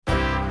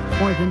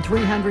More than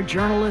 300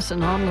 journalists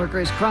and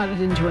onlookers crowded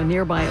into a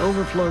nearby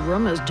overflow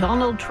room as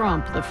Donald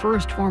Trump, the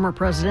first former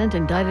president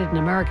indicted in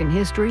American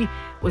history,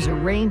 was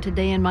arraigned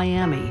today in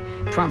Miami.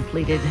 Trump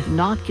pleaded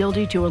not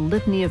guilty to a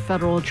litany of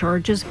federal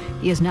charges.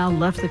 He has now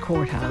left the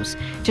courthouse.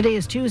 Today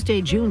is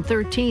Tuesday, June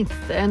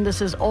 13th, and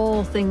this is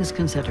All Things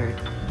Considered.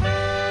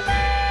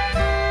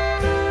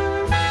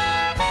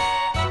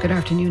 Good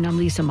afternoon, I'm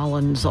Lisa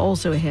Mullins.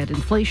 Also ahead,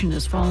 inflation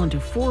has fallen to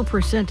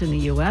 4% in the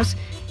U.S.,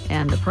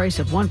 and the price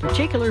of one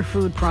particular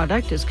food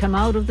product has come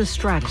out of the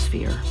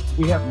stratosphere.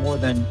 We have more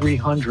than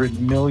 300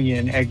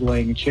 million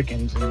egg-laying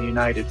chickens in the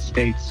United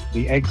States.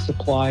 The egg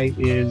supply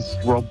is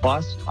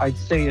robust. I'd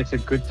say it's a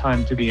good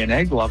time to be an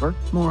egg lover.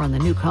 More on the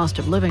new cost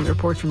of living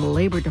report from the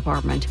Labor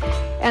Department.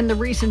 And the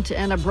recent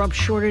and abrupt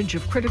shortage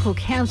of critical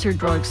cancer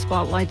drugs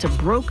spotlights a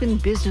broken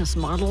business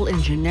model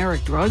in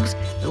generic drugs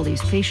that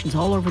leaves patients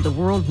all over the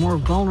world more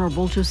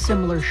vulnerable to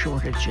similar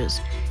shortages.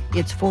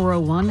 It's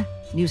 4:01.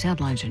 News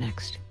headlines are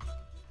next.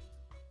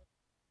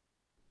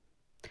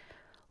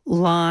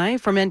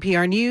 Live from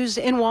NPR News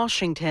in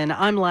Washington,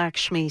 I'm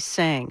Lakshmi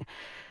Singh.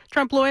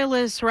 Trump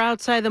loyalists were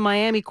outside the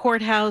Miami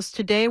courthouse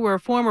today where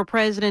former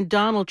President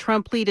Donald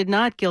Trump pleaded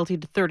not guilty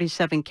to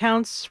 37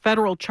 counts,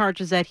 federal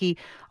charges that he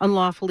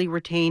unlawfully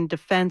retained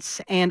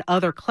defense and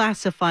other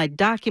classified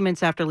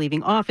documents after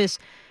leaving office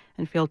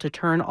and failed to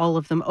turn all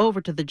of them over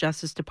to the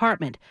Justice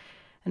Department.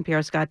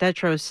 NPR's Scott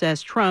Detrow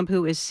says Trump,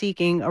 who is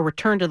seeking a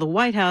return to the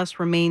White House,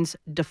 remains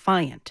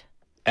defiant.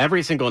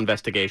 Every single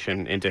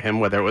investigation into him,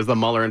 whether it was the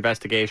Mueller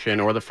investigation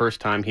or the first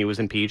time he was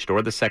impeached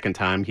or the second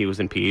time he was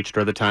impeached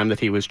or the time that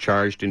he was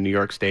charged in New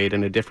York State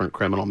in a different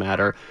criminal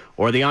matter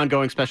or the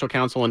ongoing special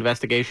counsel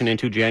investigation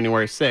into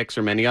January 6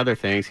 or many other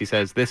things, he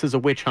says, this is a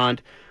witch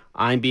hunt.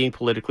 I'm being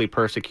politically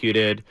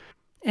persecuted.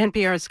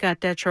 NPR's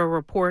Scott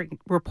Detrow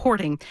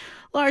reporting.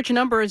 Large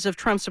numbers of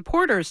Trump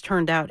supporters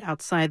turned out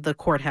outside the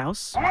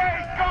courthouse. Wake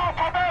up,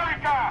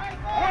 America!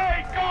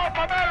 Wake up,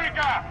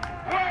 America!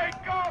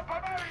 Wake up,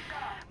 America!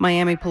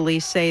 Miami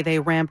police say they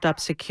ramped up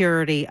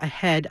security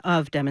ahead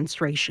of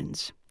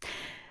demonstrations.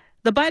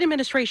 The Biden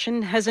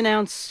administration has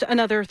announced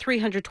another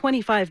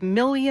 $325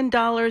 million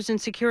in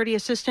security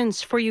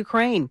assistance for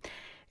Ukraine.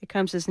 It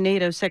comes as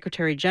NATO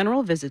Secretary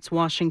General visits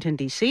Washington,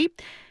 D.C.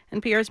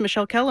 NPR's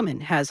Michelle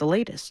Kellerman has the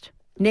latest.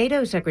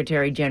 NATO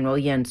Secretary General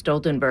Jens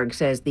Stoltenberg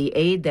says the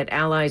aid that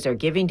allies are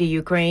giving to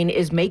Ukraine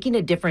is making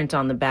a difference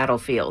on the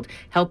battlefield,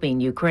 helping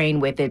Ukraine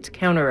with its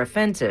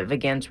counteroffensive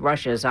against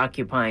Russia's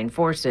occupying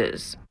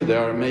forces. They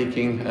are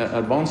making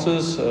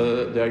advances,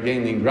 they are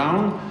gaining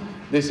ground.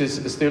 This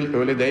is still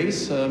early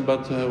days,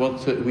 but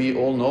what we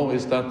all know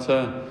is that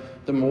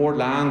the more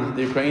land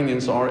the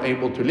Ukrainians are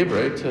able to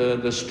liberate,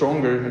 the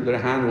stronger their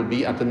hand will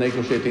be at the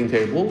negotiating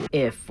table.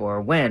 If or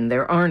when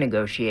there are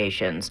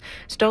negotiations.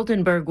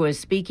 Stoltenberg was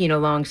speaking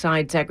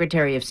alongside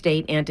Secretary of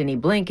State Antony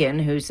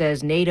Blinken, who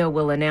says NATO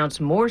will announce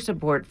more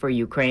support for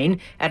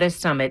Ukraine at a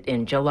summit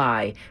in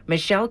July.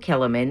 Michelle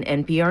Kellerman,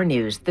 NPR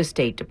News, the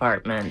State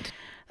Department.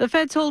 The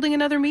Fed's holding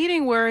another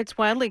meeting where it's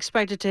widely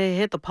expected to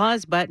hit the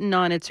pause button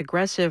on its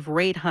aggressive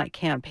rate hike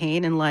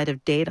campaign in light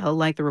of data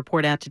like the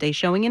report out today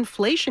showing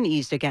inflation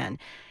eased again.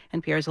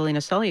 NPR's Alina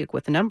Selyuk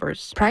with the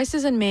numbers.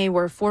 Prices in May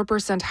were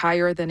 4%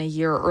 higher than a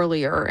year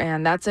earlier,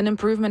 and that's an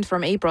improvement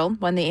from April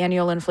when the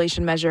annual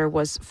inflation measure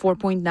was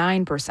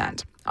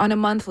 4.9%. On a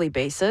monthly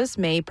basis,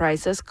 May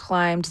prices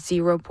climbed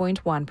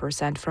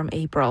 0.1% from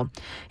April.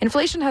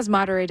 Inflation has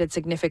moderated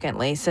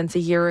significantly since a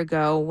year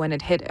ago when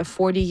it hit a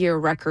 40-year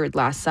record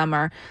last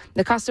summer.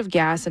 The cost of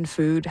gas and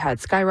food had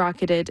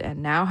skyrocketed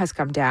and now has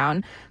come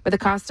down, but the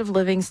cost of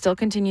living still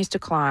continues to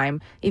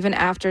climb, even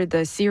after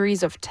the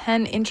series of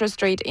 10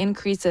 interest rate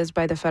increases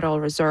by the Federal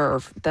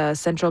Reserve. The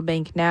central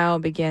bank now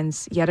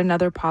begins yet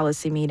another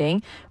policy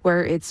meeting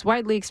where it's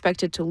widely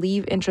expected to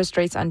leave interest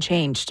rates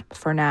unchanged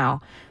for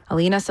now.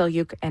 Alina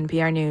Selyuk,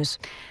 NPR News.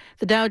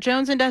 The Dow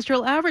Jones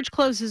Industrial Average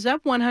closes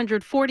up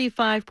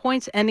 145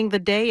 points, ending the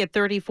day at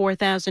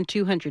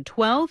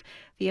 34,212.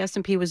 The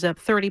S&P was up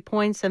 30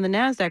 points, and the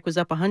Nasdaq was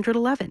up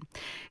 111.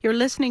 You're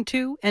listening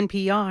to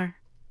NPR.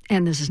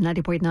 And this is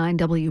 90.9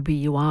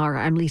 WBUR.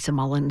 I'm Lisa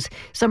Mullins.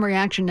 Some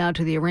reaction now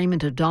to the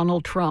arraignment of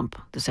Donald Trump.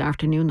 This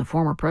afternoon, the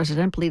former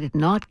president pleaded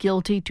not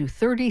guilty to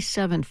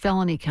 37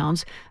 felony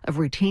counts of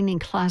retaining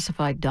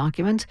classified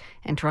documents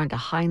and trying to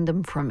hide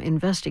them from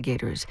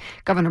investigators.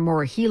 Governor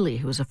Maura Healey,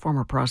 who is a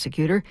former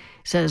prosecutor,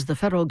 says the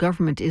federal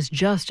government is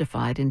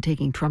justified in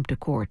taking Trump to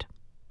court.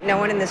 No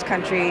one in this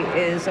country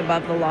is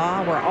above the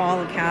law. We're all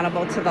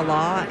accountable to the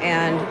law,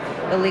 and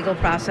the legal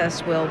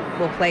process will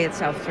play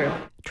itself through.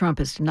 Trump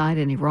has denied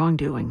any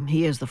wrongdoing.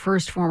 He is the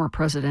first former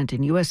president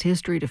in U.S.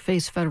 history to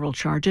face federal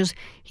charges.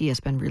 He has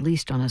been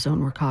released on his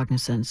own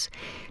recognizance.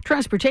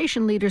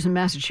 Transportation leaders in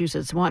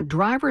Massachusetts want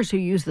drivers who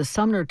use the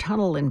Sumner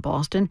Tunnel in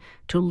Boston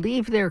to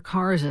leave their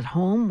cars at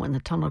home when the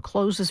tunnel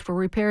closes for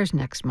repairs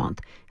next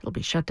month. It'll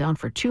be shut down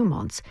for 2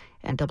 months.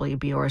 And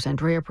WBR's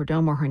Andrea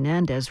Perdomo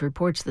Hernandez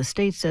reports the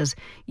state says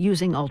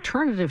using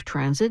alternative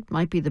transit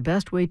might be the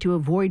best way to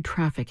avoid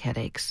traffic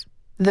headaches.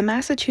 The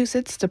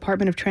Massachusetts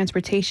Department of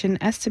Transportation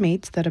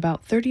estimates that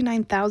about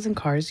 39,000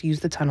 cars use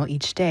the tunnel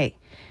each day.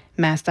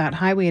 MassDOT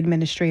Highway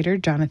Administrator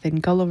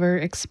Jonathan Gulliver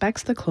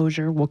expects the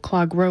closure will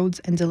clog roads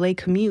and delay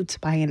commutes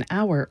by an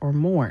hour or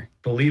more.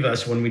 Believe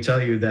us when we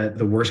tell you that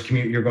the worst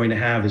commute you're going to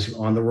have is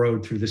on the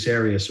road through this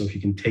area, so if you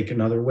can take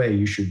another way,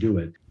 you should do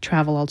it.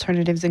 Travel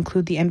alternatives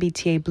include the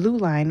MBTA Blue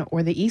Line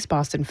or the East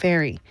Boston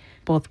Ferry.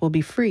 Both will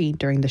be free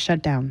during the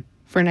shutdown.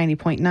 For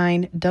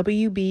 90.9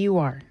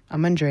 WBUR,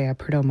 I'm Andrea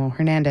Perdomo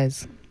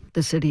Hernandez.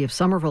 The city of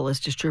Somerville is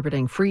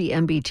distributing free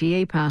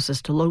MBTA passes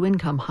to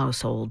low-income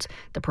households.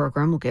 The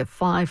program will give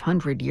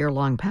 500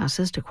 year-long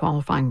passes to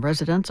qualifying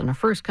residents on a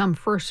first-come,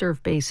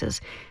 first-served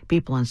basis.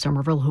 People in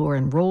Somerville who are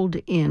enrolled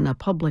in a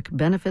public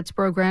benefits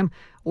program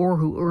or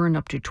who earn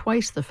up to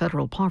twice the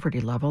federal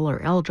poverty level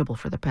are eligible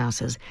for the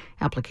passes.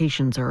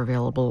 Applications are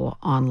available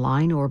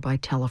online or by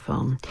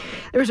telephone.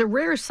 There's a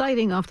rare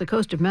sighting off the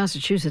coast of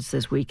Massachusetts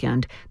this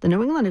weekend. The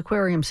New England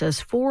Aquarium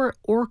says 4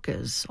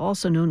 orcas,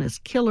 also known as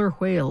killer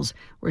whales,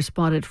 were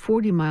spotted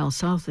 40 miles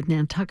south of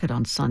Nantucket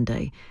on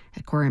Sunday.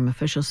 Aquarium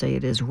officials say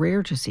it is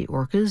rare to see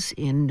orcas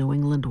in New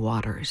England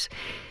waters.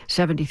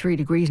 73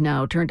 degrees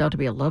now. Turned out to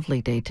be a lovely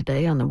day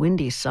today on the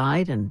windy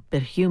side and a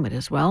bit humid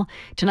as well.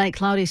 Tonight,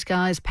 cloudy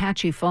skies,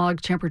 patchy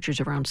fog, temperatures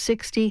around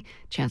 60.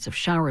 Chance of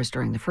showers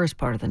during the first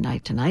part of the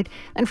night tonight.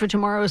 And for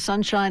tomorrow,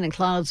 sunshine and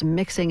clouds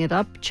mixing it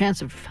up.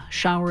 Chance of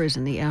showers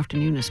in the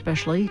afternoon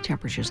especially.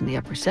 Temperatures in the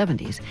upper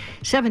 70s.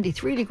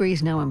 73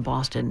 degrees now in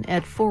Boston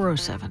at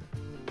 4:07.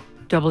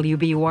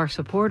 WBUR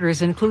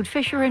supporters include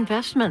Fisher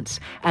Investments.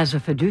 As a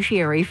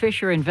fiduciary,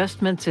 Fisher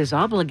Investments is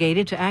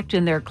obligated to act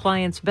in their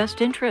client's best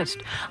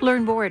interest.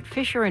 Learn more at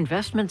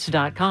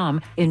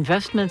FisherInvestments.com.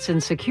 Investments in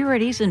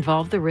securities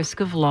involve the risk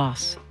of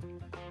loss.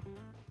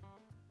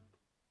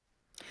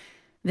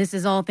 This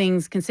is All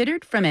Things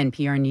Considered from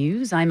NPR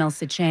News. I'm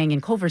Elsa Chang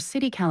in Culver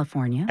City,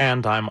 California.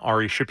 And I'm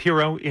Ari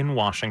Shapiro in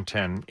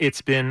Washington.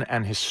 It's been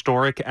an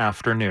historic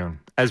afternoon.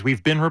 As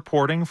we've been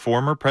reporting,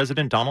 former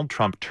President Donald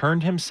Trump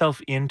turned himself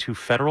in to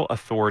federal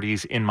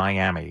authorities in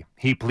Miami.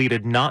 He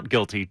pleaded not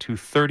guilty to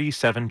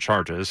 37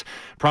 charges.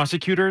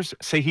 Prosecutors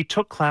say he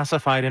took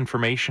classified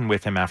information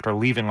with him after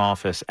leaving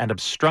office and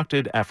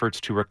obstructed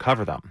efforts to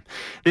recover them.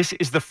 This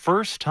is the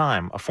first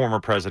time a former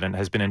president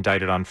has been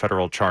indicted on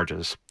federal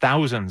charges.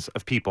 Thousands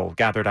of people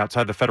gathered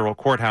outside the federal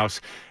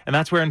courthouse, and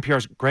that's where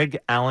NPR's Greg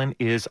Allen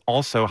is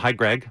also. Hi,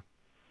 Greg.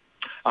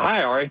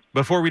 Hi, Ari.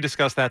 Before we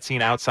discuss that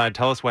scene outside,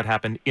 tell us what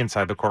happened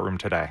inside the courtroom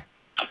today.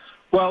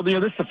 Well, this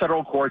is a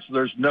federal court, so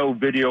there's no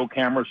video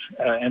cameras,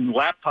 and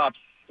laptops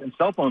and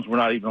cell phones were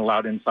not even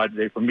allowed inside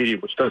today for media,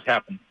 which does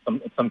happen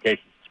in some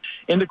cases.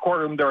 In the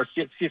courtroom, there are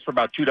seats for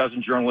about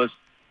 24 journalists,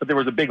 but there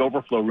was a big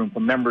overflow room for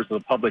members of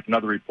the public and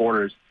other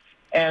reporters.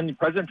 And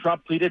President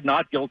Trump pleaded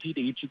not guilty to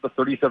each of the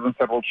 37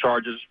 federal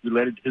charges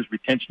related to his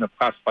retention of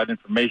classified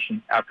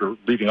information after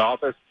leaving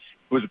office.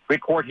 It was a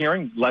quick court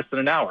hearing, less than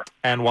an hour.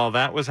 And while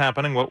that was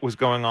happening, what was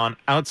going on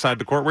outside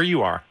the court where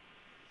you are?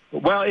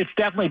 Well, it's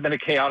definitely been a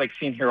chaotic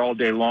scene here all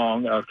day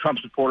long. Trump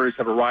supporters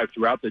have arrived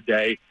throughout the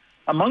day.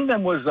 Among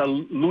them was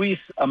Luis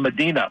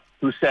Medina,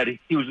 who said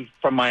he was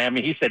from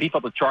Miami. He said he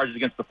felt the charges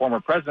against the former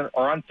president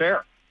are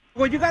unfair.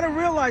 What you got to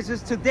realize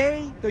is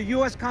today the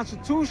U.S.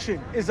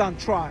 Constitution is on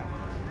trial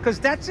because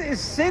that's his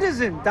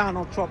citizen,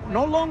 Donald Trump,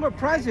 no longer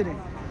president.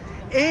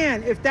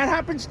 And if that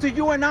happens to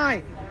you and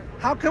I,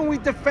 how can we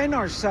defend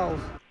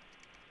ourselves?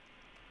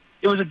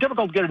 It was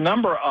difficult to get a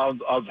number of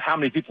how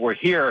many people were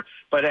here,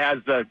 but as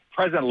the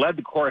president led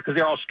the court, because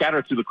they're all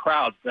scattered through the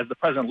crowd, as the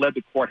president led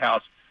the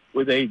courthouse,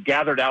 where they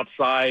gathered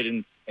outside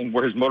and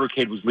where his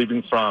motorcade was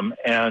leaving from,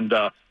 and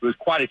it was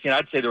quite a scene.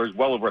 I'd say there was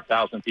well over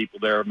 1,000 people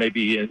there,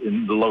 maybe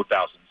in the low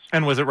thousands.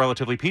 And was it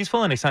relatively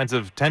peaceful? Any signs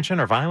of tension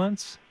or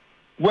violence?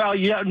 Well,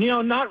 yeah,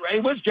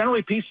 it was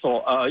generally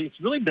peaceful. It's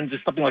really been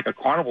just something like a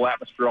carnival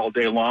atmosphere all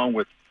day long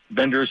with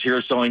vendors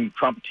here selling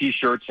Trump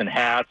T-shirts and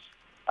hats.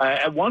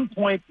 At one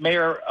point, the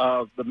mayor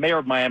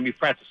of Miami,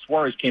 Francis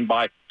Suarez, came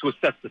by to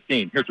assess the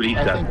scene. Here's what he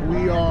said. I think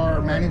we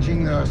are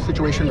managing the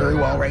situation very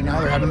well right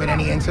now. There haven't been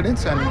any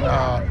incidents, and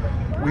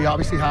we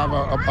obviously have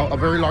a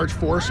very large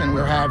force, and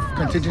we'll have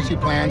contingency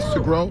plans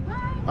to grow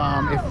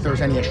if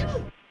there's any issues.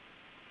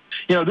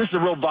 This is a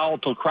real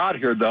volatile crowd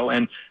here, though,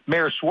 and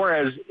Mayor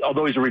Suarez,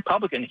 although he's a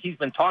Republican, he's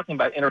been talking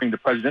about entering the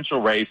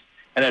presidential race,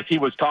 and as he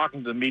was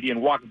talking to the media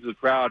and walking through the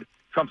crowd,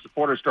 Trump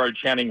supporters started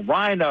chanting,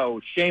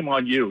 "Rhino, shame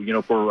on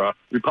you," for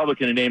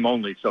Republican in name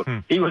only. So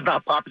he was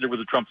not popular with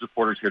the Trump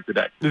supporters here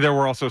today. There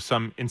were also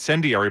some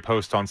incendiary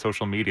posts on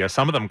social media,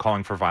 some of them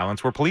calling for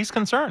violence. Were police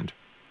concerned?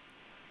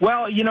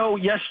 Well,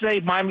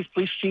 yesterday Miami's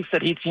police chief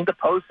said he'd seen the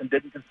posts and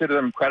didn't consider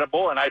them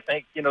credible. And I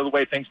think, the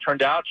way things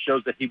turned out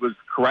shows that he was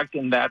correct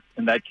in that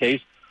case.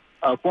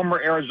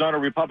 Former Arizona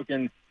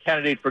Republican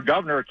candidate for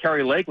governor,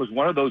 Kari Lake, was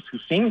one of those who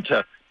seemed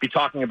to be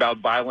talking about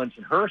violence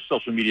in her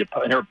social media,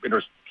 in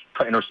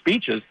her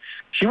speeches.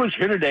 She was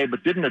here today,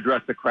 but didn't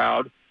address the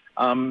crowd.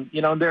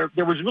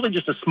 There was really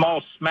just a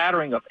small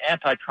smattering of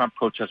anti-Trump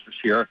protesters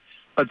here,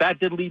 but that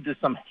did lead to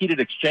some heated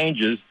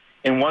exchanges.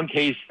 In one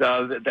case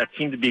that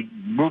seemed to be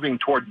moving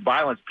toward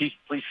violence,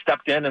 police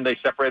stepped in and they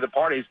separated the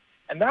parties.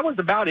 And that was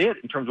about it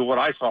in terms of what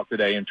I saw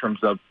today in terms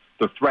of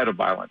the threat of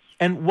violence.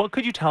 And what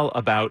could you tell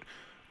about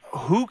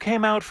who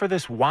came out for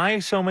this? Why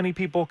so many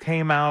people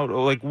came out?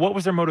 Like, what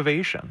was their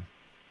motivation?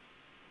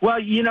 Well,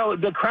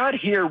 the crowd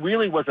here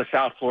really was a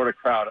South Florida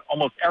crowd.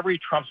 Almost every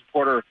Trump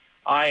supporter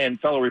I and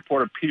fellow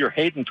reporter Peter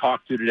Hayden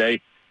talked to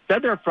today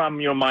said they're from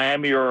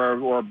Miami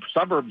or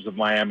suburbs of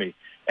Miami.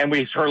 And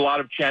we heard a lot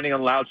of chanting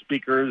on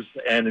loudspeakers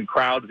and in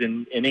crowds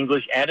in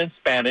English and in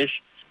Spanish.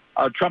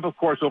 Trump, of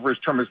course, over his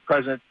term as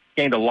president,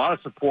 gained a lot of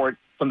support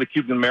from the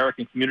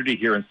Cuban-American community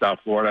here in South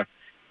Florida.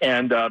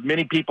 And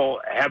many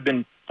people have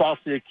been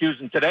falsely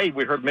accused. And today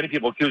we heard many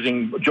people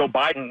accusing Joe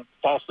Biden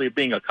falsely of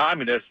being a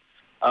communist.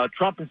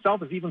 Trump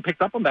himself has even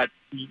picked up on that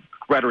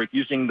rhetoric,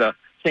 saying the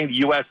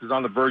U.S. is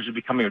on the verge of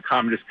becoming a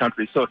communist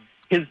country. So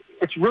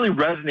it's really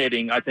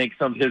resonating, I think,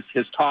 some of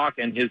his talk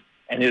and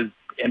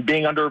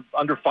being under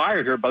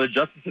fire here by the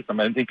justice system.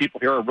 I think people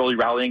here are really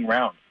rallying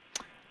around.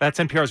 That's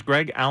NPR's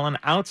Greg Allen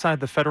outside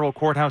the federal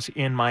courthouse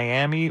in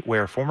Miami,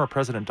 where former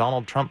President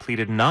Donald Trump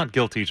pleaded not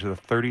guilty to the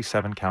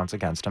 37 counts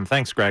against him.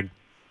 Thanks, Greg.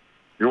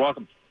 You're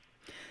welcome.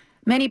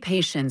 Many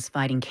patients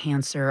fighting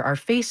cancer are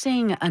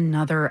facing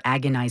another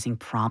agonizing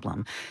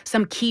problem.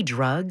 Some key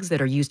drugs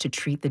that are used to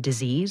treat the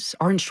disease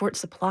are in short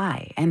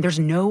supply, and there's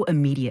no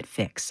immediate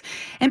fix.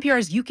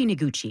 NPR's Yuki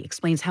Noguchi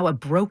explains how a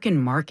broken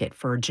market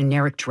for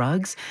generic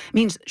drugs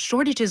means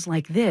shortages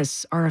like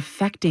this are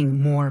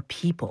affecting more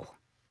people.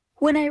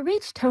 When I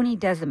reached Toni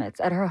Desimitz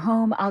at her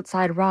home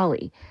outside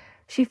Raleigh,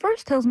 she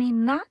first tells me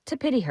not to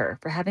pity her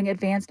for having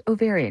advanced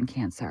ovarian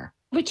cancer.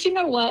 But you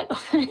know what?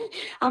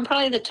 I'm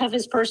probably the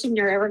toughest person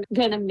you're ever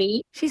going to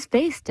meet. She's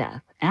faced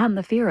death and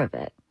the fear of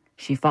it.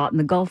 She fought in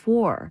the Gulf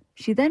War.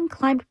 She then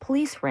climbed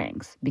police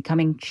ranks,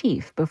 becoming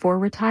chief before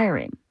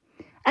retiring.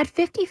 At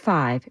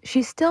 55,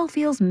 she still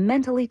feels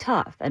mentally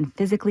tough and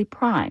physically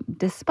primed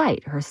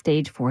despite her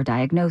stage 4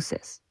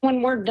 diagnosis.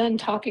 When we're done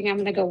talking, I'm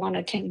going to go on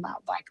a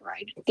 10-mile bike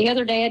ride. The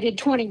other day I did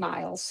 20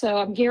 miles, so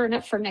I'm gearing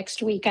up for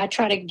next week. I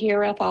try to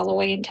gear up all the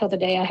way until the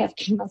day I have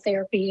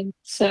chemotherapy. And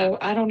so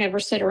I don't ever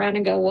sit around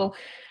and go, well,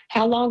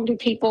 how long do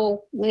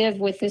people live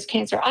with this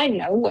cancer? I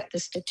know what the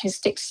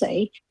statistics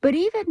say. But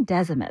even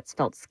Desimitz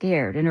felt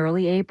scared in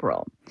early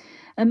April.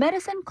 A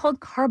medicine called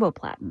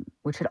carboplatin,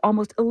 which had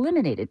almost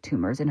eliminated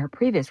tumors in her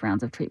previous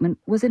rounds of treatment,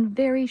 was in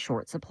very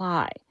short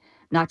supply.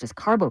 Not just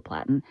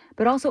carboplatin,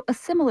 but also a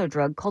similar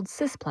drug called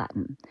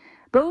cisplatin.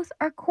 Both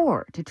are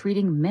core to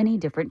treating many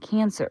different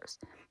cancers.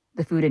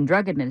 The Food and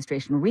Drug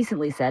Administration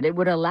recently said it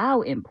would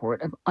allow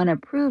import of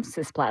unapproved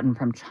cisplatin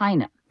from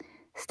China.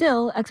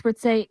 Still,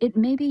 experts say it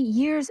may be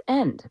years'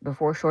 end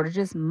before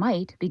shortages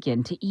might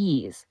begin to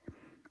ease.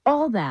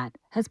 All that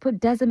has put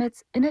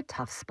Desimitz in a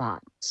tough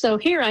spot. So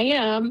here I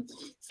am,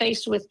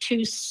 faced with 2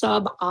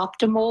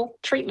 suboptimal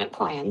treatment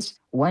plans.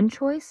 One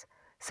choice,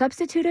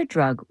 substitute a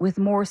drug with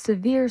more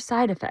severe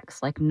side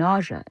effects like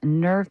nausea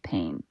and nerve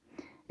pain.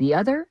 The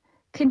other,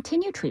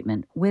 continue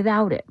treatment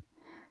without it.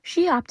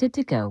 She opted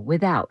to go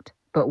without,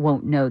 but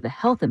won't know the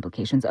health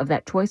implications of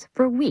that choice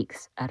for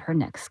weeks at her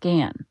next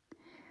scan.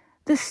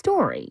 The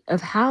story of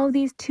how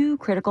these 2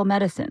 critical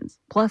medicines,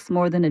 plus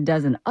more than a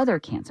dozen other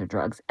cancer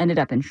drugs, ended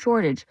up in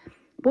shortage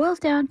boils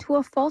down to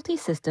a faulty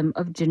system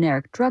of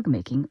generic drug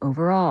making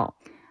overall.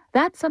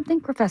 That's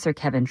something Professor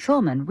Kevin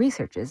Schulman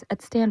researches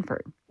at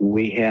Stanford.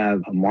 We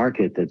have a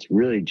market that's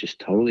really just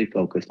totally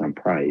focused on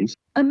price.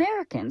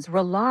 Americans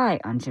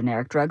rely on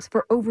generic drugs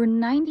for over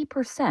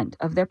 90%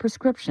 of their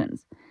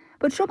prescriptions.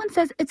 But Schulman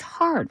says it's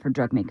hard for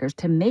drug makers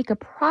to make a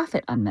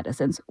profit on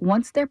medicines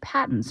once their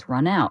patents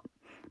run out.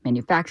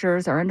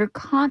 Manufacturers are under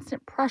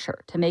constant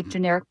pressure to make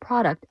generic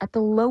product at the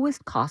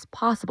lowest cost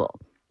possible,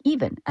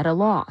 even at a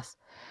loss.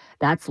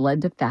 That's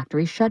led to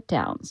factory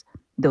shutdowns.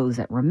 Those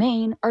that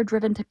remain are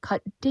driven to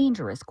cut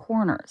dangerous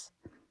corners.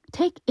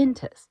 Take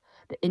Intas,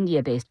 the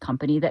India-based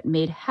company that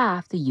made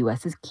half the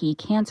U.S.'s key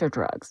cancer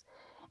drugs.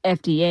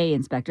 FDA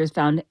inspectors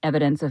found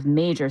evidence of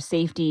major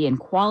safety and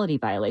quality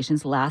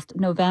violations last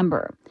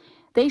November.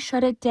 They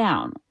shut it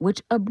down,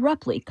 which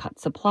abruptly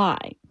cut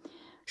supply.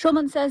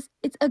 Schulman says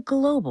it's a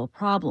global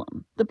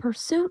problem. The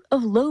pursuit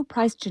of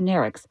low-priced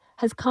generics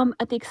has come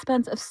at the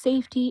expense of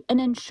safety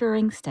and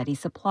ensuring steady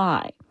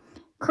supply.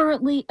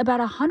 Currently, about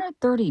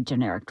 130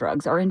 generic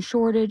drugs are in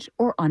shortage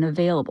or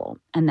unavailable,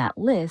 and that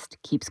list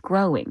keeps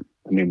growing.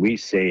 I mean, we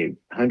save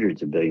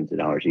hundreds of billions of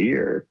dollars a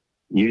year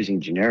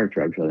using generic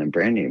drugs rather than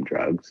brand name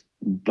drugs,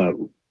 but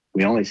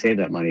we only save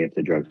that money if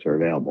the drugs are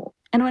available.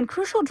 And when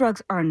crucial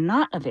drugs are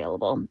not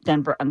available,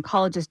 Denver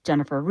oncologist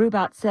Jennifer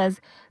Rubat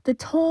says the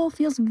toll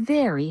feels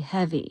very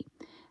heavy.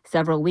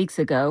 Several weeks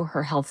ago,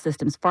 her health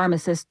system's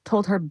pharmacist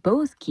told her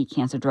both key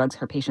cancer drugs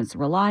her patients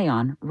rely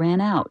on ran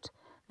out.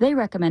 They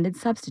recommended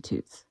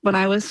substitutes. When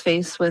I was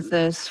faced with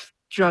this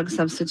drug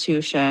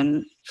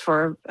substitution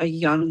for a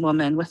young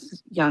woman with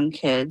young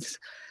kids,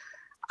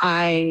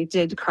 I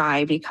did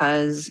cry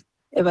because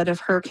but if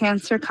her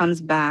cancer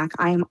comes back,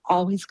 I am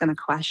always going to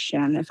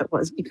question if it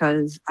was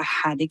because I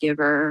had to give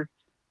her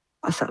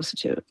a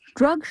substitute.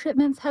 Drug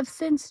shipments have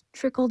since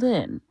trickled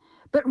in,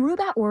 but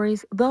Rubat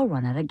worries they'll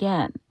run out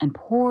again and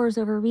pores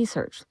over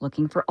research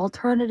looking for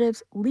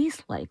alternatives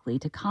least likely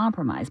to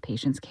compromise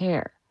patients'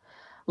 care.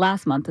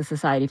 Last month, the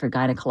Society for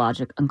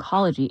Gynecologic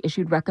Oncology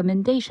issued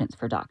recommendations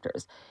for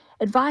doctors,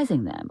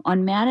 advising them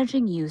on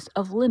managing use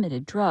of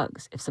limited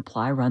drugs if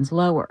supply runs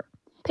lower.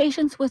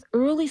 Patients with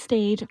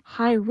early-stage,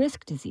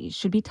 high-risk disease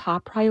should be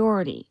top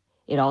priority.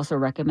 It also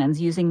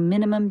recommends using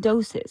minimum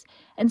doses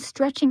and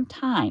stretching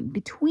time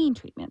between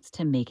treatments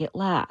to make it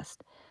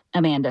last.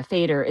 Amanda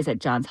Fader is at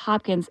Johns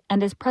Hopkins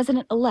and is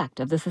president-elect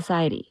of the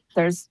society.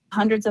 There's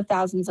hundreds of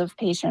thousands of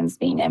patients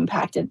being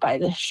impacted by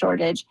this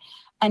shortage,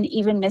 and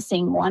even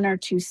missing 1 or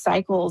 2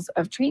 cycles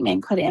of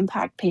treatment could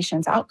impact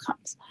patients'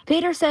 outcomes.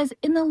 Fader says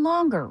in the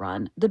longer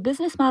run, the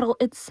business model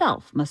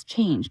itself must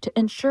change to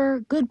ensure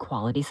good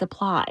quality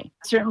supply.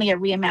 Certainly a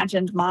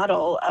reimagined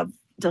model of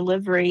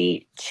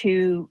delivery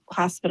to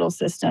hospital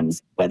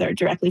systems, whether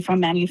directly from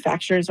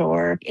manufacturers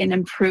or an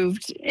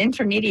improved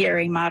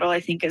intermediary model,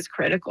 I think is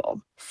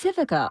critical.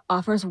 Civica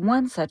offers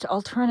one such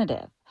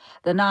alternative.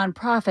 The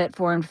nonprofit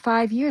formed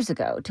 5 years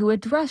ago to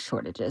address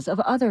shortages of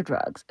other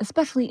drugs,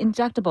 especially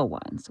injectable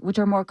ones, which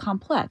are more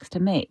complex to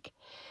make.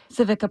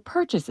 Civica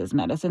purchases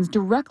medicines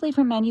directly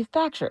from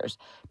manufacturers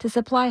to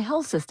supply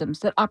health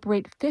systems that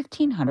operate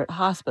 1,500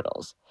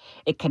 hospitals.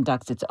 It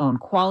conducts its own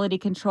quality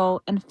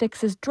control and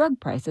fixes drug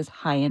prices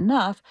high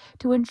enough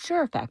to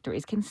ensure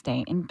factories can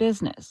stay in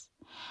business.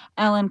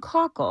 Alan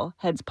Cockle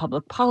heads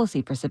public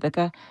policy for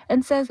Civica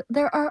and says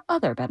there are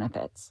other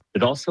benefits.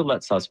 It also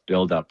lets us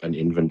build up an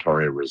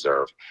inventory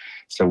reserve.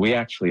 So we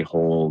actually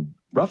hold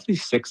roughly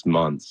 6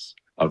 months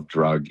of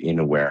drug in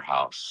a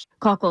warehouse.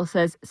 Cockle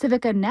says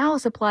Civica now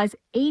supplies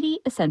 80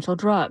 essential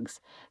drugs,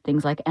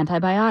 things like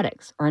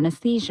antibiotics or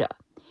anesthesia.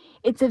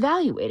 It's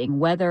evaluating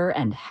whether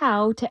and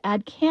how to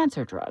add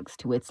cancer drugs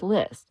to its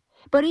list.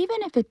 But even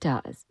if it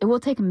does, it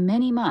will take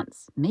many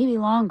months, maybe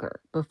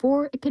longer,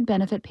 before it could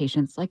benefit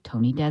patients like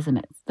Tony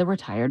Dezimitz, the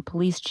retired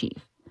police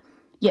chief.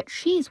 Yet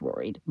she's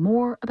worried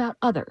more about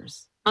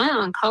others. My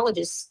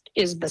oncologist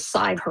is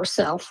beside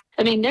herself.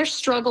 I mean, they're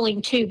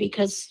struggling too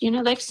because,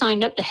 they've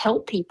signed up to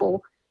help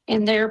people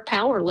and they're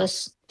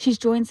powerless. She's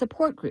joined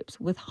support groups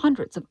with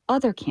hundreds of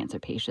other cancer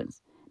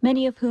patients,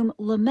 many of whom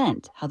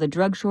lament how the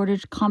drug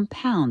shortage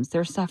compounds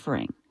their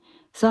suffering.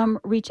 Some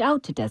reach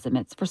out to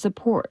Dezimitz for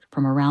support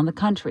from around the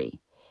country.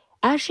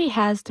 As she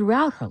has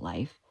throughout her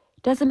life,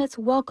 Dezimitz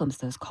welcomes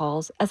those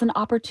calls as an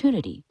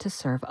opportunity to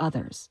serve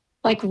others.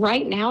 Like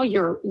right now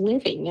you're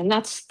living, and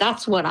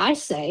that's what I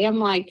say. I'm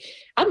like,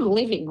 I'm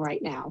living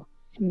right now.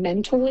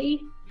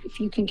 Mentally, if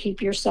you can keep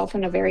yourself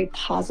in a very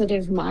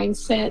positive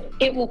mindset,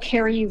 it will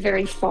carry you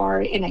very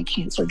far in a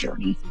cancer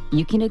journey.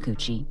 Yuki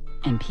Noguchi,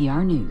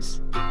 NPR News.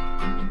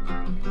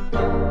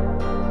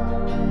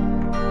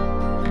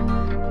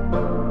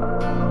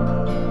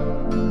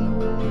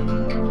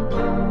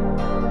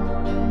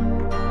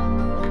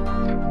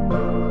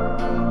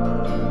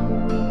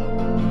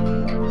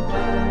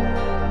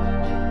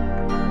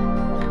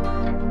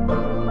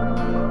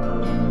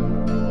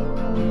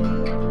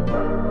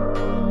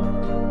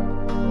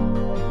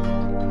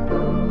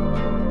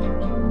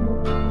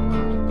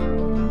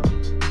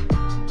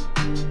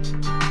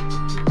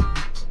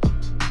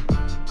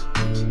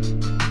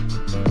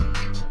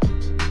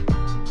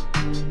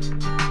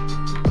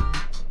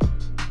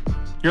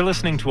 You're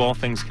listening to All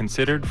Things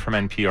Considered from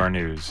NPR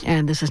News.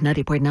 And this is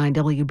 90.9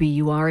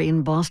 WBUR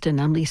in Boston.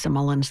 I'm Lisa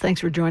Mullins.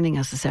 Thanks for joining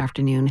us this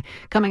afternoon.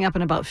 Coming up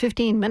in about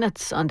 15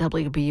 minutes on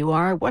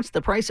WBUR, what's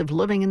the price of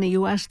living in the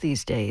U.S.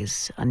 these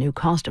days? A new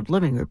cost of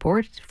living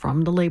report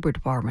from the Labor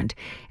Department.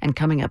 And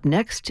coming up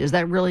next, is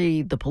that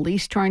really the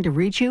police trying to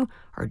reach you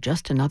or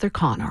just another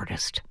con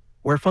artist?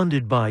 We're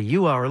funded by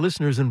you, our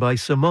listeners, and by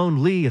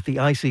Simone Lee at the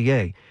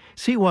ICA.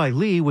 See why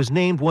Lee was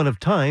named one of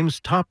Time's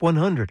top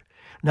 100.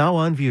 Now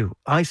on view,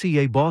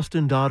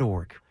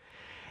 ICABoston.org.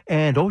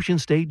 And Ocean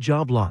State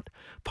Job Lot,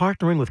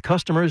 partnering with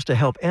customers to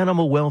help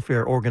animal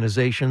welfare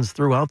organizations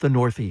throughout the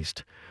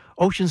Northeast.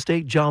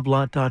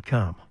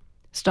 OceanStateJobLot.com.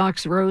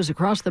 Stocks rose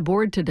across the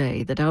board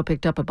today. The Dow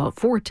picked up about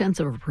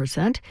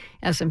 0.4%.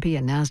 S&P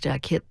and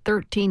NASDAQ hit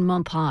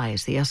 13-month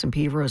highs. The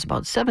S&P rose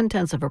about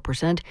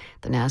 0.7%.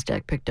 The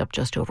NASDAQ picked up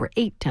just over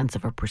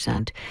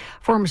 0.8%.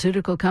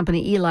 Pharmaceutical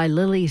company Eli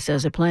Lilly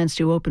says it plans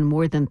to open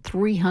more than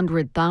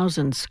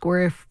 300,000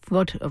 square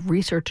foot of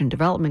research and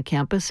development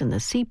campus in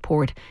the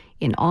Seaport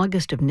in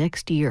August of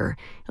next year.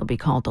 It'll be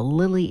called the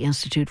Lilly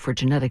Institute for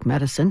Genetic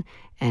Medicine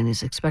and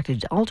is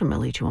expected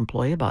ultimately to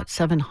employ about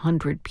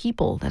 700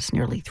 people. That's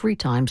nearly 3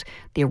 times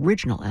the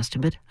original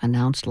estimate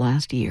announced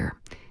last year.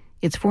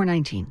 It's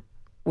 4:19.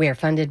 We're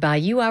funded by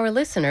you, our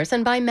listeners,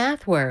 and by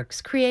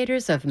MathWorks,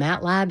 creators of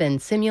MATLAB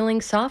and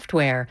Simulink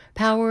software,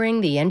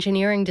 powering the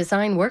Engineering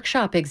Design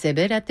Workshop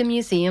exhibit at the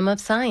Museum of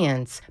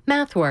Science,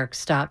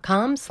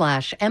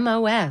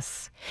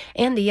 mathworks.com/MOS.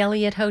 And the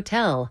Elliott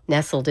Hotel,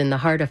 nestled in the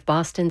heart of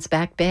Boston's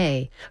Back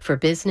Bay. For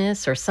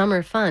business or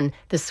summer fun,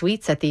 the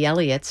suites at the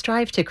Elliott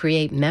strive to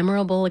create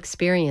memorable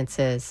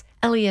experiences.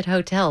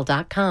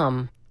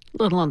 ElliottHotel.com. A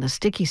little on the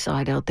sticky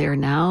side out there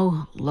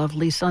now.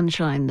 Lovely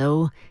sunshine,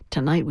 though.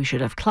 Tonight we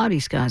should have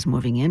cloudy skies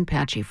moving in,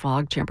 patchy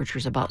fog,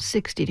 temperatures about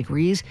 60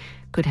 degrees.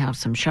 Could have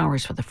some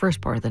showers for the first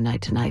part of the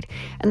night tonight.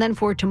 And then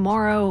for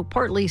tomorrow,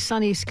 partly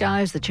sunny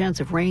skies, the chance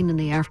of rain in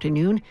the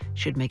afternoon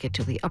should make it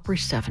to the upper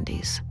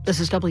 70s. This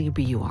is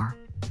WBUR.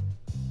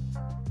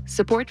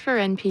 Support for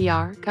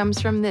NPR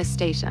comes from this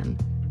station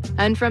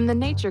and from the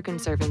Nature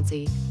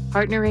Conservancy,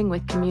 partnering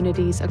with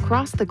communities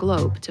across the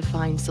globe to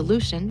find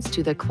solutions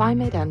to the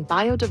climate and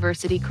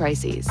biodiversity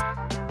crises.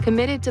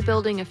 Committed to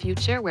building a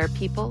future where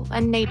people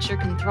and nature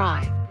can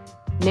thrive.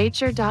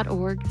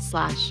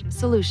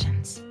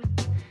 nature.org/solutions.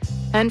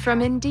 And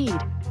from Indeed,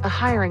 a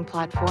hiring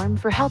platform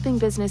for helping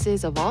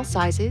businesses of all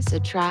sizes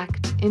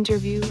attract,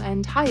 interview,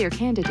 and hire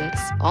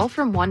candidates all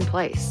from one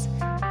place.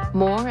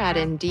 More at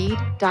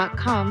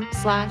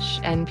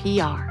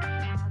Indeed.com/NPR.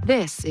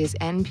 This is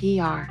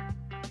NPR.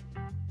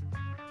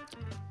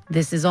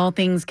 This is All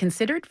Things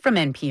Considered from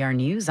NPR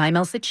News. I'm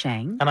Elsa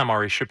Chang. And I'm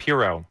Ari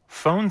Shapiro.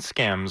 Phone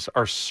scams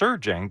are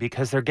surging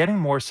because they're getting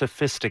more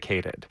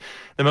sophisticated.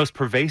 The most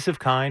pervasive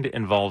kind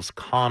involves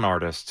con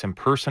artists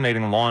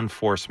impersonating law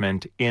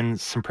enforcement in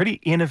some pretty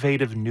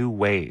innovative new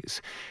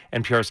ways.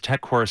 NPR's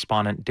tech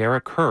correspondent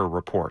Derek Kerr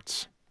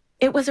reports.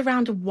 It was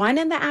around 1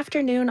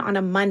 p.m. on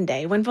a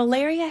Monday when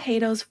Valeria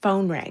Hado's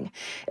phone rang.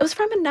 It was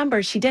from a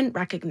number she didn't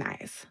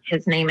recognize.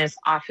 His name is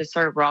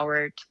Officer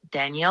Robert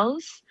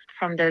Daniels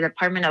from the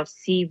Department of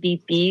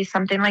CBP,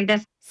 something like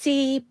this.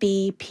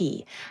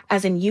 CBP,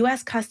 as in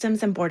U.S.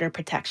 Customs and Border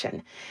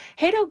Protection.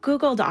 Hado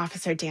Googled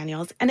Officer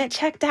Daniels and it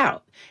checked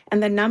out,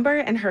 and the number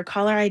and her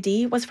caller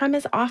ID was from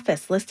his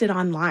office listed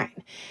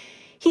online.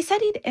 He said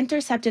he'd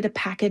intercepted a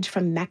package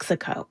from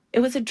Mexico.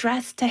 It was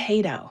addressed to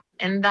Hado.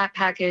 In that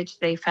package,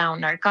 they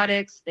found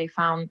narcotics, they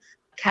found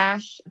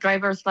cash,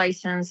 driver's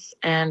license,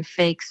 and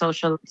fake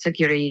social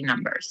security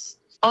numbers,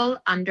 all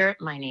under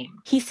my name.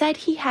 He said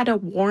he had a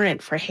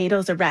warrant for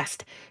Hado's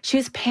arrest. She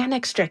was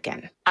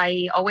panic-stricken.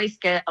 I always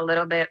get a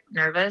little bit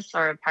nervous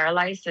or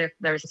paralyzed if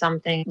there's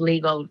something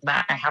legal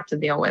that I have to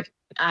deal with.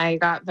 I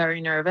got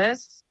very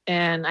nervous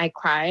and I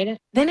cried.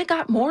 Then it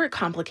got more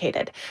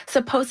complicated.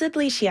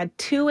 Supposedly, she had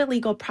 2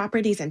 illegal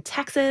properties in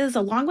Texas,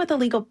 along with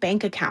illegal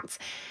bank accounts.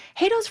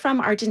 Hado's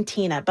from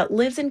Argentina, but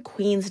lives in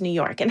Queens, New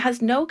York, and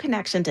has no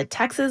connection to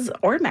Texas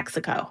or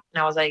Mexico.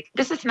 And I was like,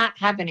 this is not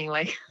happening.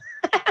 Like,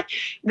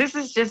 this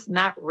is just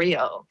not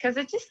real, because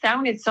it just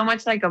sounded so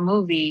much like a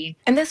movie.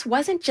 And this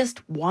wasn't just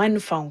one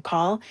phone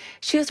call.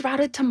 She was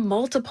routed to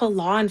multiple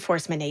law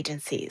enforcement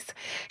agencies.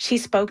 She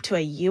spoke to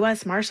a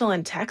U.S. Marshal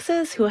in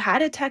Texas who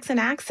had a Texan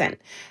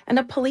accent, and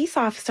a police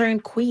officer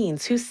in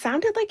Queens who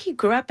sounded like he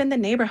grew up in the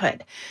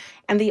neighborhood.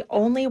 And the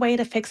only way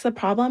to fix the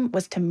problem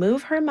was to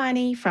move her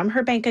money from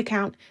her bank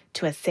account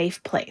to a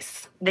safe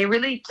place. They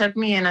really took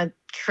me in a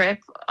trip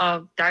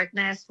of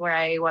darkness where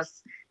I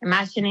was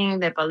imagining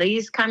the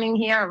police coming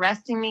here,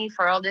 arresting me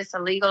for all this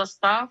illegal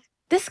stuff.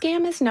 This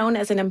scam is known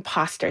as an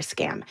imposter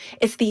scam.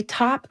 It's the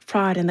top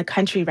fraud in the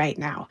country right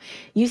now.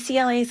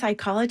 UCLA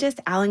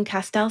psychologist Alan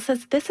Castell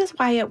says this is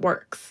why it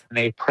works.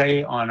 They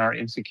prey on our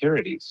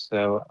insecurities.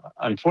 So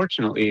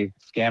unfortunately,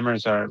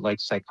 scammers are like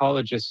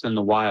psychologists in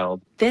the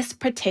wild. This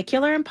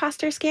particular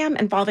imposter scam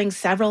involving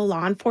several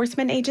law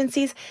enforcement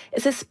agencies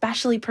is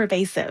especially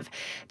pervasive.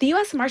 The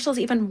U.S. Marshals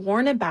even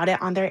warn about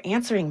it on their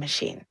answering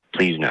machine.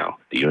 Please know,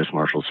 the U.S.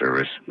 Marshal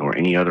Service nor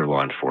any other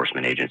law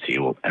enforcement agency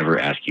will ever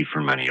ask you for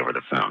money over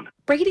the phone.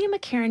 Brady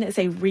McCarran is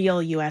a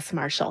real U.S.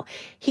 Marshal.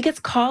 He gets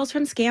calls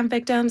from scam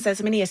victims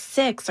as many as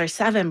 6 or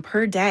 7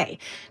 per day.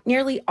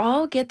 Nearly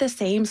all get the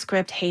same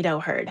script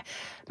Hado heard.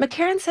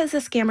 McCarran says the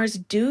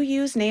scammers do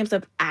use names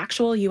of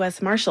actual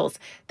U.S. Marshals.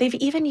 They've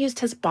even used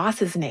his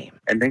boss's name.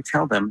 And they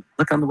tell them,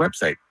 look on the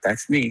website.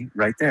 That's me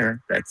right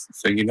there. That's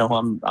so you know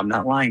I'm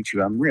not lying to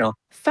you. I'm real.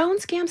 Phone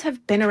scams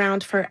have been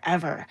around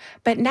forever,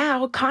 but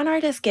now con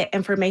artists get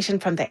information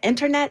from the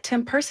internet to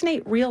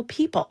impersonate real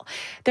people.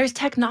 There's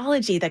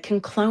technology that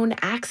can clone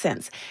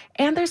accents,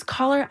 and there's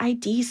caller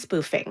ID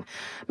spoofing.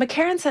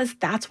 McCarran says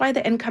that's why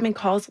the incoming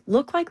calls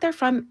look like they're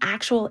from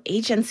actual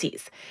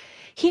agencies.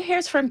 He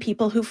hears from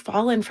people who've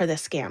fallen for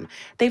this scam.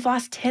 They've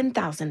lost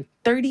 $10,000,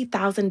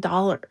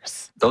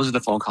 $30,000. Those are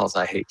the phone calls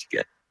I hate to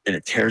get. And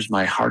it tears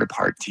my heart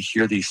apart to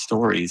hear these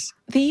stories.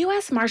 The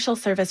U.S. Marshal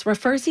Service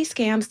refers these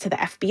scams to the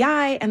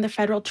FBI and the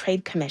Federal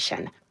Trade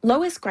Commission.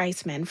 Lois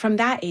Greisman from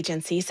that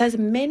agency says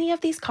many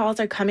of these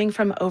calls are coming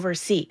from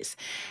overseas,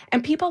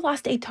 and people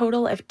lost a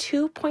total of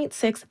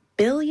 $2.6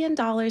 billion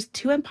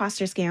to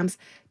imposter scams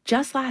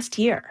just last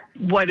year.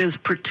 What is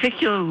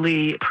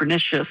particularly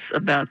pernicious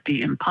about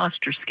the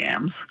imposter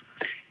scams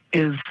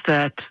is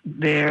that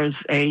there's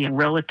a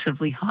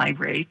relatively high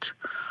rate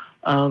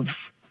of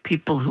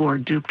people who are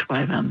duped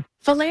by them.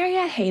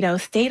 Valeria Hado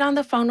stayed on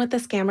the phone with the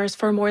scammers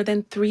for more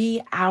than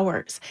 3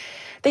 hours.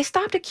 They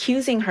stopped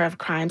accusing her of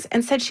crimes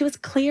and said she was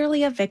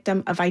clearly a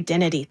victim of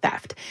identity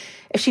theft.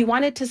 If she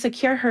wanted to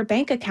secure her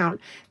bank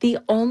account, the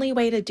only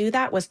way to do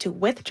that was to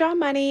withdraw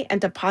money and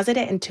deposit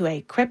it into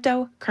a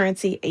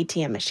cryptocurrency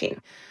ATM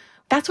machine.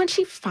 That's when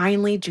she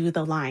finally drew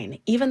the line,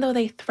 even though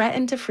they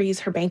threatened to freeze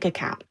her bank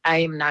account. I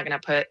am not going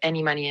to put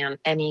any money on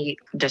any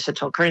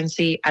digital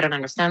currency. I don't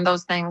understand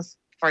those things.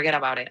 Forget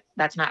about it.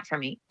 That's not for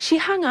me. She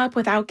hung up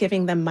without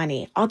giving them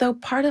money, although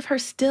part of her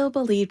still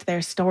believed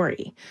their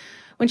story.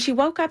 When she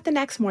woke up the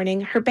next morning,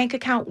 her bank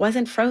account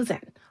wasn't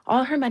frozen.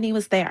 All her money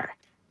was there.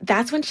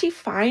 That's when she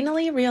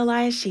finally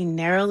realized she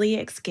narrowly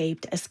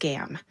escaped a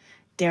scam.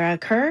 Dara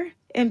Kerr,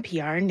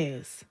 NPR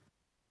News.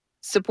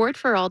 Support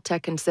for All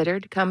Tech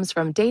Considered comes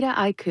from Data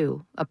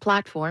IQ, a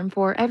platform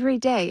for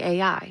everyday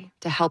AI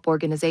to help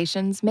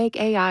organizations make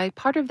AI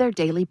part of their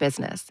daily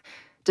business.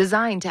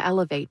 Designed to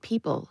elevate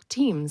people,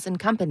 teams, and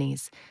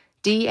companies.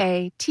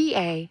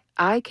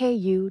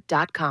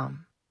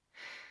 DATAIKU.com.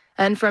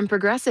 And from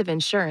Progressive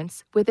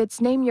Insurance with its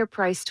Name Your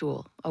Price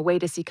tool, a way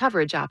to see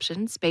coverage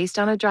options based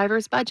on a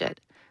driver's budget.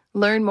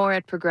 Learn more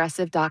at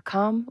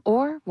progressive.com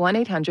or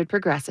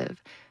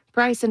 1-800-PROGRESSIVE.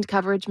 Price and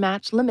coverage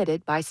match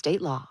limited by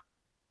state law.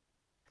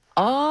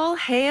 All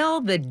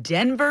hail the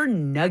Denver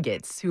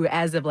Nuggets, who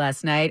as of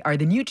last night are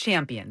the new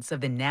champions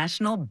of the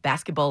National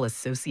Basketball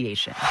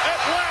Association. At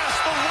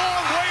last, the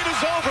long wait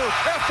is over.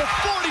 After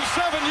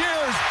 47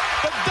 years,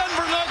 the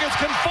Denver Nuggets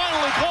can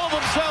finally call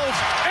themselves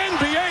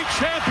NBA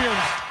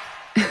champions.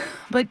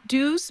 But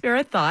do spare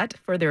a thought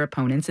for their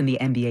opponents in the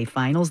NBA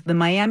Finals, the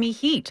Miami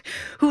Heat,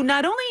 who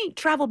not only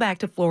travel back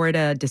to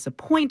Florida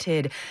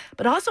disappointed,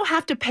 but also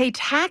have to pay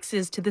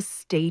taxes to the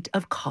state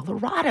of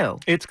Colorado.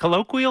 It's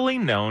colloquially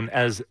known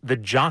as the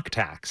jock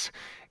tax.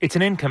 It's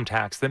an income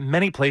tax that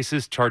many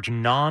places charge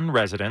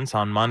non-residents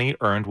on money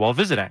earned while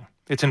visiting.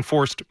 It's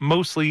enforced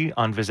mostly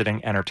on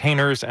visiting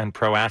entertainers and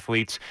pro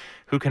athletes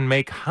who can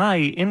make high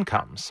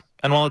incomes.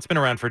 And while it's been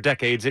around for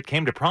decades, it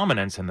came to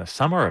prominence in the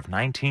summer of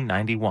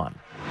 1991.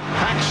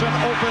 Paxson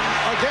open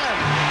again.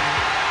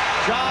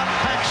 John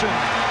Paxson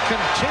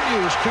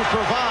continues to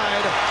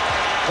provide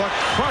the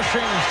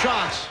crushing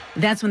shots.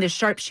 That's when the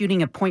sharp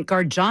shooting of point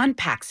guard John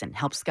Paxson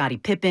helped Scottie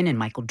Pippen and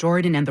Michael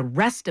Jordan and the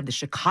rest of the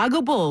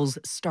Chicago Bulls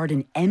start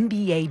an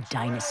NBA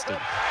dynasty.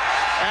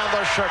 And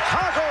the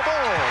Chicago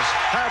Bulls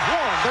have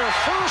won their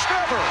first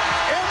ever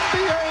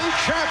NBA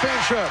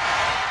championship.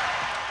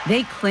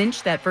 They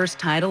clinched that first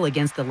title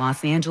against the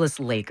Los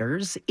Angeles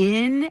Lakers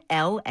in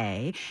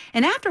L.A.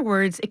 And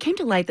afterwards, it came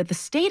to light that the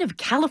state of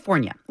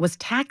California was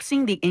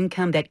taxing the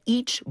income that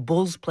each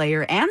Bulls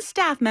player and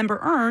staff member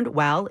earned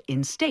while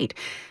in state,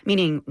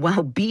 meaning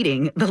while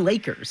beating the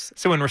Lakers.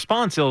 So in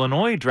response,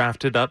 Illinois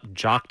drafted up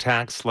jock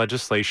tax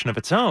legislation of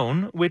its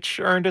own, which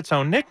earned its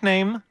own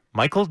nickname,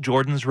 Michael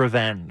Jordan's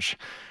Revenge.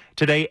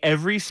 Today,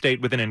 every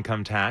state with an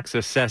income tax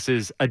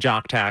assesses a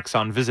jock tax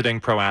on visiting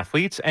pro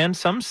athletes, and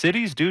some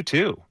cities do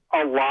too.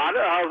 A lot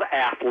of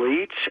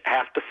athletes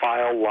have to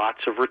file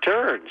lots of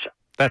returns.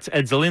 That's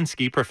Ed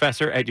Zielinski,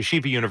 professor at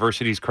Yeshiva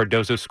University's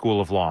Cardozo School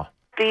of Law.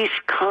 These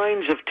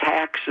kinds of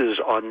taxes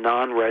on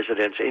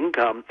non-residents'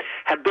 income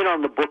have been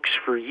on the books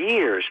for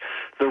years.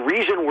 The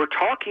reason we're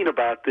talking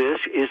about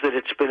this is that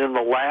it's been in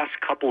the last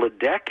couple of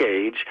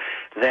decades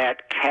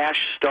that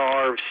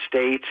cash-starved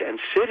states and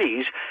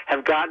cities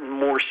have gotten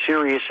more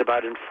serious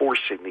about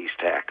enforcing these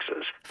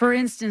taxes. For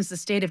instance, the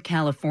state of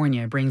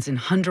California brings in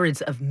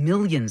hundreds of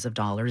millions of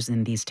dollars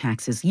in these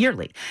taxes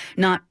yearly.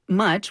 Not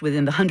much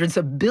within the hundreds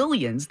of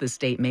billions the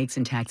state makes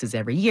in taxes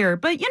every year,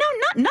 but,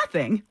 not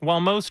nothing.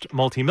 While most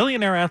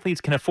multimillionaire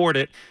athletes can afford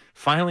it,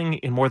 filing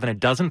in more than a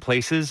dozen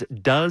places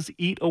does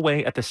eat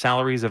away at the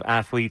salaries of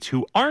athletes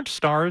who aren't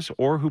stars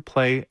or who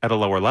play at a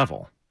lower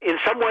level. In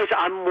some ways,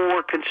 I'm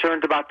more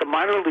concerned about the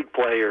minor league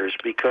players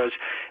because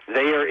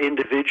they are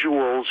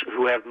individuals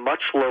who have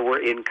much lower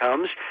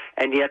incomes,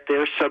 and yet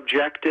they're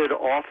subjected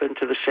often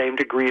to the same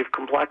degree of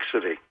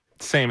complexity.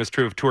 Same is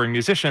true of touring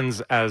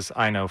musicians, as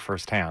I know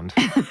firsthand.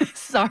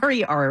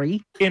 Sorry,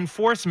 Ari.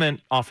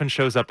 Enforcement often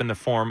shows up in the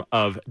form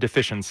of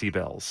deficiency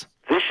bills.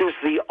 This is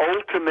the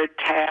ultimate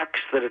tax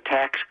that a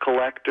tax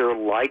collector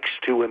likes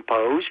to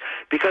impose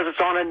because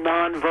it's on a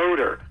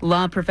non-voter.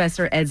 Law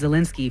professor Ed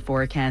Zielinski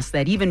forecasts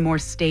that even more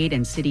state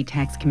and city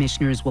tax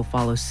commissioners will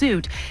follow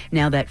suit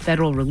now that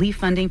federal relief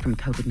funding from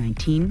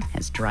COVID-19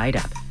 has dried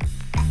up.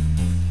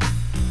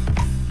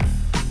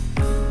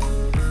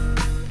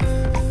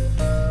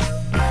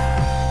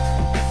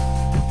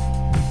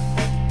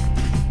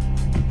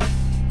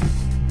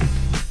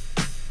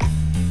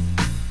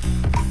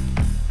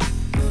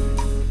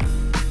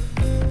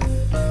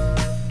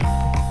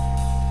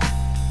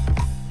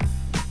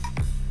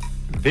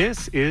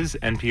 This is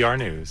NPR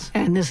News.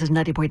 And this is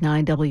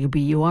 90.9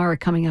 WBUR.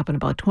 Coming up in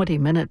about 20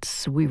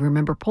 minutes, we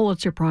remember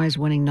Pulitzer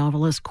Prize-winning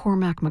novelist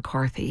Cormac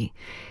McCarthy.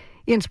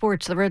 In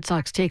sports, the Red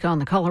Sox take on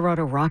the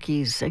Colorado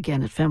Rockies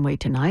again at Fenway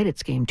tonight.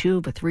 It's game 2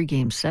 of a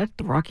 3-game set.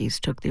 The Rockies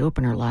took the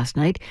opener last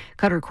night.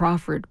 Cutter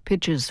Crawford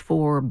pitches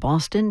for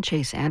Boston.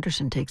 Chase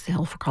Anderson takes the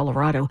hill for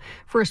Colorado.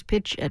 First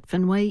pitch at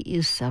Fenway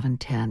is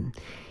 7:10.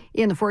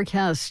 In the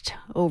forecast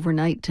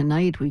overnight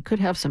tonight, we could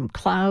have some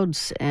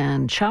clouds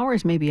and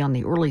showers maybe on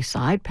the early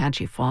side,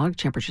 patchy fog,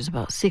 temperatures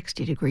about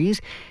 60 degrees.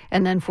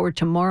 And then for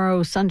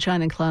tomorrow,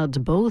 sunshine and clouds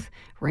both,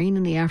 rain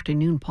in the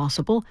afternoon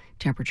possible,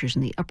 temperatures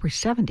in the upper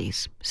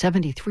 70s,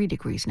 73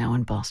 degrees now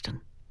in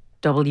Boston.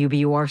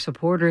 WBUR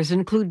supporters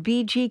include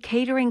BG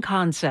Catering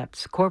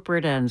Concepts,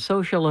 corporate and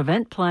social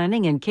event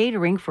planning and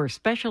catering for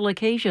special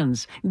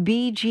occasions.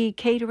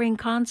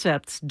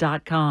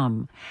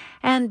 bgcateringconcepts.com.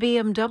 And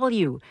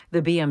BMW.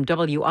 The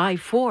BMW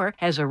i4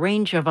 has a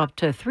range of up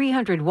to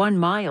 301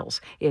 miles.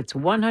 It's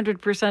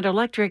 100%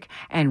 electric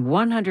and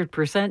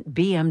 100%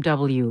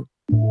 BMW.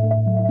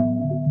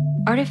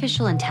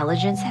 Artificial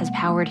intelligence has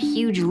powered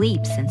huge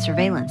leaps in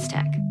surveillance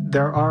tech.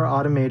 There are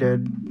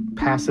automated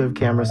passive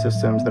camera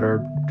systems that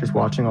are just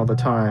watching all the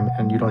time,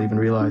 and you don't even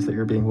realize that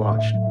you're being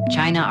watched.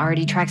 China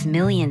already tracks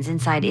millions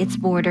inside its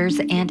borders,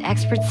 and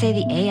experts say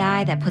the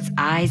AI that puts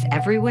eyes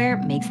everywhere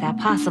makes that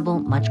possible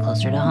much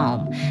closer to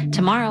home.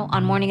 Tomorrow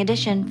on Morning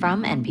Edition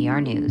from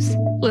NPR News.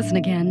 Listen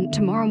again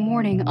tomorrow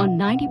morning on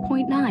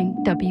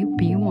 90.9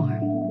 WBUR.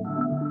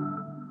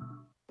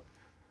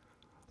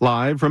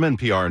 Live from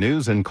NPR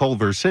News in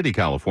Culver City,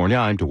 California,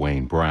 I'm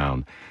Dwayne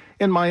Brown.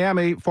 In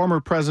Miami, former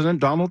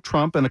President Donald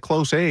Trump and a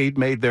close aide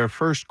made their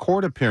first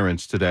court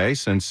appearance today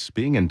since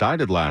being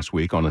indicted last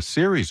week on a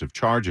series of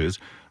charges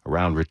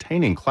around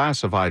retaining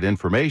classified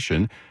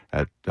information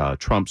at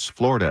Trump's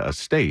Florida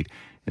estate.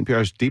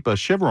 NPR's Deepa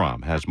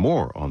Shivaram has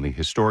more on the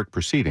historic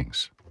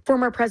proceedings.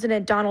 Former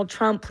President Donald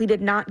Trump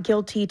pleaded not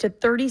guilty to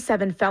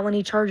 37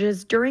 felony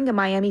charges during a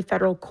Miami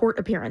federal court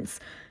appearance.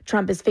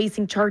 Trump is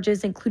facing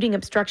charges including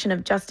obstruction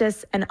of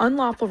justice and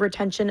unlawful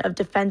retention of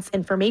defense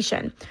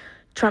information.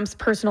 Trump's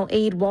personal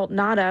aide, Walt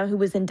Nauta, who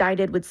was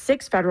indicted with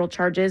 6 federal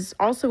charges,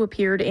 also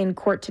appeared in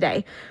court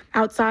today.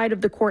 Outside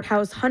of the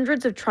courthouse,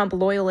 hundreds of Trump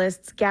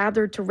loyalists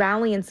gathered to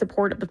rally in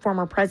support of the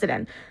former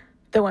president.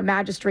 Though a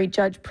magistrate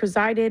judge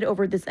presided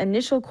over this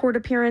initial court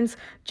appearance,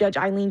 Judge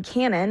Eileen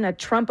Cannon, a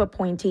Trump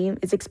appointee,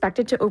 is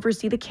expected to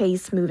oversee the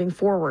case moving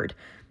forward.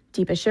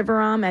 Deepa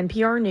Shivaram,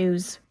 NPR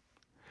News.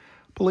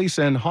 Police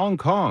in Hong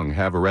Kong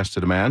have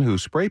arrested a man who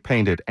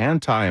spray-painted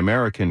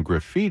anti-American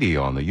graffiti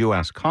on the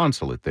U.S.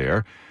 consulate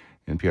there.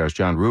 NPR's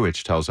John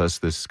Ruich tells us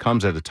this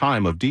comes at a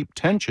time of deep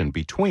tension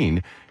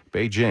between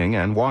Beijing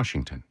and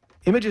Washington.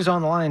 Images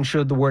online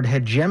showed the word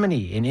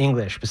hegemony in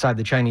English beside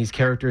the Chinese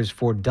characters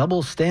for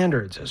double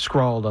standards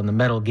scrawled on the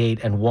metal gate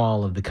and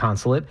wall of the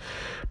consulate.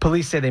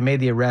 Police say they made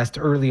the arrest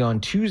early on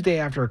Tuesday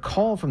after a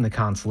call from the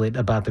consulate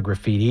about the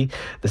graffiti.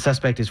 The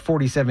suspect is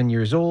 47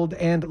 years old,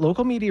 and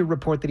local media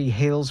report that he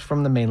hails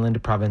from the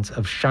mainland province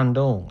of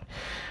Shandong.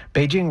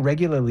 Beijing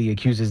regularly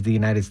accuses the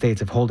United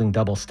States of holding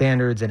double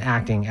standards and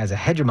acting as a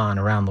hegemon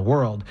around the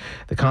world.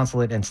 The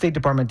consulate and State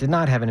Department did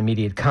not have an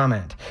immediate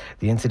comment.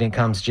 The incident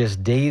comes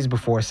just days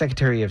before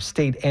Secretary of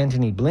State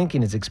Antony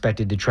Blinken is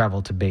expected to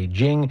travel to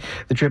Beijing.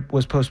 The trip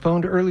was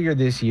postponed earlier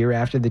this year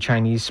after the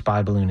Chinese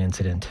spy balloon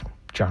incident.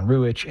 John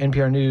Ruich,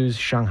 NPR News,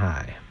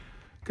 Shanghai.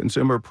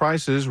 Consumer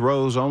prices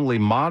rose only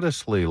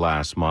modestly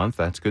last month.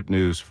 That's good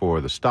news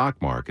for the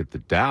stock market. The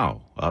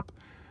Dow up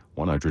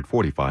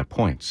 145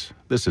 points.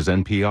 This is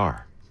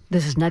NPR.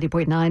 This is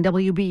 90.9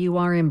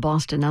 WBUR in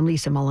Boston. I'm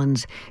Lisa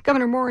Mullins.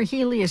 Governor Maura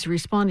Healey is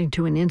responding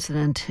to an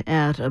incident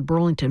at a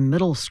Burlington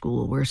Middle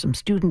School where some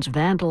students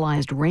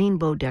vandalized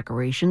rainbow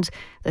decorations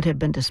that had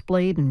been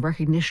displayed in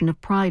recognition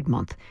of Pride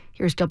Month.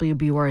 Here's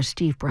WBUR's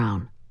Steve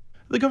Brown.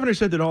 The governor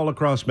said that all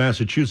across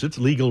Massachusetts,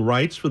 legal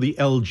rights for the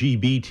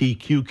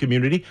LGBTQ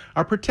community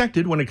are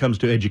protected when it comes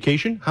to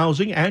education,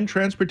 housing, and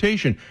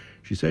transportation.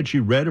 She said she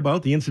read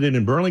about the incident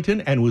in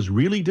Burlington and was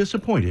really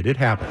disappointed it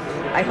happened.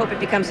 I hope it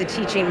becomes a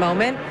teaching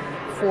moment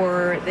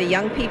for the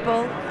young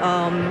people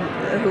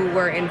who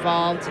were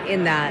involved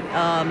in that.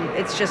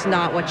 It's just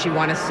not what you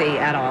want to see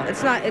at all.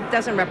 It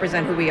doesn't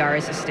represent who we are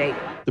as a state.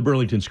 The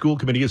Burlington School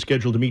Committee is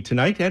scheduled to meet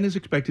tonight and is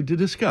expected to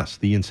discuss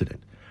the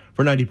incident.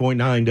 For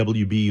 90.9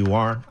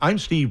 WBUR, I'm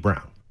Steve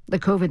Brown. The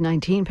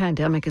COVID-19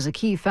 pandemic is a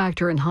key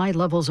factor in high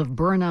levels of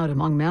burnout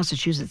among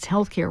Massachusetts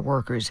healthcare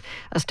workers.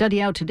 A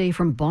study out today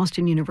from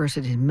Boston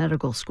University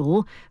Medical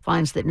School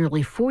finds that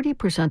nearly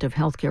 40% of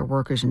healthcare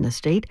workers in the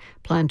state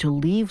plan to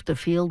leave the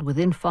field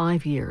within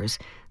 5 years.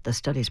 The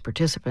study's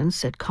participants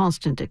said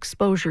constant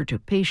exposure to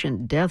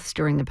patient deaths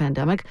during the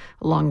pandemic,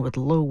 along with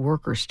low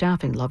worker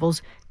staffing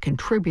levels,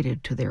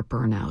 contributed to their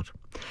burnout.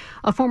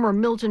 A former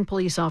Milton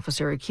police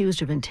officer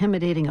accused of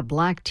intimidating a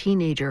black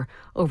teenager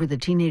over the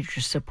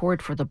teenager's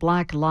support for the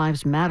Black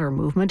Lives Matter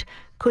movement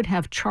could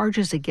have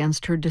charges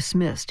against her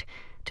dismissed.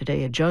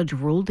 Today, a judge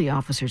ruled the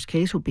officer's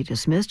case will be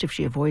dismissed if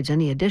she avoids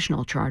any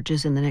additional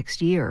charges in the next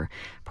year.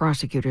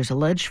 Prosecutors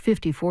allege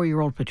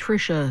 54-year-old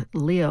Patricia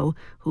Leo,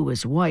 who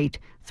is white,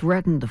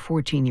 threatened the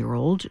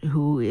 14-year-old,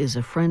 who is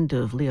a friend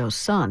of Leo's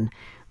son.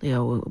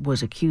 Leo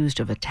was accused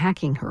of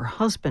attacking her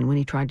husband when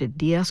he tried to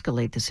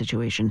de-escalate the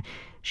situation.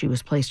 She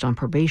was placed on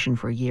probation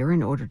for a year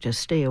in order to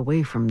stay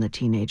away from the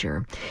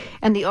teenager.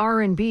 And the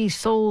R&B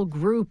soul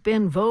group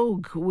En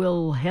Vogue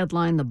will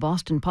headline the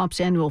Boston Pop's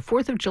annual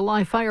 4th of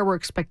July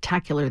fireworks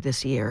spectacular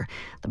this year.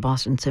 The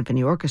Boston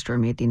Symphony Orchestra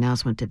made the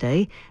announcement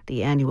today.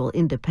 The annual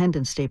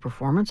Independence Day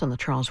performance on the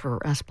Charles River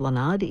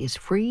Esplanade is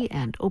free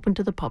and open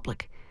to the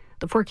public.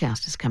 The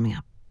forecast is coming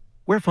up.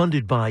 We're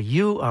funded by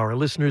you, our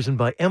listeners, and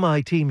by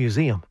MIT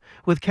Museum,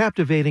 with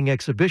captivating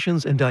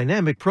exhibitions and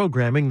dynamic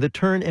programming that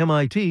turn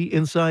MIT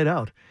inside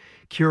out.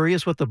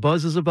 Curious what the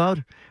buzz is about?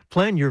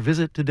 Plan your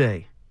visit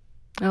today.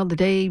 Well, the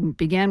day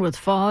began with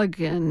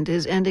fog and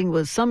is ending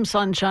with some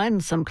sunshine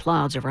and some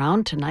clouds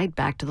around. Tonight,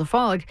 back to the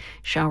fog.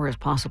 Showers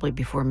possibly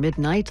before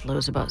midnight,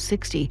 lows about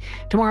 60.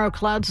 Tomorrow,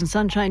 clouds and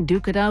sunshine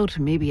duke it out.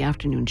 Maybe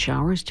afternoon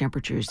showers,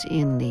 temperatures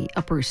in the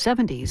upper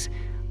 70s.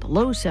 The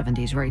low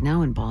 70s right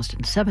now in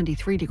Boston,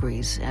 73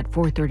 degrees at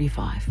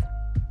 4:35.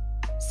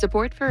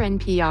 Support for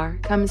NPR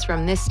comes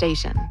from this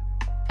station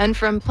and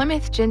from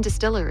Plymouth Gin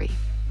Distillery.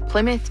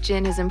 Plymouth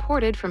Gin is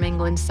imported from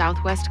England's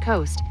southwest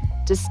coast,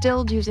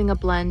 distilled using a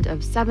blend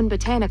of 7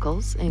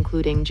 botanicals,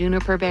 including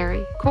juniper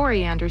berry,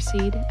 coriander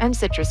seed, and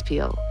citrus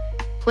peel.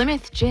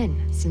 Plymouth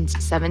Gin since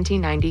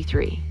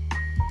 1793.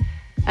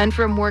 And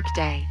from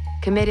Workday,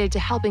 committed to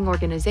helping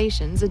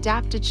organizations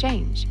adapt to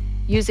change,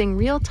 using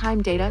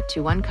real-time data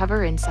to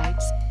uncover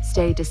insights,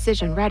 stay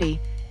decision-ready,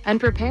 and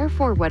prepare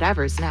for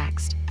whatever's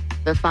next.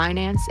 The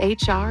finance,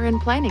 HR,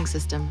 and planning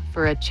system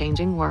for a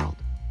changing world.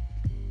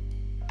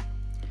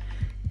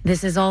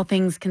 This is All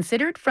Things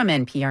Considered from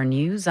NPR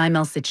News. I'm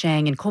Elsa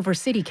Chang in Culver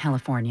City,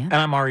 California. And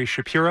I'm Ari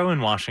Shapiro in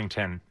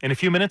Washington. In a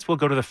few minutes, we'll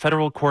go to the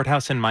federal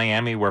courthouse in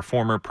Miami where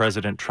former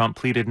President Trump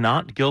pleaded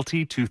not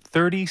guilty to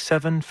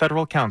 37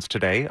 federal counts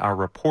today. Our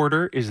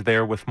reporter is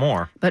there with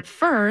more. But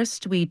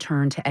first, we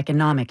turn to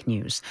economic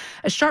news.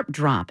 A sharp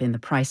drop in the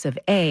price of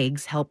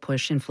eggs helped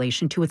push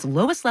inflation to its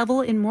lowest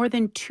level in more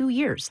than 2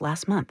 years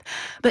last month.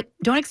 But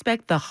don't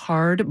expect the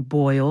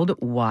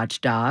hard-boiled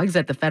watchdogs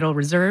at the Federal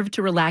Reserve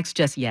to relax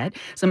just yet.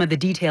 Some of the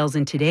details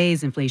in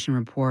today's inflation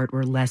report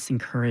were less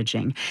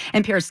encouraging.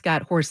 NPR's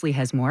Scott Horsley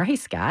has more. Hey,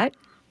 Scott.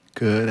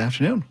 Good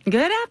afternoon.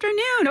 Good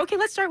afternoon. Okay,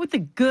 let's start with the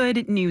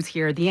good news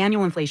here. The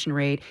annual inflation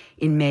rate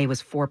in May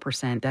was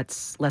 4%.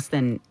 That's less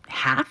than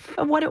half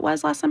of what it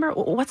was last summer.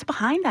 What's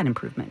behind that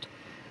improvement?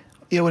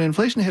 Yeah, when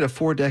inflation hit a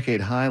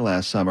 4-decade high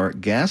last summer,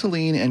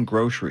 gasoline and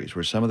groceries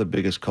were some of the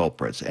biggest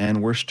culprits,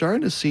 and we're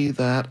starting to see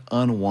that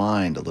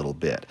unwind a little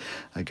bit.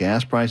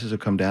 Gas prices have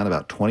come down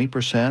about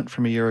 20%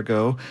 from a year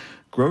ago.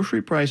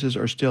 Grocery prices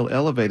are still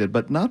elevated,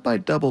 but not by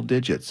double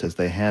digits as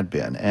they had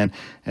been. And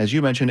as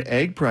you mentioned,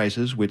 egg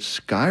prices, which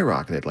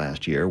skyrocketed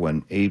last year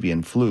when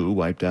avian flu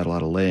wiped out a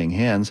lot of laying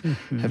hens,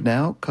 have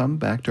now come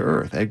back to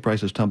earth. Egg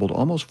prices tumbled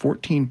almost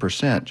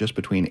 14% just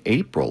between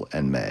April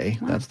and May.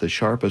 Wow. That's the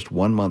sharpest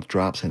one-month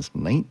drop since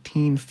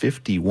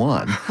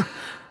 1951.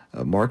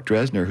 Mark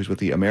Dresner, who's with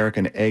the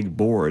American Egg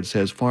Board,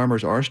 says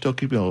farmers are still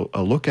keeping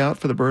a lookout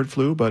for the bird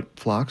flu, but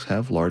flocks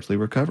have largely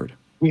recovered.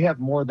 We have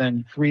more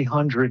than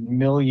 300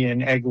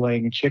 million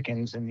egg-laying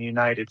chickens in the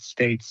United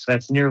States.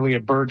 That's nearly a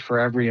bird for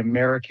every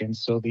American.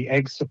 So the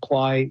egg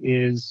supply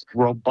is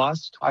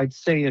robust. I'd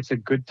say it's a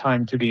good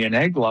time to be an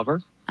egg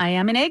lover. I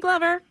am an egg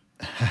lover.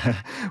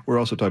 We're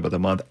also talking about the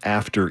month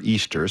after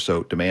Easter,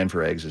 so demand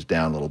for eggs is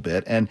down a little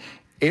bit. And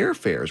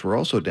airfares were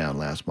also down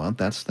last month.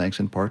 That's thanks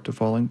in part to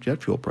falling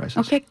jet fuel prices.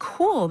 Okay,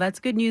 cool. That's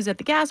good news at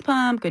the gas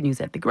pump, good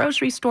news at the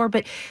grocery store.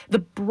 But the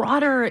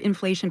broader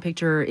inflation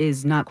picture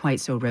is not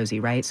quite so rosy,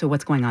 right? So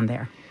what's going on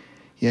there?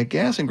 Yeah,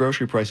 gas and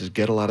grocery prices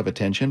get a lot of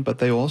attention, but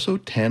they also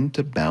tend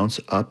to bounce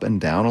up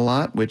and down a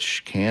lot,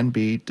 which can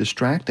be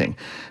distracting.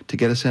 To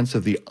get a sense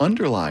of the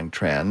underlying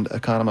trend,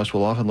 economists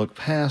will often look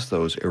past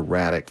those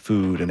erratic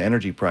food and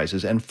energy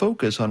prices and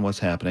focus on what's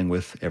happening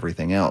with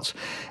everything else.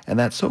 And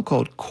that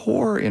so-called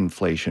core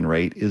inflation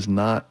rate is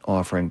not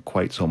offering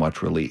quite so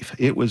much relief.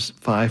 It was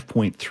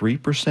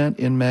 5.3%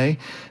 in May,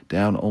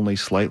 down only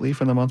slightly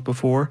from the month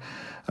before.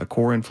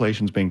 Core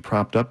inflation is being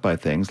propped up by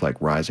things like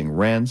rising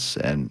rents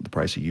and the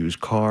price of used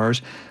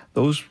cars.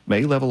 Those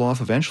may level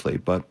off eventually,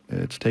 but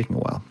it's taking a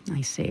while.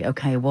 I see.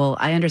 Okay. Well,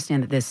 I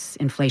understand that this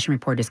inflation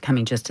report is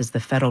coming just as the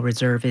Federal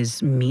Reserve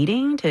is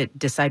meeting to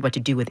decide what to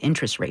do with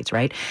interest rates,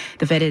 right?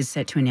 The Fed is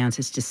set to announce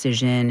its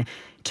decision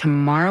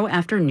tomorrow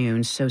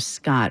afternoon. So,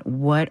 Scott,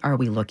 what are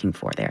we looking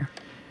for there?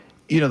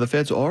 You know, the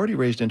Fed's already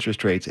raised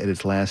interest rates at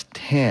its last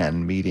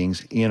 10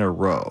 meetings in a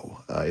row.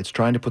 It's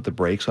trying to put the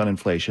brakes on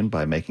inflation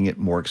by making it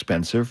more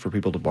expensive for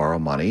people to borrow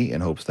money in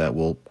hopes that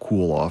will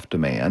cool off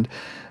demand.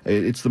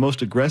 It's the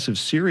most aggressive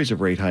series of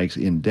rate hikes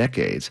in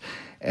decades.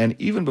 And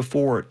even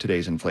before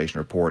today's inflation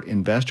report,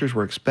 investors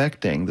were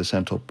expecting the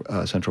central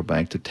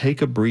bank to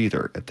take a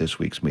breather at this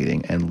week's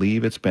meeting and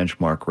leave its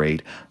benchmark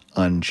rate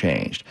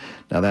unchanged.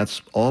 Now,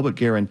 that's all but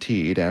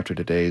guaranteed after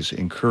today's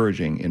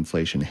encouraging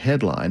inflation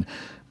headline.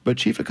 But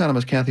Chief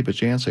Economist Kathy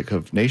Bajancic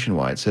of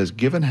Nationwide says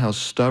given how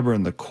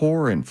stubborn the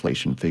core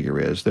inflation figure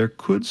is, there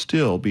could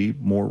still be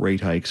more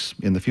rate hikes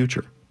in the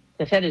future.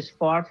 The Fed is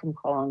far from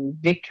calling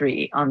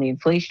victory on the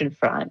inflation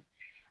front.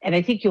 And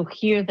I think you'll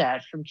hear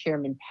that from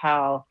Chairman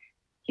Powell.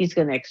 He's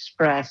going to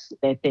express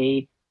that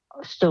they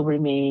still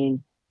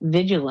remain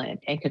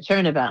vigilant and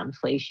concerned about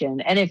inflation.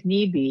 And if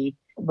need be,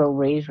 they'll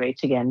raise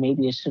rates again,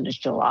 maybe as soon as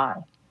July.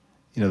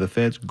 You know, the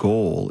Fed's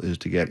goal is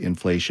to get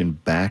inflation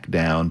back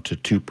down to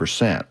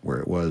 2%, where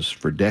it was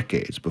for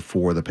decades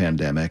before the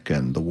pandemic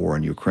and the war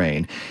in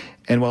Ukraine.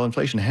 And while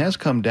inflation has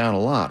come down a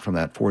lot from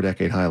that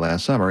 4-decade high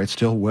last summer, it's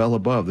still well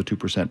above the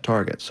 2%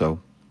 target.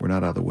 So we're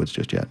not out of the woods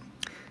just yet.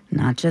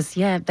 Not just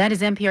yet. That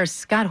is NPR's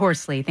Scott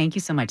Horsley. Thank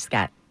you so much,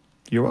 Scott.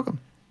 You're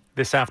welcome.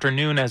 This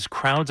afternoon, as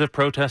crowds of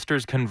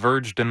protesters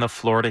converged in the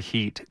Florida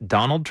heat,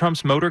 Donald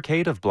Trump's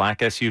motorcade of black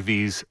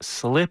SUVs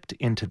slipped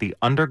into the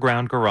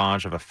underground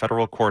garage of a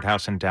federal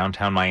courthouse in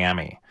downtown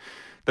Miami.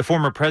 The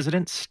former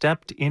president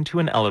stepped into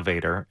an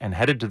elevator and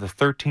headed to the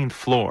 13th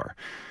floor.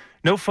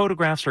 No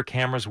photographs or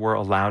cameras were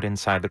allowed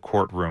inside the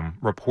courtroom.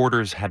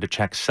 Reporters had to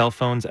check cell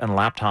phones and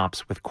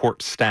laptops with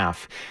court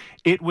staff.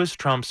 It was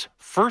Trump's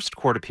first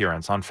court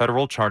appearance on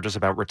federal charges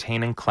about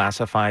retaining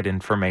classified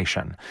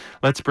information.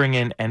 Let's bring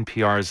in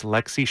NPR's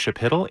Lexi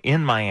Shapitl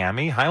in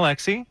Miami. Hi,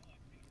 Lexi.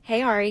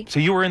 Hey, Ari.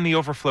 So you were in the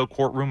overflow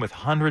courtroom with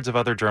hundreds of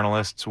other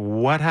journalists.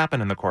 What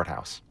happened in the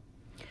courthouse?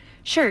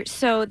 Sure.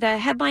 So the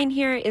headline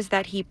here is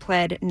that he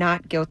pled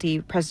not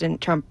guilty.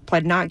 President Trump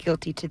pled not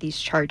guilty to these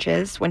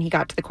charges when he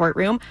got to the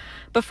courtroom.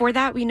 Before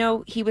that, we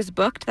know he was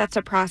booked. That's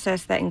a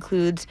process that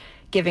includes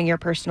giving your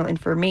personal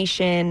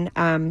information.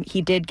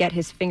 He did get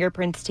his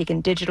fingerprints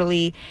taken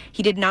digitally.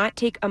 He did not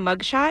take a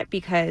mugshot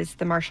because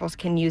the marshals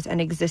can use an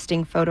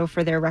existing photo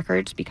for their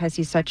records because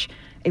he's such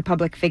a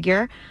public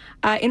figure.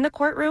 In the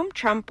courtroom,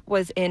 Trump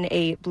was in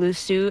a blue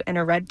suit and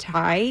a red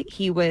tie.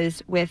 He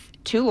was with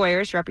two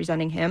lawyers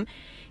representing him.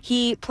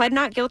 He pled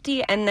not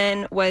guilty and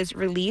then was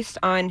released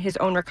on his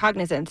own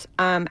recognizance.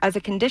 As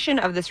a condition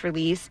of this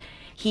release,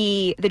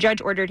 the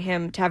judge ordered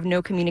him to have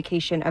no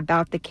communication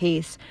about the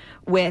case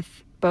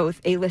with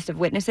both a list of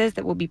witnesses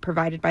that will be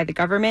provided by the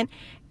government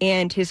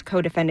and his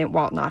co-defendant,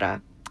 Walt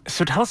Nauta.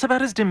 So tell us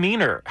about his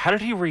demeanor. How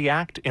did he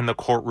react in the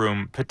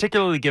courtroom,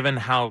 particularly given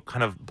how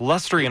kind of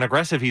blustery and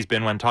aggressive he's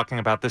been when talking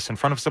about this in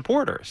front of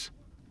supporters?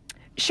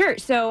 Sure.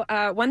 So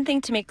one thing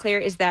to make clear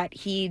is that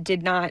he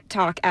did not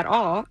talk at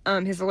all.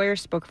 His lawyer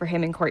spoke for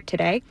him in court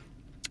today.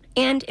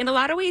 And in a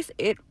lot of ways,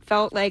 it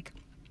felt like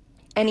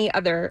any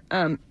other,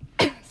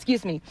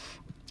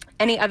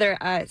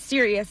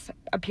 serious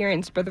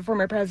appearance for the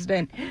former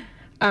president.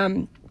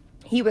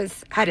 He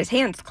had his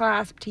hands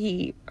clasped,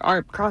 he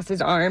crossed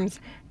his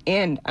arms,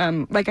 and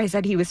like I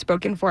said, he was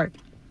spoken for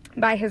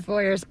by his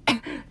lawyers.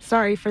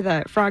 Sorry for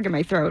the frog in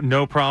my throat.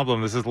 No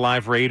problem. This is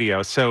live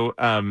radio. So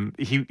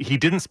he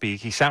didn't speak.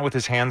 He sat with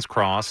his hands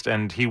crossed,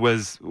 and he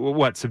was,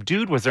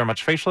 subdued? Was there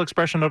much facial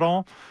expression at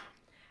all?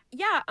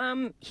 Yeah,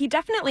 he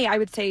definitely, I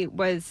would say,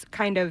 was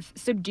kind of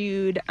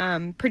subdued,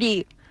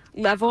 pretty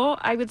level,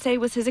 I would say,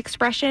 was his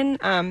expression.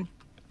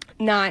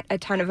 Not a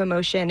ton of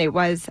emotion. It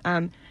was,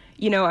 a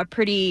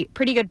pretty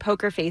good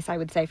poker face, I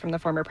would say, from the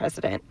former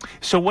president.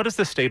 So what is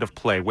the state of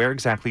play? Where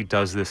exactly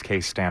does this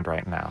case stand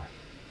right now?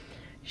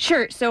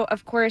 Sure. So,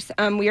 of course,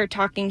 we are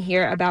talking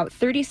here about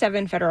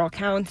 37 federal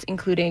counts,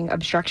 including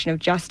obstruction of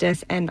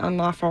justice and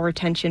unlawful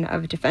retention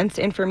of defense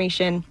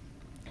information.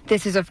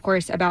 This is, of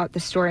course, about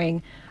the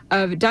storing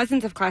of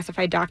dozens of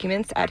classified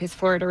documents at his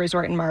Florida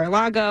resort in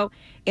Mar-a-Lago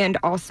and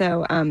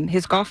also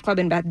his golf club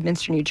in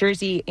Bedminster, New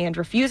Jersey, and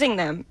refusing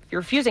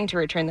to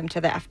return them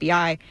to the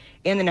FBI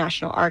and the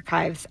National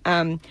Archives.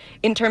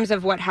 In terms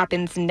of what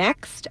happens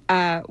next,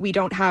 we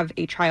don't have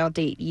a trial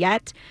date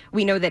yet.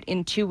 We know that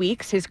in 2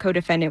 weeks, his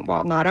co-defendant,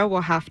 Walt Nauta,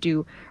 will have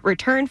to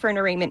return for an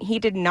arraignment. He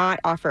did not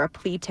offer a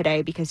plea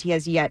today because he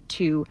has yet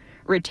to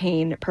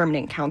retain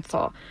permanent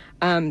counsel.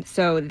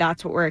 So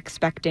that's what we're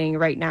expecting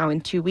right now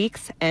in 2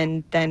 weeks,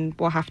 and then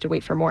we'll have to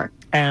wait for more.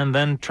 And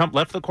then Trump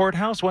left the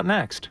courthouse. What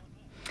next?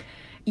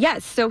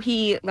 Yes, so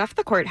he left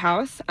the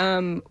courthouse.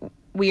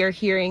 We are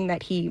hearing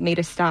that he made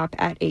a stop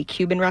at a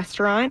Cuban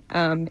restaurant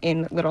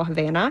in Little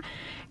Havana.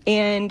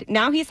 And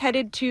now he's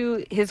headed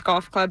to his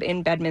golf club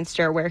in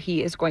Bedminster, where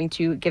he is going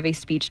to give a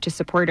speech to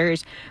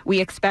supporters.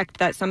 We expect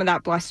that some of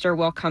that bluster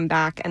will come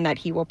back and that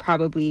he will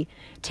probably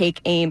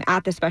take aim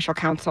at the special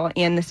counsel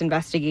and this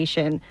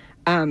investigation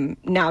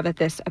now that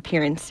this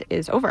appearance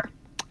is over.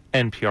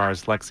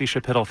 NPR's Lexi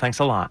Shapitl, thanks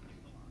a lot.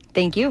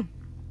 Thank you.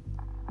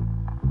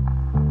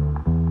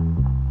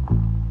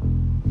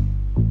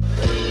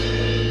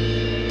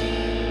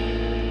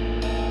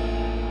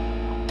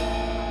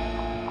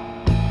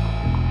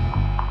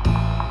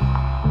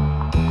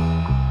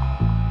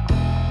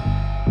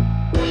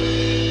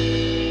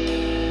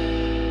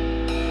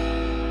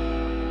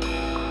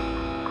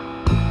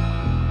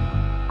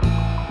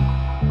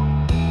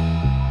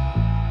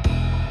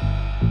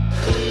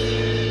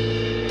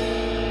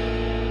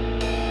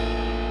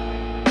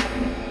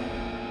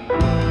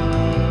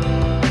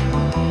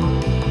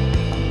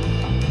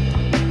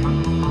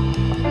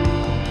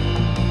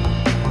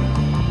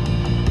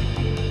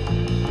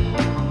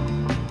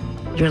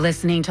 You're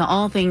listening to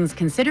All Things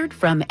Considered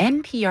from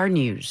NPR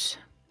News.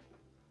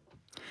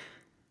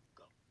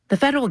 The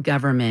federal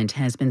government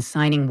has been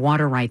signing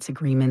water rights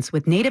agreements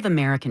with Native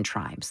American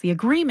tribes. The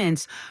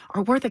agreements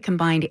are worth a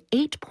combined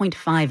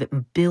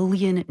 $8.5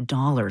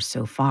 billion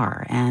so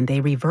far, and they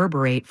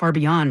reverberate far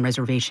beyond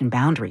reservation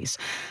boundaries.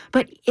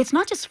 But it's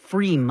not just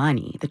free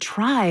money. The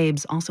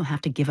tribes also have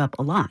to give up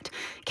a lot.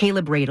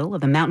 Caleb Radel of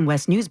the Mountain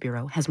West News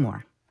Bureau has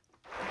more.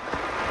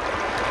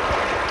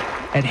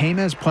 At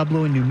Jemez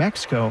Pueblo in New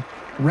Mexico,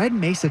 red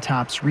mesa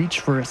tops reach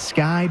for a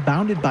sky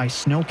bounded by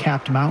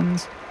snow-capped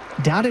mountains,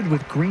 dotted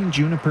with green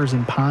junipers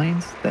and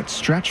pines that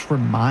stretch for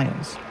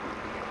miles.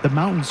 The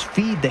mountains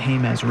feed the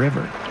Jemez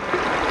River.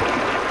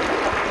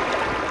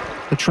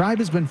 The tribe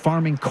has been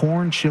farming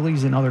corn,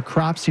 chilies, and other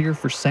crops here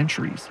for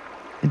centuries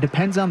and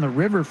depends on the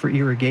river for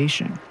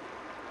irrigation.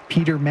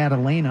 Peter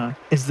Madalena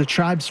is the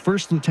tribe's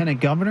first lieutenant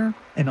governor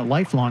and a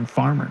lifelong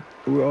farmer.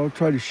 We all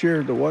try to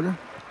share the water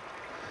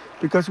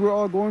because we're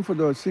all going for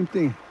the same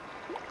thing,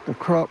 the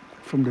crop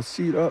from the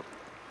seed up.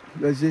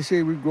 As they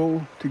say, we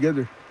grow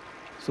together.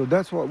 So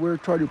that's what we're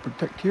trying to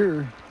protect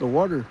here, the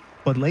water.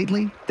 But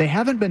lately, they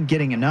haven't been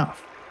getting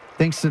enough,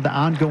 thanks to the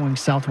ongoing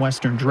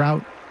southwestern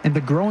drought and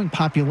the growing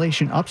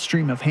population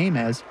upstream of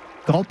Jemez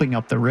gulping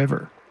up the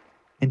river.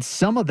 And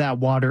some of that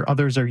water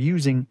others are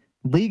using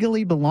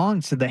legally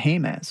belongs to the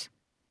Jemez.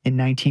 In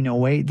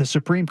 1908, the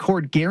Supreme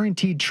Court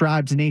guaranteed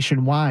tribes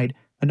nationwide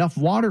enough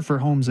water for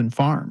homes and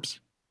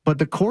farms. But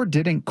the court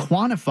didn't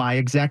quantify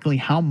exactly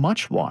how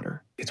much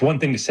water. It's one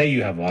thing to say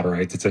you have water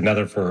rights. It's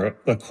another for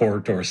a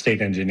court or a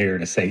state engineer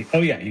to say, oh,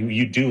 yeah,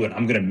 you do it.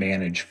 I'm going to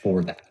manage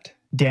for that.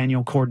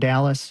 Daniel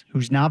Cordalis,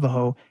 who's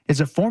Navajo, is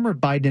a former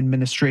Biden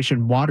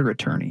administration water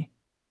attorney.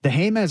 The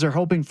Jemez are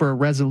hoping for a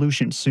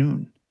resolution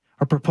soon.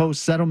 A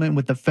proposed settlement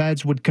with the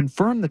feds would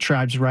confirm the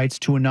tribe's rights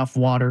to enough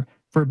water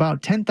for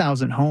about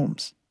 10,000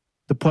 homes.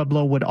 The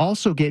Pueblo would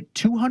also get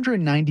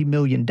 $290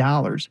 million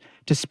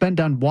to spend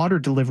on water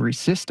delivery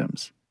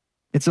systems.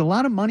 It's a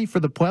lot of money for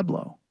the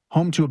Pueblo,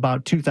 home to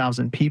about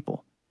 2,000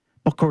 people.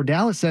 But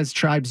Cordalis says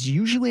tribes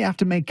usually have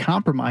to make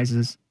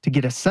compromises to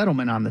get a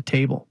settlement on the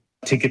table.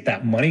 To get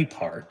that money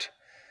part,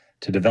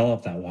 to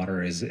develop that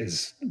water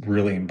is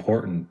really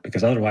important,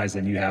 because otherwise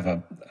then you have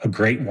a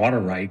great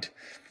water right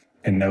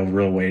and no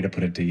real way to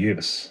put it to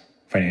use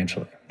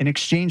financially. In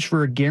exchange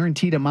for a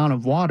guaranteed amount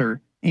of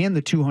water and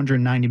the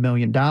 $290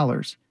 million,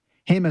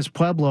 Jemez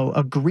Pueblo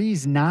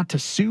agrees not to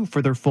sue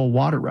for their full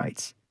water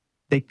rights.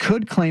 They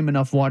could claim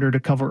enough water to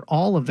cover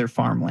all of their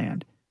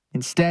farmland.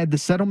 Instead, the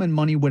settlement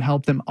money would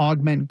help them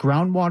augment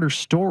groundwater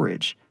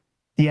storage.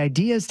 The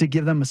idea is to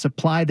give them a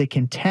supply they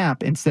can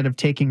tap instead of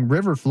taking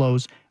river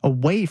flows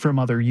away from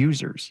other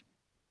users.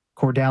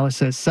 Cordalis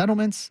says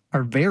settlements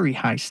are very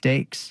high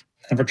stakes.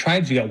 And for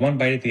tribes, you got one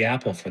bite at the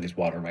apple for these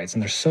water rights,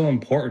 and they're so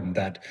important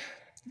that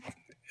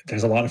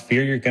there's a lot of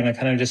fear you're going to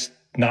kind of just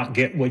not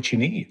get what you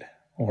need,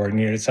 or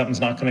something's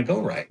not going to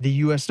go right. The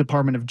U.S.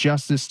 Department of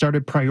Justice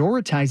started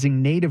prioritizing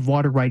native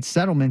water rights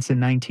settlements in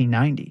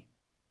 1990.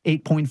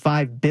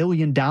 $8.5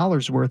 billion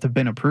worth have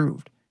been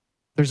approved.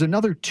 There's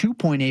another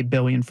 $2.8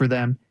 billion for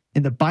them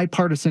in the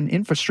bipartisan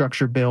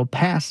infrastructure bill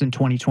passed in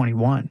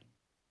 2021.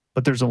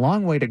 But there's a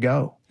long way to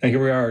go. And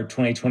here we are,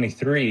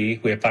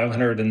 2023. We have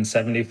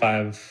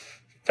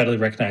 575 federally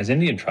recognized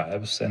Indian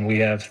tribes, and we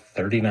have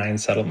 39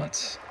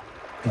 settlements.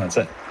 And that's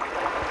it.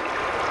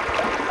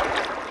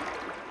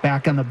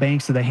 Back on the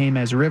banks of the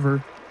Jemez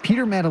River,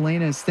 Peter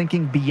Madalena is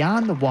thinking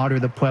beyond the water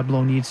the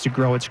Pueblo needs to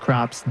grow its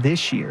crops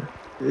this year.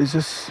 It's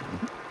just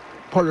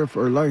part of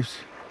our lives.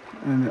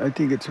 And I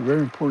think it's very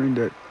important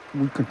that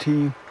we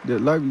continue the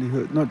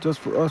livelihood, not just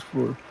for us,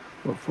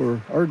 but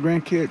for our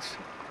grandkids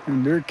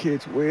and their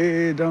kids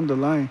way down the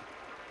line.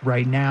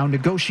 Right now,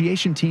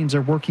 negotiation teams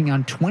are working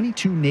on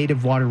 22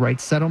 native water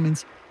rights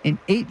settlements in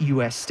 8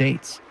 U.S.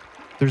 states.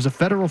 There's a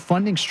federal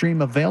funding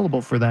stream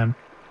available for them,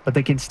 but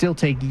they can still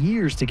take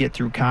years to get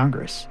through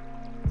Congress.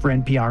 For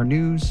NPR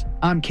News,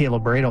 I'm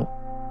Caleb Radel.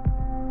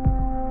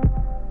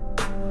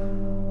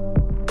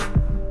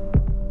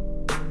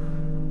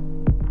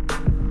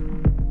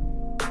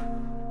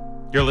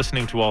 You're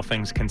listening to All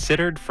Things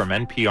Considered from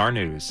NPR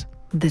News.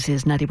 This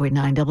is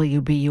 90.9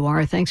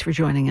 WBUR. Thanks for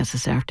joining us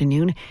this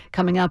afternoon.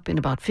 Coming up in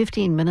about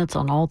 15 minutes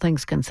on All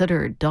Things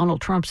Considered,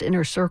 Donald Trump's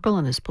inner circle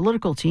and his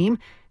political team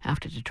have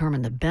to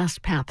determine the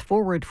best path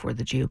forward for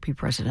the GOP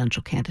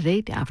presidential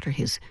candidate after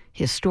his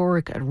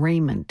historic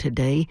arraignment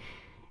today.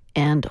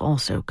 And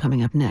also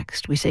coming up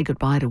next, we say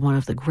goodbye to one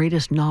of the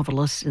greatest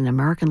novelists in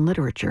American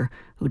literature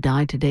who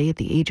died today at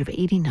the age of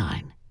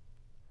 89.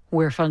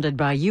 We're funded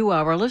by you,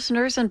 our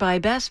listeners, and by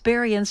Bass,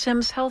 Berry &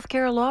 Sims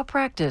Healthcare Law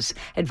Practice,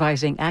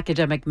 advising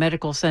academic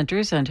medical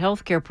centers and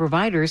healthcare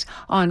providers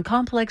on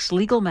complex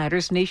legal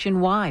matters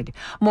nationwide.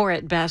 More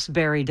at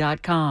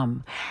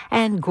bassberry.com.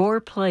 And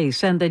Gore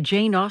Place and the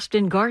Jane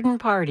Austen Garden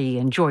Party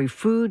enjoy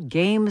food,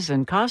 games,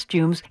 and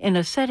costumes in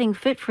a setting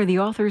fit for the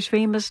author's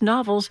famous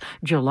novels,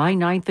 July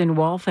 9th in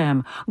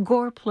Waltham.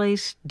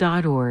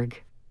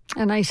 goreplace.org.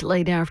 A nice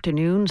late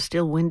afternoon,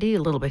 still windy,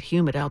 a little bit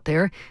humid out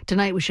there.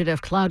 Tonight we should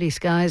have cloudy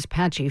skies,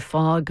 patchy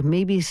fog,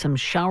 maybe some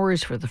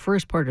showers for the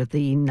first part of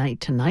the night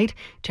tonight.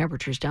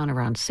 Temperatures down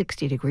around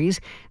 60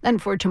 degrees. Then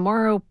for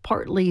tomorrow,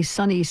 partly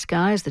sunny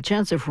skies. The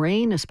chance of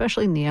rain,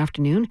 especially in the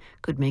afternoon,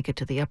 could make it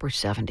to the upper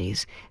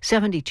 70s.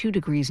 72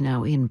 degrees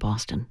now in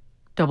Boston.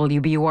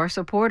 WBUR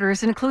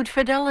supporters include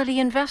Fidelity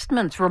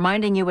Investments,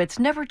 reminding you it's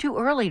never too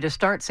early to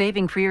start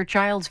saving for your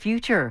child's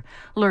future.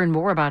 Learn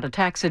more about a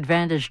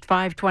tax-advantaged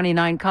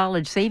 529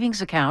 college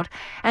savings account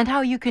and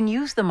how you can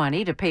use the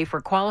money to pay for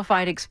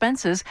qualified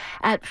expenses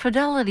at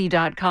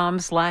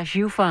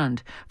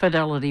fidelity.com/ufund.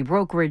 Fidelity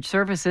Brokerage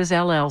Services,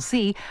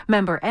 LLC,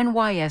 member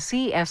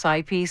NYSE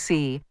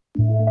SIPC.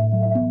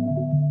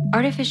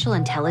 Artificial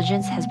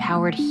intelligence has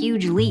powered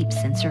huge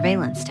leaps in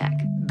surveillance tech.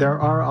 There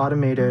are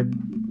automated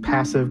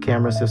passive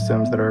camera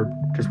systems that are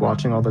just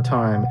watching all the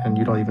time, and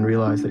you don't even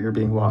realize that you're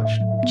being watched.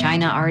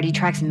 China already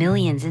tracks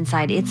millions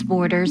inside its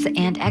borders,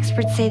 and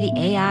experts say the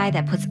AI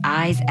that puts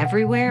eyes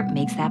everywhere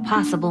makes that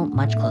possible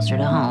much closer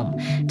to home.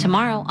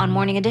 Tomorrow on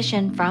Morning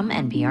Edition from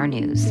NPR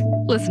News.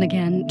 Listen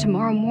again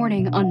tomorrow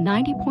morning on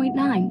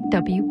 90.9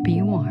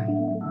 WBUR.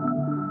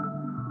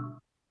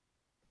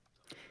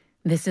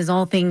 This is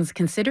All Things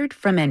Considered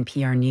from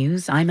NPR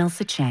News. I'm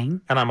Elsa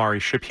Chang. And I'm Ari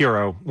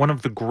Shapiro. One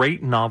of the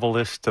great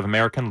novelists of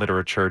American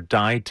literature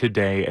died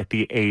today at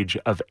the age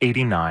of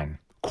 89.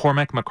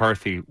 Cormac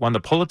McCarthy won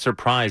the Pulitzer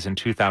Prize in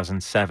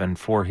 2007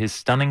 for his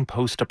stunning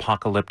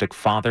post-apocalyptic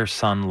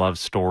father-son love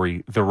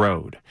story, The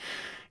Road.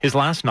 His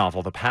last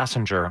novel, The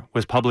Passenger,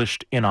 was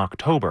published in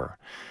October.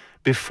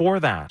 Before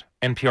that,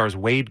 NPR's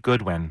Wade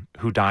Goodwin,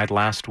 who died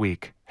last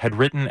week, had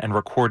written and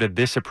recorded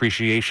this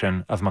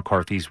appreciation of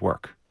McCarthy's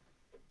work.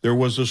 There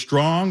was a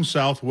strong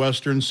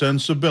Southwestern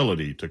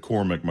sensibility to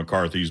Cormac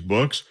McCarthy's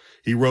books.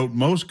 He wrote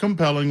most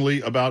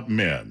compellingly about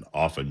men,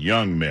 often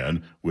young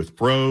men, with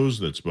prose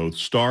that's both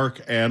stark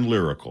and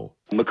lyrical.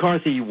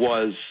 McCarthy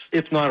was,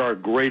 if not our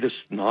greatest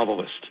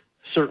novelist,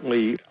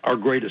 certainly our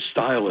greatest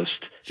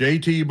stylist.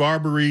 J.T.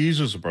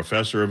 Barbarese is a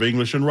professor of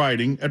English and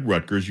writing at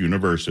Rutgers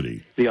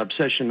University. The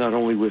obsession not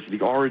only with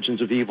the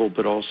origins of evil,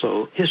 but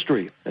also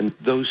history. And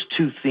those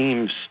two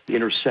themes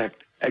intersect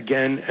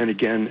again and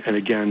again and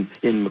again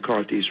in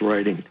McCarthy's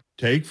writing.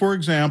 Take, for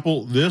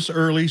example, this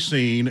early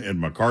scene in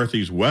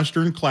McCarthy's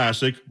Western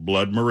classic,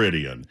 Blood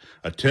Meridian.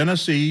 A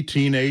Tennessee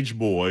teenage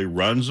boy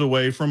runs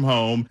away from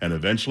home and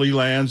eventually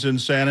lands in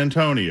San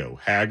Antonio,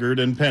 haggard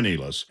and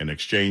penniless. In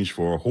exchange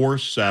for a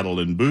horse, saddle,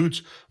 and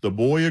boots, the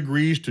boy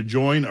agrees to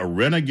join a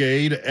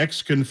renegade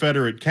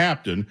ex-Confederate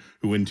captain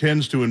who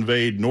intends to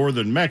invade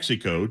northern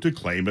Mexico to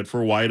claim it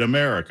for white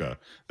America.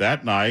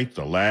 That night,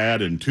 the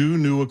lad and two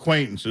new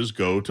acquaintances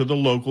go to the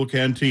local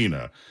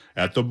cantina.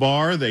 At the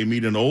bar, they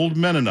meet an old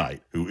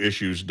Mennonite who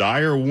issues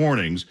dire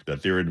warnings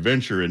that their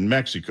adventure in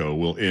Mexico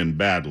will end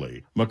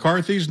badly.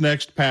 McCarthy's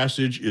next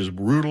passage is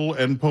brutal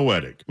and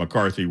poetic.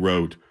 McCarthy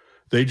wrote,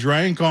 "They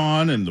drank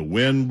on, and the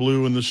wind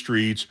blew in the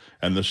streets,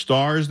 and the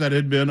stars that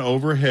had been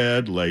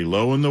overhead lay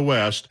low in the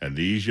west, and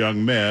these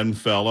young men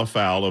fell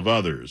afoul of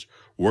others.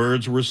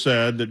 Words were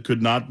said that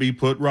could not be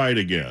put right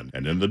again,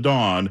 and in the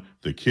dawn,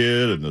 the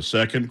kid and the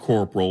second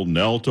corporal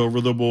knelt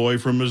over the boy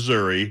from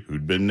Missouri,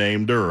 who'd been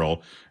named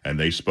Earl, and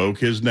they spoke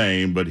his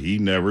name, but he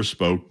never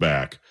spoke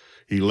back.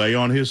 He lay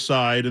on his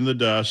side in the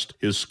dust,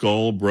 his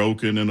skull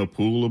broken in a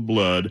pool of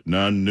blood,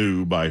 none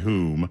knew by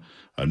whom.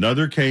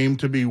 Another came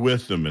to be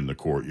with them in the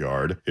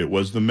courtyard. It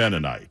was the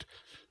Mennonite.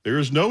 There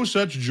is no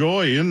such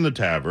joy in the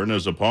tavern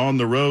as upon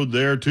the road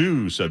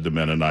thereto, said the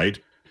Mennonite.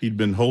 He'd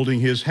been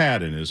holding his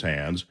hat in his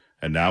hands,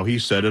 and now he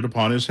set it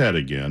upon his head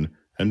again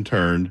and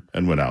turned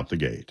and went out the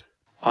gate."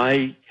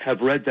 I have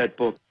read that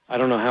book, I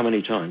don't know how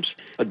many times,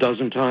 a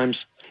dozen times.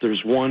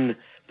 There's one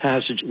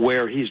passage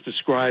where he's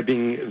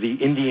describing the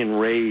Indian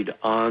raid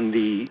on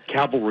the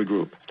cavalry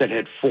group that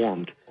had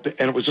formed.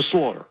 And it was a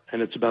slaughter,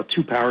 and it's about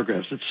 2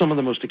 paragraphs. It's some of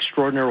the most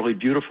extraordinarily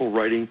beautiful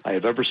writing I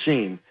have ever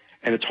seen,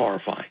 and it's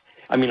horrifying.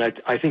 I mean,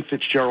 I think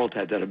Fitzgerald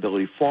had that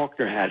ability.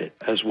 Faulkner had it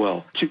as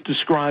well. To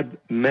describe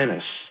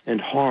menace and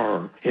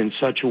horror in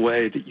such a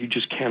way that you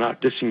just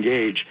cannot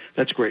disengage,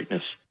 that's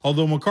greatness.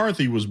 Although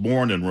McCarthy was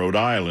born in Rhode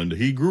Island,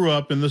 he grew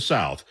up in the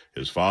South,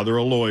 his father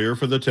a lawyer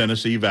for the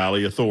Tennessee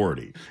Valley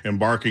Authority.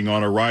 Embarking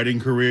on a writing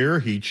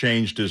career, he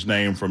changed his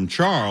name from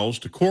Charles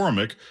to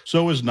Cormac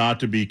so as not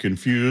to be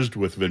confused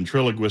with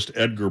ventriloquist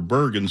Edgar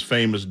Bergen's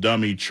famous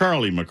dummy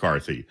Charlie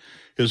McCarthy.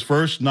 His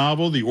first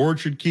novel, The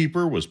Orchard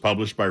Keeper, was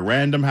published by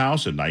Random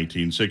House in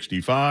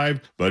 1965,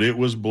 but it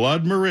was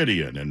Blood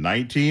Meridian in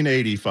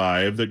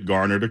 1985 that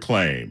garnered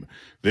acclaim.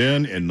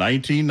 Then, in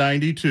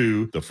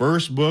 1992, the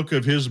first book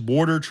of his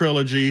Border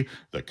trilogy,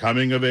 the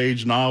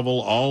coming-of-age novel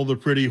All the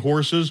Pretty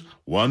Horses,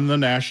 won the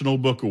National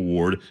Book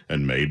Award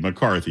and made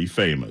McCarthy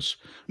famous.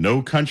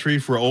 No Country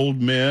for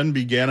Old Men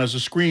began as a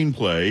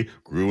screenplay,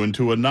 grew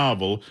into a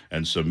novel,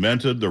 and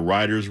cemented the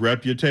writer's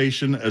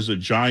reputation as a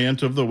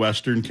giant of the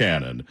Western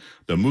canon.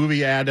 The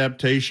movie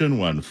adaptation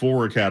won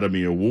 4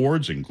 Academy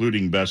Awards,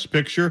 including Best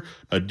Picture.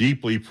 A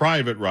deeply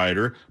private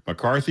writer,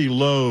 McCarthy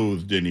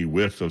loathed any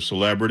whiff of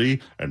celebrity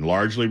and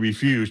largely largely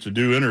refused to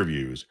do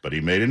interviews, but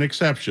he made an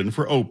exception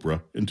for Oprah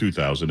in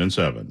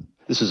 2007.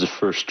 This is a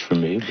first for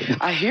me.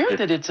 I hear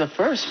that it's a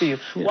first for you.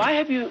 Yeah. Why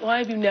have you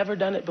never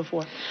done it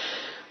before?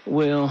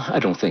 Well, I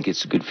don't think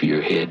it's good for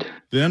your head.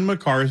 Then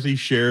McCarthy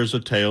shares a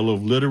tale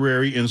of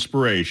literary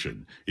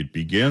inspiration. It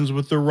begins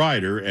with the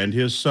writer and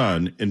his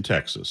son in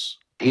Texas.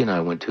 He and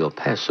I went to El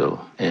Paso,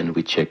 and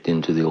we checked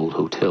into the old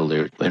hotel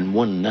there. And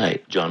one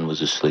night, John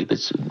was asleep.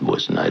 It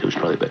wasn't night. It was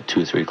probably about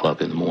 2 or 3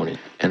 o'clock in the morning.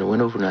 And I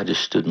went over and I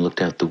just stood and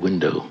looked out the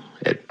window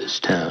at this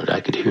town. I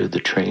could hear the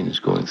trains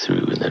going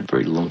through and that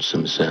very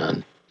lonesome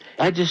sound.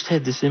 I just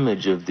had this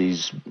image of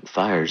these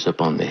fires up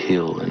on the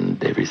hill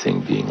and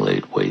everything being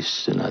laid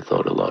waste, and I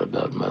thought a lot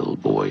about my little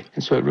boy.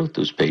 And so I wrote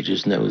those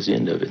pages, and that was the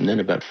end of it. And then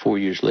about 4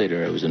 years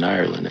later, I was in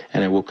Ireland,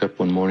 and I woke up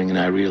one morning and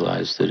I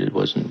realized that it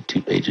wasn't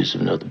 2 pages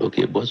of another book,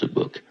 it was a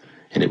book.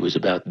 And it was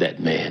about that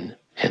man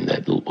and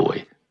that little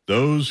boy.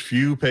 Those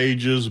few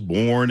pages,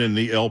 born in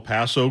the El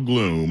Paso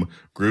gloom,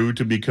 grew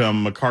to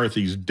become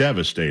McCarthy's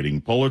devastating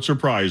Pulitzer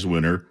Prize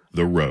winner,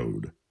 The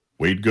Road.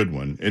 Wade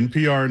Goodwin,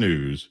 NPR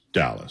News,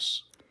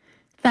 Dallas.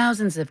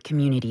 Thousands of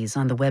communities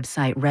on the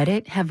website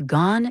Reddit have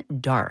gone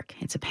dark.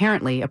 It's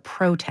apparently a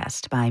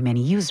protest by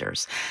many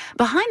users.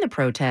 Behind the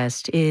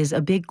protest is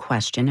a big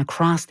question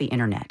across the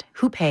internet.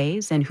 Who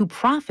pays and who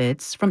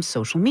profits from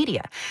social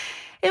media?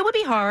 It would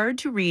be hard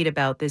to read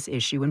about this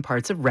issue in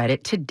parts of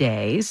Reddit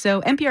today, so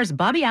NPR's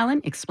Bobby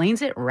Allen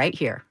explains it right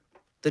here.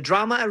 The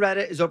drama at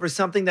Reddit is over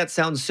something that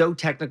sounds so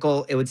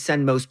technical it would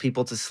send most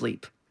people to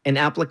sleep. An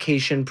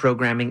application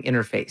programming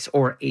interface,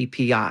 or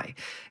API.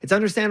 It's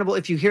understandable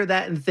if you hear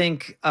that and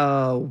think,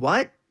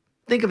 what?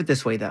 Think of it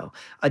this way, though.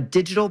 A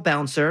digital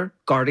bouncer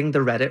guarding the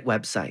Reddit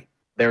website.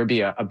 There would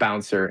be a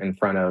bouncer in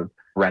front of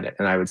Reddit,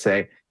 and I would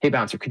say, hey,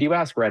 bouncer, could you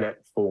ask Reddit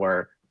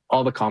for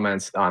all the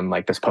comments on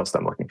like this post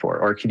I'm looking for?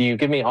 Or could you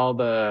give me all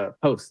the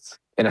posts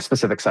in a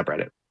specific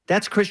subreddit?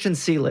 That's Christian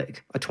Seelig,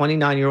 a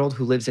 29-year-old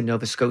who lives in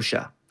Nova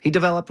Scotia. He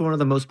developed one of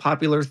the most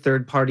popular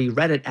third-party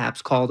Reddit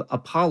apps called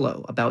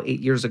Apollo about 8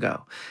 years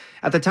ago.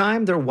 At the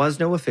time, there was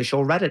no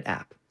official Reddit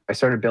app. I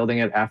started building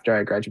it after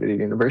I graduated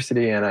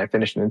university and I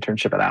finished an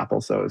internship at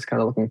Apple. So I was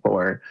kind of looking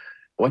for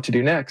what to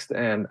do next.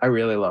 And I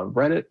really love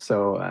Reddit.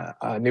 So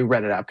a new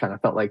Reddit app kind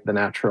of felt like the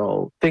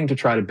natural thing to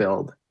try to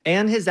build.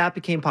 And his app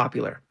became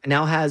popular and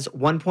now has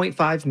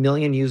 1.5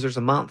 million users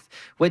a month,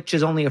 which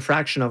is only a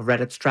fraction of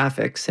Reddit's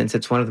traffic since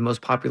it's one of the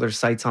most popular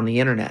sites on the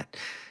internet.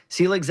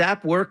 Seelig's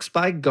app works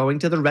by going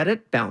to the Reddit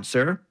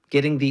bouncer,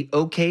 getting the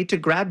okay to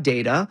grab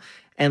data,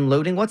 and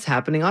loading what's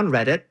happening on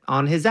Reddit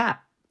on his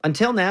app.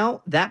 Until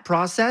now, that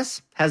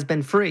process has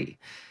been free.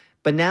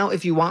 But now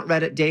if you want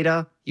Reddit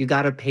data, you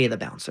got to pay the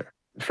bouncer.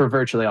 For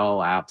virtually all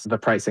apps, the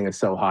pricing is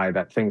so high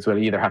that things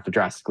would either have to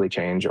drastically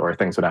change or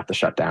things would have to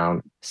shut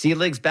down.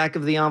 Seelig's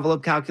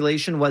back-of-the-envelope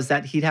calculation was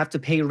that he'd have to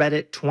pay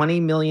Reddit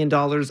 $20 million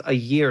a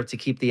year to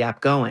keep the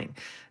app going.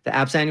 The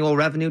app's annual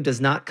revenue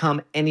does not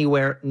come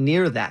anywhere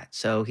near that,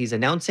 so he's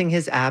announcing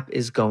his app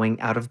is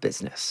going out of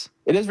business.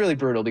 It is really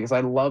brutal because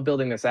I love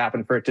building this app,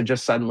 and for it to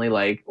just suddenly,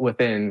 like,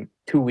 within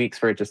 2 weeks,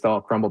 for it just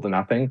all crumble to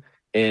nothing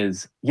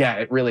is, yeah,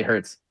 it really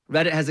hurts.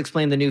 Reddit has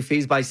explained the new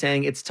fees by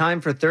saying it's time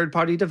for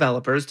third-party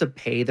developers to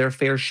pay their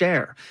fair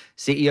share.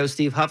 CEO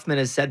Steve Huffman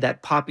has said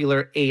that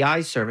popular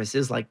AI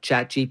services like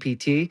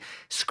ChatGPT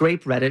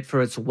scrape Reddit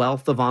for its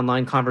wealth of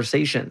online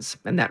conversations,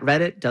 and that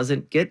Reddit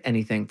doesn't get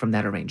anything from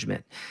that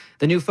arrangement.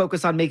 The new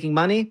focus on making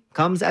money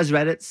comes as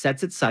Reddit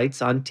sets its sights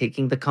on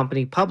taking the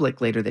company public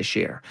later this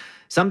year.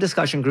 Some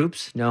discussion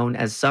groups, known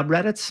as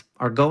subreddits,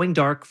 are going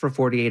dark for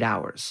 48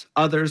 hours,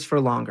 others for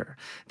longer.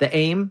 The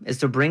aim is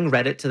to bring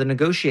Reddit to the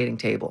negotiating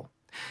table.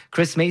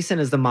 Chris Mason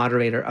is the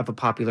moderator of a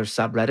popular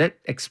subreddit,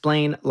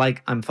 Explain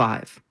Like I'm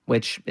 5,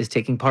 which is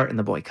taking part in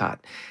the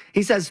boycott.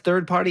 He says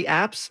third-party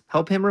apps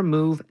help him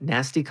remove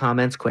nasty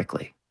comments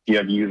quickly. You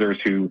have users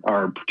who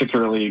are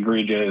particularly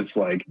egregious,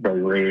 like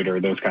very rude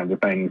or those kinds of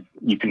things.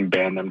 You can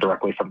ban them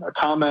directly from their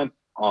comment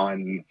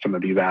on some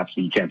of these apps,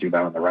 but you can't do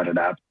that on the Reddit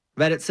app.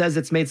 Reddit says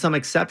it's made some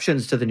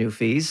exceptions to the new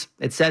fees.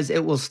 It says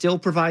it will still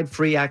provide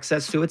free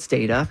access to its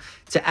data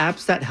to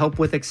apps that help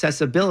with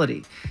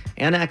accessibility,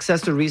 and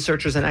access to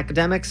researchers and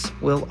academics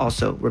will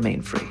also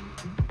remain free.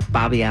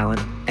 Bobby Allen,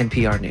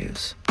 NPR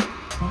News.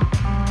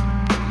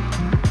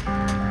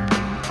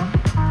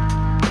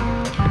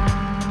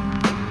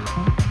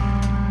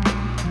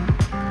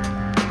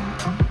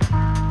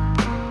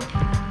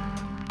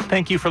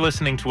 Thank you for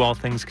listening to All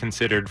Things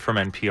Considered from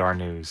NPR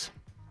News.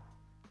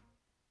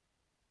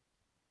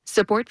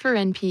 Support for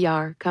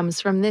NPR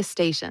comes from this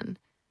station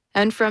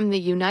and from the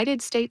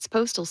United States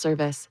Postal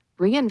Service,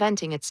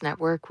 reinventing its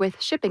network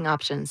with shipping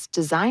options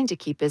designed to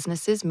keep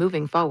businesses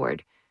moving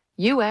forward.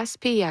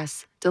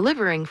 USPS,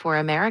 delivering for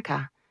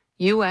America.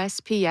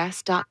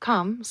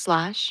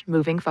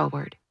 USPS.com/moving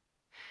forward.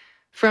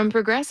 From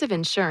Progressive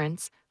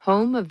Insurance,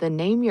 home of the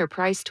Name Your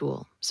Price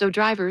tool, so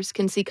drivers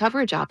can see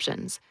coverage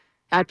options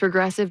at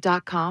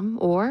progressive.com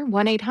or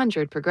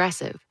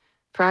 1-800-PROGRESSIVE.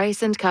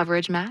 Price and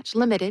coverage match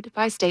limited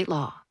by state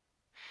law.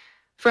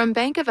 From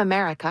Bank of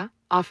America,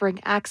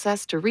 offering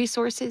access to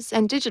resources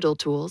and digital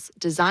tools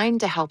designed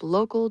to help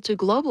local to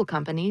global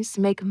companies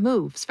make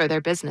moves for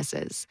their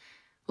businesses.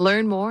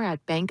 Learn more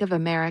at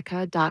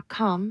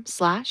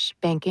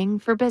bankofamerica.com/banking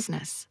for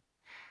business.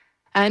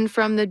 And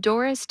from the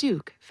Doris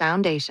Duke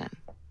Foundation.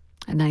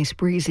 A nice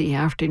breezy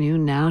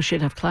afternoon now.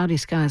 Should have cloudy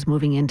skies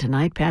moving in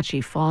tonight.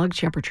 Patchy fog.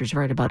 Temperatures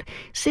right about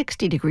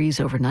 60 degrees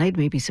overnight.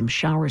 Maybe some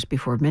showers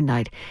before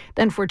midnight.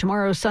 Then for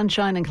tomorrow,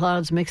 sunshine and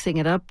clouds mixing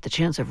it up. The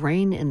chance of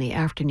rain in the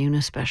afternoon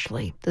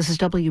especially. This is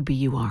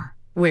WBUR.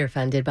 We're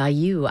funded by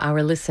you,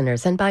 our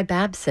listeners, and by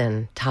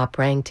Babson. Top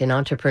ranked in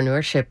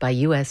entrepreneurship by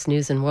U.S.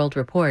 News & World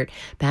Report,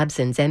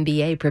 Babson's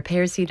MBA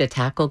prepares you to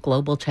tackle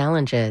global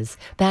challenges.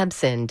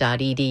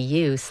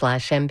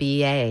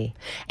 Babson.edu/MBA.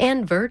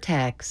 And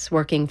Vertex,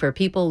 working for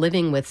people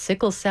living with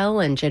sickle cell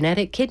and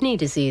genetic kidney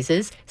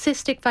diseases,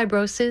 cystic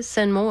fibrosis,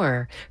 and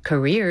more.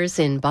 Careers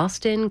in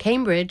Boston,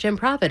 Cambridge, and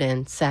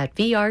Providence at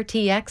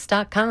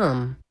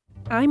VRTX.com.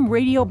 I'm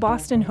Radio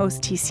Boston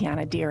host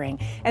Tiziana Deering,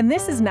 and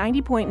this is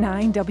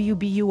 90.9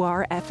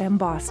 WBUR FM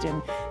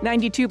Boston,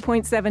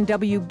 92.7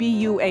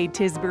 WBUA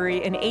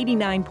Tisbury, and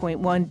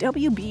 89.1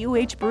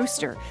 WBUH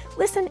Brewster.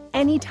 Listen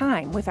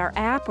anytime with our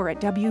app or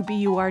at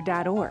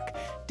WBUR.org.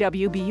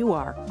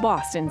 WBUR,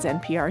 Boston's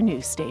NPR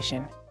news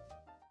station.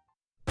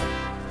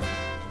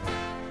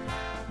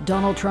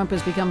 Donald Trump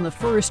has become the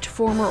first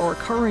former or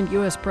current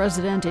U.S.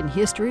 president in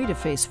history to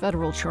face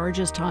federal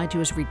charges tied to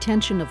his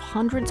retention of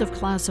hundreds of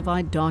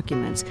classified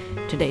documents.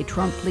 Today,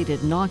 Trump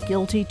pleaded not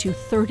guilty to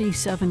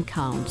 37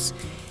 counts.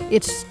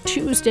 It's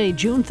Tuesday,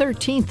 June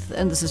 13th,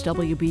 and this is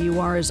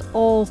WBUR's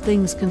All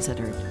Things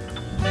Considered.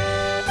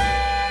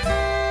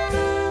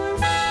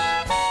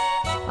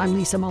 I'm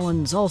Lisa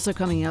Mullins. Also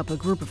coming up, a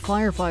group of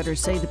firefighters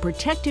say the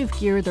protective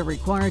gear they're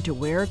required to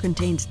wear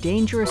contains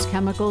dangerous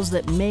chemicals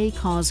that may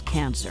cause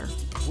cancer.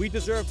 We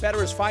deserve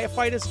better as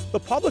firefighters. The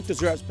public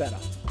deserves better.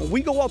 When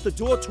we go out the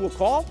door to a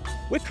call,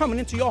 we're coming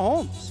into your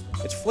homes.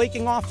 It's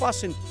flaking off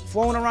us and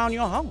flowing around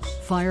your house.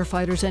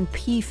 Firefighters and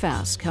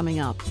PFAS coming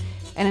up.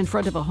 And in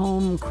front of a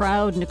home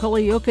crowd, Nikola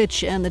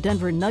Jokic and the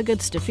Denver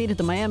Nuggets defeated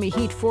the Miami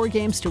Heat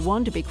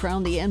 4-1 to be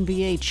crowned the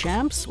NBA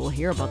champs. We'll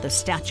hear about the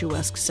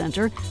statuesque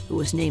center, who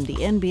was named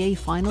the NBA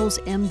Finals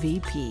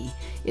MVP.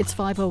 It's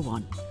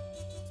 5:01.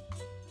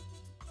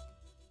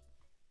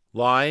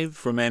 Live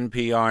from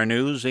NPR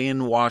News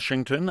in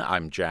Washington,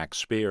 I'm Jack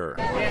Spear.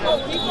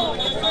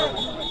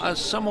 A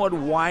somewhat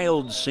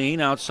wild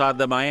scene outside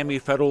the Miami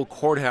federal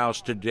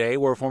courthouse today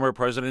where former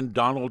President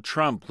Donald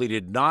Trump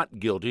pleaded not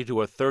guilty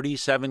to a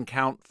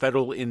 37-count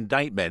federal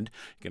indictment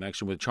in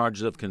connection with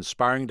charges of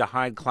conspiring to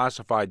hide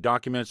classified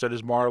documents at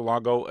his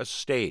Mar-a-Lago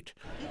estate.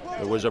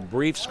 There was a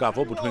brief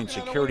scuffle between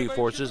security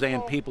forces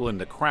and people in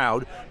the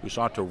crowd who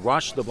sought to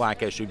rush the black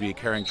SUV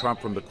carrying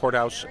Trump from the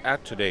courthouse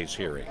at today's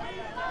hearing.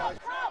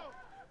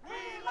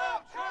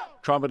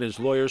 Trump and his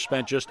lawyers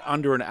spent just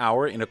under an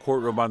hour in a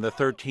courtroom on the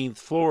 13th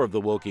floor of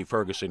the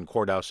Wilkie-Ferguson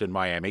courthouse in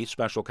Miami.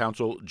 Special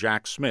counsel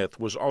Jack Smith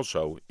was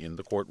also in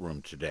the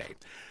courtroom today.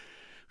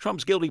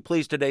 Trump's guilty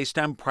pleas today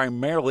stem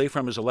primarily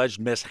from his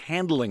alleged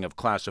mishandling of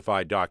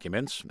classified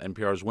documents.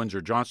 NPR's Windsor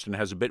Johnston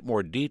has a bit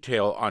more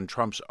detail on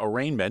Trump's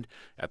arraignment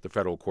at the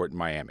federal court in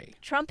Miami.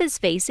 Trump is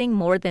facing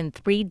more than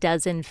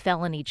 36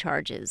 felony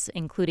charges,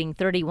 including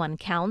 31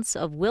 counts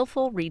of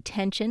willful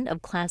retention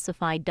of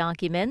classified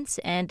documents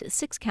and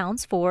 6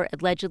 counts for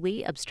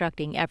allegedly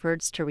obstructing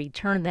efforts to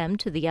return them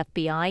to the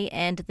FBI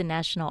and the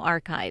National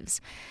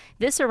Archives.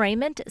 This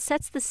arraignment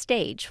sets the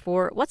stage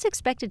for what's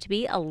expected to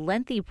be a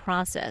lengthy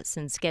process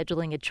in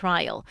scheduling a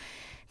trial.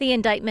 The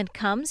indictment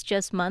comes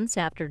just months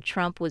after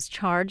Trump was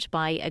charged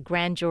by a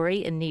grand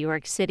jury in New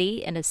York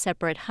City in a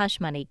separate hush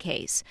money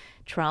case.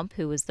 Trump,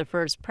 who was the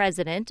first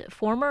president,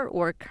 former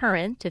or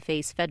current, to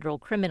face federal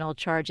criminal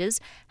charges,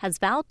 has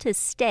vowed to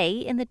stay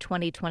in the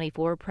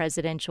 2024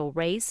 presidential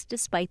race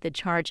despite the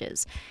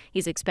charges.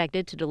 He's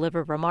expected to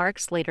deliver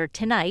remarks later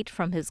tonight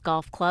from his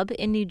golf club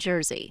in New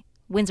Jersey.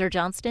 Windsor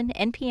Johnston,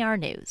 NPR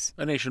News.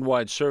 A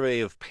nationwide survey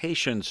of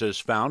patients has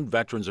found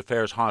Veterans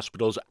Affairs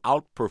hospitals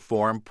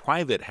outperform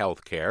private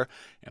health care.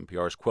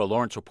 NPR's Quill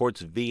Lawrence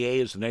reports VA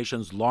is the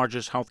nation's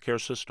largest health care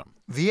system.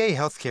 VA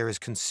health care is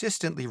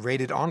consistently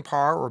rated on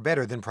par or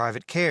better than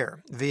private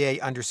care.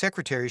 VA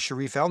Undersecretary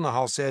Sharif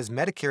El-Nahal says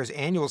Medicare's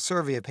annual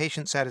survey of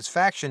patient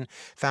satisfaction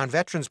found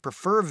veterans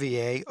prefer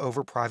VA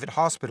over private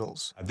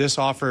hospitals. This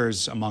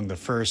offers among the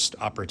first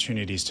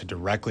opportunities to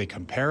directly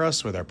compare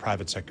us with our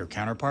private sector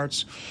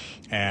counterparts,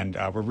 and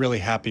we're really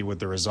happy with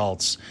the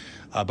results.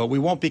 But we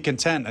won't be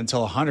content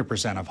until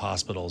 100% of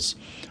hospitals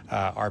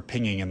are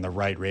pinging in the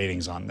right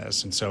ratings on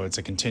this. And so it's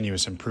a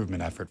continuous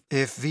improvement effort.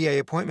 If VA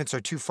appointments are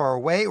too far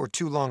away or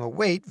too long a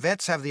wait,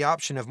 vets have the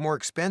option of more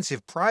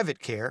expensive private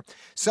care.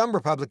 Some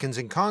Republicans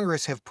in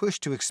Congress have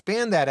pushed to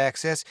expand that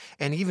access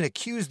and even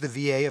accused the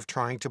VA of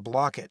trying to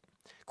block it.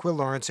 Quil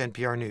Lawrence,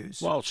 NPR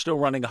News. Well, still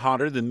running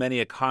hotter than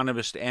many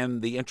economists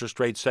and the interest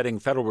rate-setting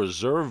Federal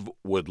Reserve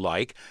would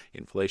like.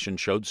 Inflation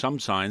showed some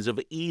signs of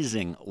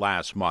easing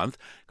last month.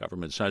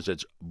 Government says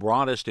its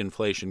broadest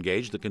inflation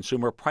gauge, the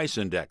Consumer Price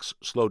Index,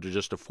 slowed to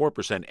just a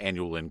 4%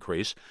 annual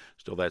increase.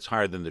 Still, that's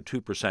higher than the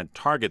 2%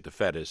 target the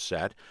Fed has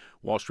set.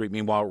 Wall Street,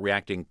 meanwhile,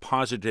 reacting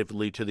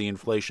positively to the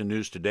inflation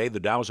news today.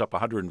 The Dow's up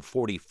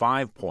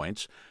 145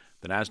 points.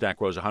 The Nasdaq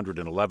rose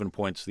 111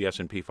 points. The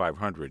S&P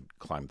 500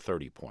 climbed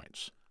 30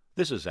 points.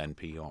 This is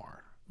NPR.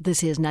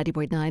 This is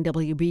 90.9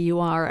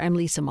 WBUR. I'm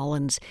Lisa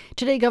Mullins.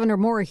 Today, Governor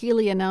Maura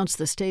Healey announced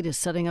the state is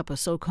setting up a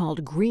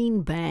so-called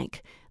Green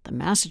Bank. The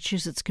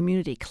Massachusetts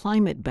Community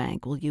Climate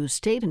Bank will use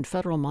state and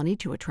federal money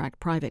to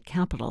attract private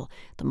capital.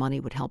 The money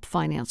would help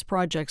finance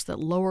projects that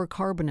lower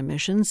carbon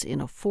emissions in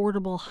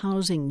affordable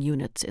housing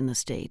units in the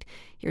state.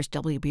 Here's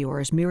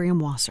WBUR's Miriam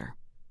Wasser.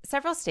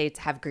 Several states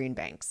have green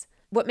banks.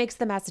 What makes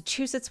the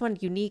Massachusetts one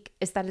unique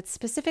is that it's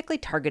specifically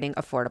targeting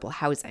affordable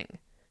housing.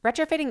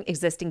 Retrofitting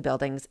existing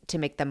buildings to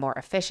make them more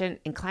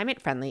efficient and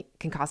climate-friendly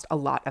can cost a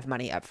lot of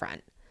money up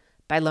front.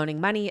 By loaning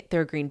money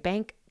through a green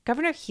bank,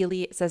 Governor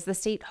Healey says the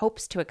state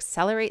hopes to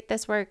accelerate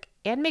this work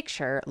and make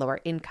sure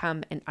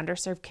lower-income and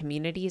underserved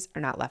communities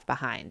are not left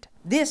behind.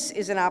 This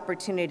is an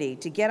opportunity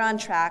to get on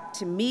track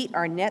to meet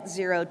our net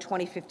zero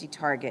 2050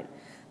 target,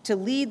 to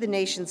lead the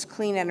nation's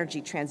clean energy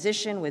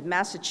transition with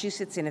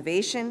Massachusetts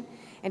innovation,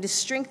 and to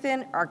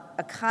strengthen our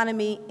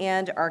economy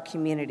and our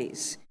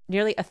communities.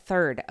 Nearly a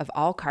third of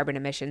all carbon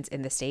emissions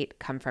in the state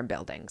come from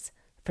buildings.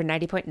 For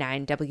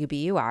 90.9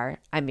 WBUR,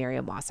 I'm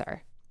Miriam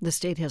Wasser. The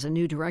state has a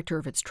new director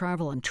of its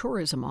travel and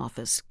tourism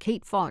office.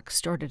 Kate Fox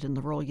started in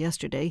the role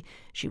yesterday.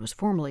 She was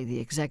formerly the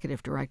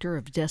executive director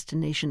of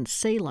Destination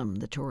Salem,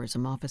 the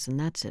tourism office in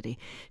that city.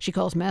 She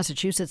calls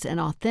Massachusetts an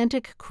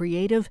authentic,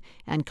 creative,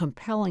 and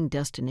compelling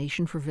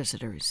destination for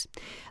visitors.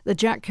 The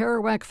Jack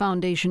Kerouac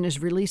Foundation is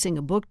releasing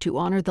a book to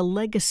honor the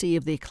legacy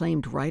of the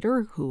acclaimed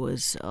writer who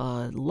was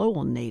a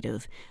Lowell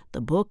native.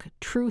 The book,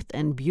 Truth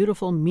and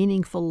Beautiful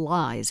Meaningful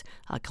Lies,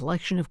 a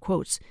collection of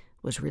quotes,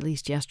 was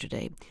released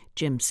yesterday.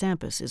 Jim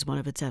Sampis is one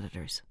of its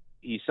editors.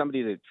 He's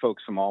somebody that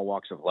folks from all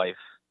walks of life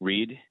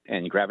read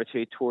and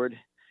gravitate toward.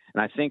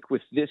 And I think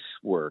with this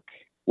work,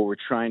 what we're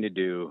trying to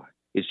do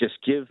is just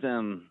give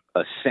them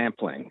a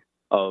sampling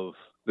of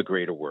the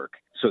greater work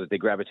so that they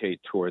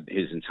gravitate toward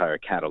his entire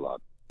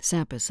catalog.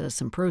 Sampis says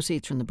some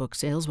proceeds from the book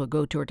sales will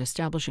go toward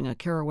establishing a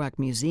Kerouac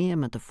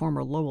museum at the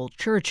former Lowell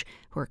Church,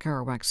 where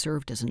Kerouac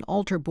served as an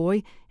altar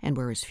boy and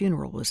where his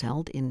funeral was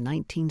held in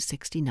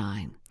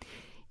 1969.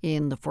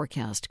 In the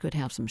forecast, could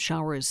have some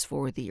showers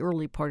for the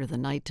early part of the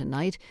night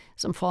tonight.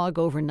 Some fog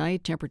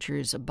overnight,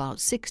 temperatures about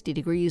 60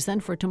 degrees. Then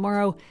for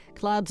tomorrow,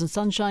 clouds and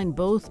sunshine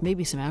both,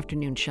 maybe some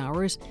afternoon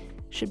showers.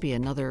 Should be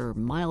another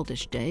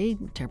mildish day,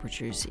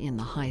 temperatures in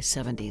the high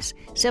 70s.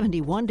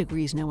 71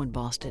 degrees now in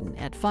Boston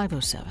at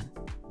 5:07.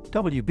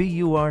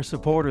 WBUR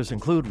supporters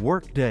include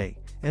Workday,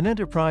 an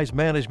enterprise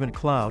management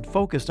cloud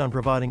focused on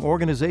providing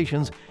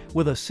organizations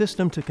with a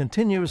system to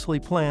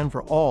continuously plan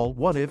for all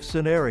what-if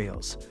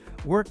scenarios.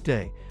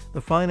 Workday,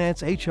 the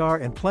finance, HR,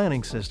 and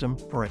planning system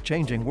for a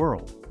changing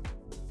world.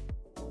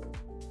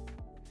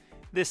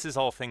 This is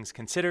All Things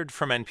Considered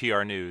from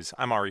NPR News.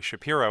 I'm Ari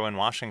Shapiro in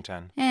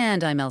Washington.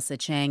 And I'm Elsa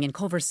Chang in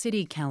Culver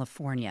City,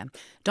 California.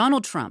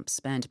 Donald Trump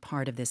spent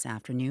part of this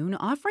afternoon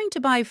offering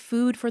to buy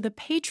food for the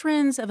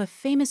patrons of a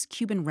famous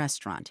Cuban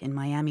restaurant in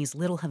Miami's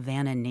Little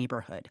Havana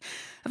neighborhood.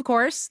 Of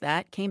course,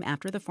 that came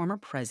after the former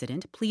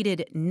president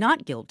pleaded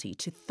not guilty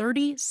to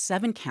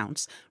 37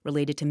 counts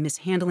related to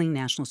mishandling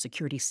national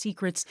security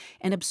secrets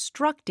and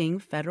obstructing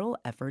federal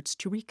efforts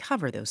to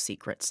recover those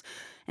secrets.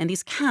 And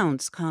these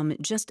counts come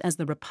just as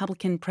the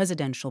Republican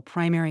presidential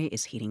primary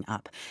is heating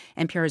up.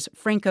 NPR's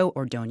Franco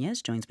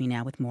Ordonez joins me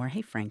now with more.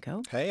 Hey,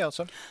 Franco. Hey,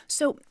 Elsa.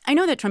 So I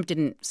know that Trump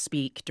didn't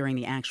speak during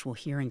the actual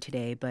hearing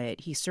today,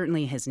 but he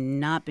certainly has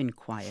not been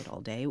quiet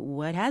all day.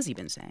 What has he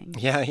been saying?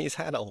 Yeah, he's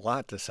had a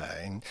lot to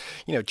say.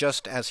 And,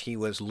 just as he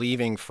was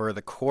leaving for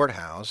the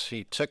courthouse,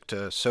 he took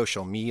to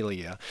social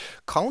media,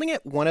 calling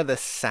it one of the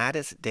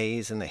saddest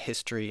days in the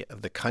history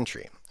of the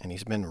country. And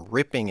he's been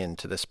ripping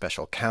into the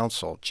special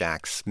counsel,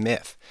 Jack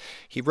Smith.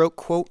 He wrote,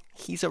 quote,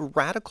 "He's a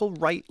radical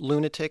right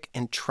lunatic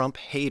and Trump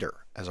hater,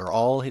 as are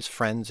all his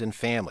friends and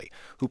family,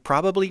 who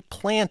probably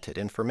planted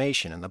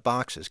information in the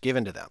boxes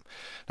given to them."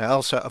 Now,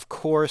 Elsa, of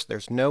course,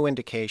 there's no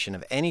indication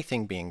of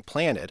anything being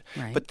planted,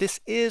 but this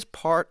is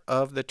part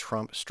of the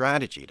Trump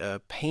strategy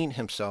to paint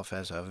himself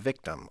as a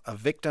victim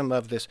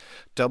of this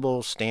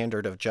double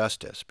standard of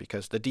justice,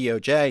 because the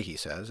DOJ, he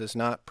says, is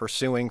not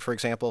pursuing, for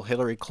example,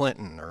 Hillary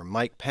Clinton or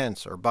Mike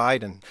Pence or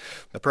Biden,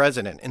 the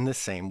president, in the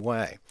same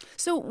way.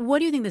 So what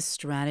do you think this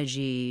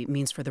strategy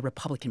means for the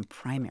Republican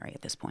primary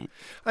at this point?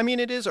 I mean,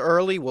 it is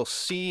early. We'll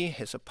see.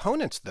 His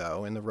opponents,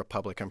 though, in the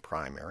Republican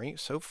primary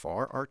so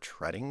far are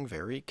treading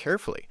very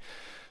carefully.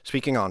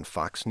 Speaking on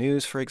Fox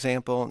News, for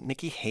example,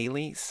 Nikki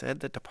Haley said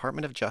the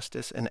Department of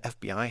Justice and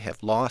FBI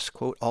have lost,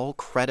 quote, all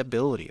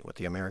credibility with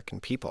the American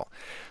people.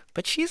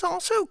 But she's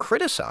also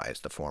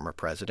criticized the former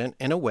president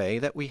in a way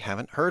that we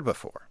haven't heard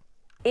before.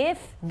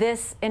 If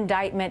this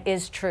indictment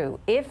is true,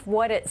 if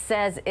what it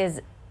says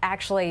is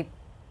actually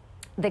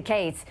the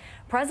case,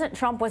 President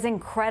Trump was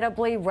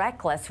incredibly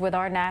reckless with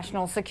our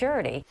national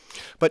security.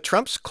 But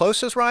Trump's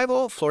closest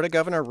rival, Florida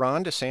Governor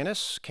Ron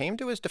DeSantis, came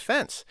to his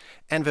defense.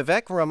 And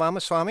Vivek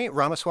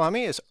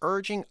Ramaswamy is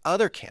urging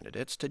other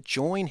candidates to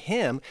join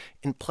him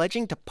in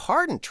pledging to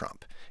pardon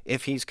Trump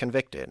if he's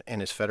convicted in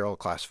his federal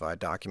classified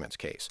documents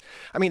case.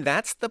 I mean,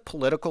 that's the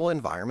political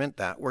environment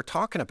that we're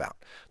talking about.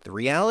 The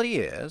reality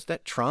is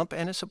that Trump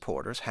and his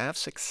supporters have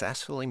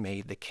successfully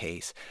made the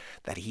case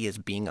that he is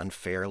being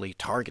unfairly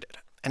targeted.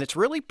 And it's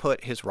really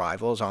put his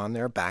rivals on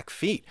their back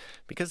feet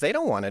because they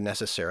don't want to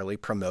necessarily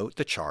promote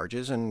the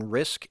charges and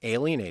risk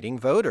alienating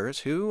voters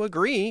who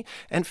agree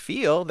and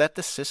feel that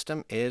the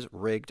system is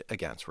rigged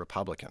against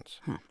Republicans.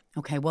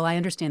 Okay, well, I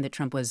understand that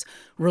Trump was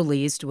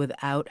released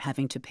without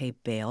having to pay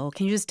bail.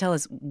 Can you just tell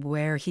us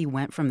where he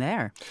went from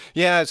there?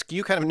 Yeah, as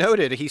you kind of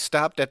noted, he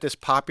stopped at this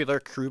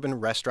popular Cuban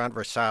restaurant,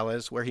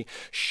 Versalles, where he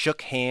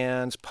shook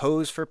hands,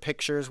 posed for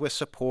pictures with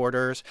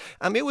supporters.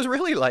 It was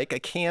really like a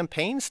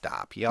campaign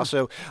stop. He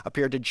also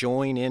appeared to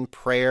join in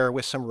prayer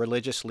with some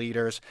religious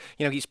leaders.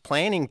 You know, he's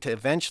planning to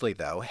eventually,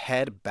 though,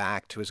 head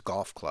back to his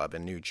golf club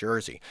in New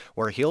Jersey,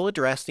 where he'll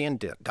address the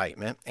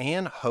indictment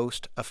and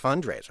host a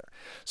fundraiser.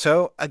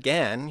 So,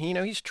 again,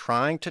 he's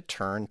trying to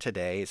turn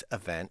today's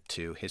event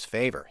to his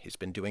favor. He's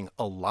been doing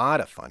a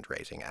lot of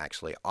fundraising,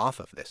 actually, off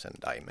of this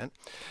indictment.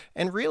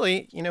 And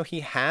really,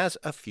 he has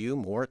a few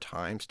more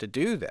times to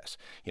do this.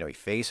 He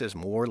faces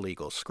more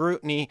legal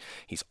scrutiny.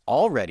 He's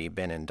already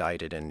been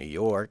indicted in New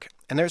York.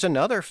 And there's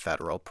another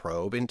federal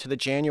probe into the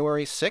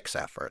January 6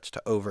 efforts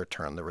to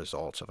overturn the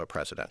results of a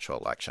presidential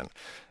election.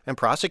 And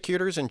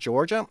prosecutors in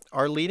Georgia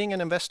are leading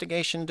an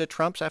investigation into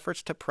Trump's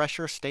efforts to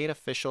pressure state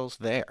officials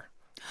there.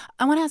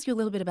 I want to ask you a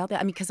little bit about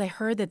that. Because I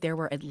heard that there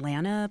were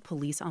Atlanta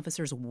police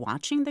officers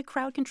watching the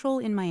crowd control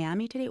in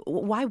Miami today.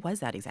 Why was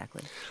that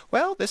exactly?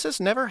 Well, this has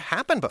never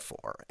happened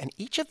before, and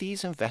each of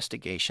these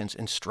investigations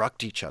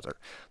instruct each other.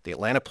 The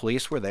Atlanta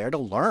police were there to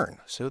learn,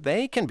 so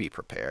they can be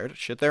prepared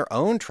should their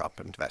own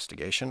Trump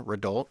investigation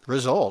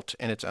result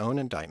in its own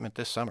indictment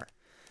this summer.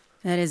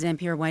 That is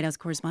NPR White House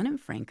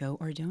correspondent Franco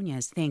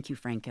Ordonez. Thank you,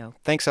 Franco.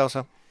 Thanks,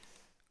 Elsa.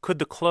 Could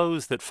the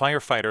clothes that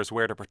firefighters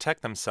wear to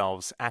protect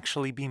themselves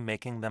actually be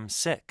making them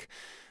sick?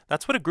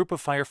 That's what a group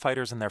of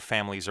firefighters and their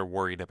families are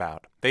worried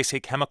about. They say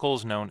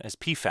chemicals known as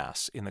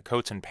PFAS in the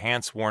coats and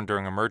pants worn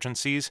during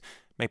emergencies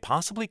may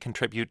possibly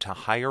contribute to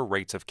higher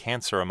rates of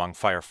cancer among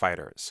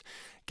firefighters.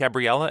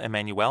 Gabriella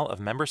Emanuel of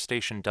member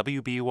station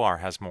WBUR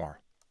has more.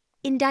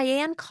 In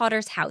Diane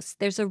Cotter's house,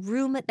 there's a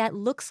room that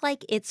looks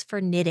like it's for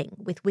knitting,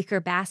 with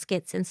wicker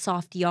baskets and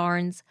soft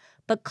yarns,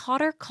 but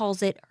Cotter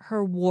calls it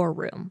her war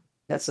room.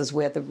 This is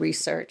where the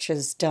research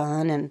is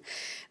done and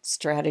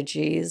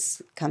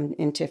strategies come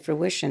into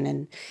fruition.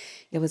 And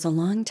it was a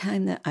long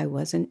time that I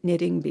wasn't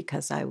knitting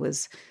because I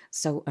was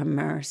so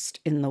immersed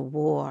in the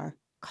war.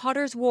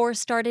 Cotter's war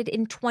started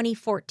in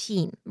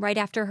 2014, right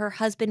after her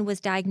husband was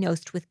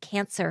diagnosed with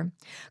cancer.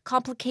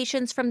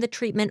 Complications from the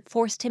treatment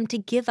forced him to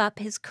give up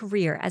his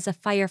career as a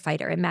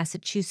firefighter in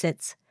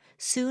Massachusetts.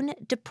 Soon,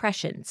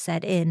 depression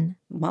set in.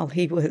 While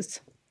he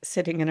was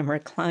sitting in a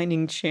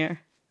reclining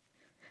chair,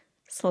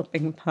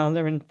 slipping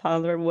farther and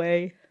farther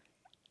away,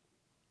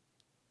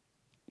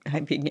 I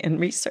began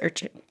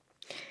researching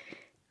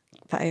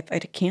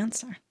firefighter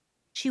cancer.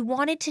 She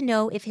wanted to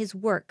know if his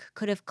work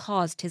could have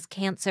caused his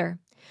cancer.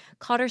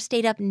 Cotter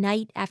stayed up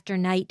night after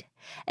night.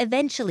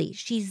 Eventually,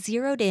 she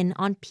zeroed in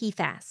on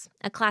PFAS,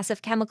 a class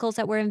of chemicals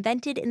that were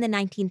invented in the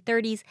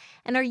 1930s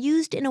and are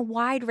used in a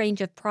wide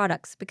range of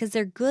products because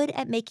they're good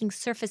at making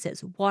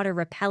surfaces water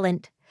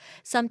repellent.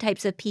 Some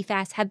types of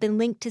PFAS have been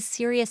linked to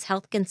serious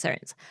health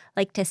concerns,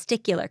 like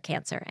testicular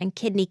cancer and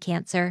kidney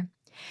cancer.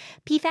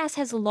 PFAS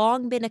has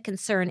long been a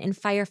concern in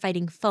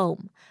firefighting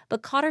foam,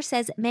 but Cotter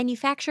says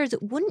manufacturers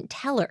wouldn't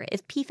tell her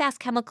if PFAS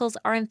chemicals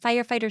are in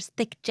firefighters'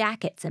 thick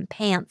jackets and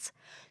pants.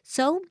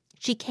 So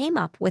she came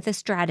up with a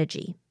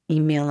strategy.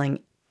 Emailing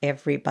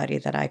everybody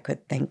that I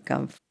could think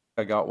of.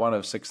 I got one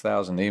of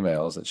 6,000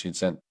 emails that she'd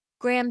sent.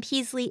 Graham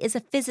Peasley is a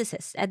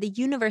physicist at the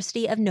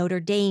University of Notre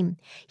Dame.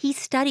 He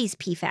studies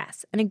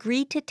PFAS and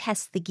agreed to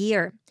test the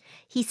gear.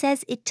 He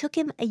says it took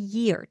him a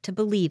year to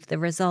believe the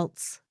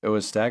results. It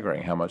was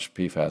staggering how much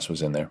PFAS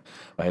was in there.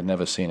 I had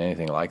never seen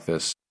anything like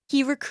this.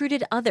 He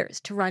recruited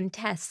others to run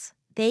tests.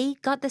 They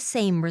got the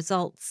same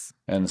results.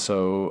 And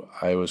so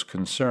I was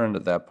concerned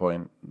at that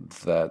point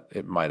that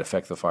it might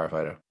affect the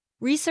firefighter.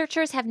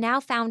 Researchers have now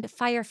found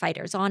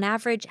firefighters, on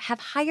average, have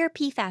higher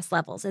PFAS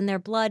levels in their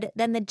blood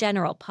than the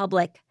general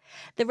public.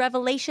 The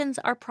revelations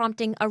are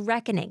prompting a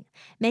reckoning.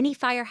 Many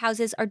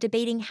firehouses are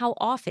debating how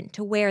often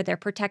to wear their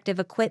protective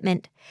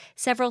equipment.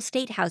 Several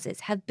state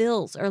houses have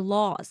bills or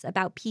laws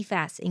about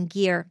PFAS in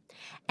gear.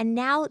 And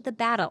now the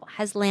battle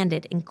has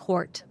landed in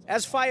court.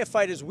 As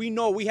firefighters, we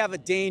know we have a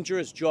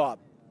dangerous job.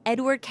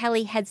 Edward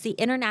Kelly heads the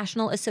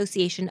International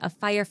Association of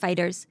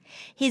Firefighters.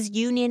 His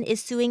union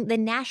is suing the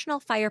National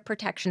Fire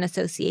Protection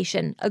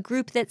Association, a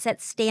group that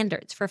sets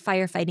standards for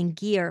firefighting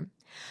gear.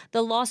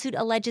 The lawsuit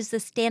alleges the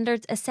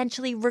standards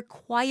essentially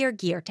require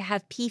gear to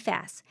have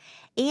PFAS,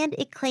 and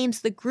it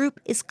claims the group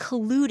is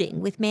colluding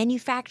with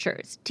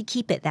manufacturers to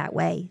keep it that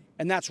way.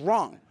 And that's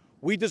wrong.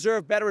 We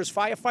deserve better as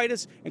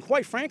firefighters, and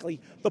quite frankly,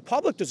 the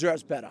public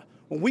deserves better.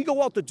 When we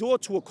go out the door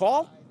to a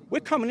call, we're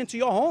coming into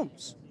your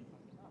homes.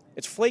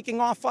 It's flaking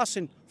off us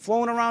and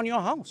flowing around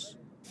your house.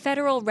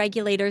 Federal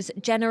regulators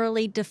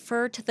generally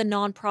defer to the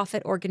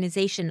nonprofit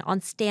organization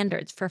on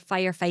standards for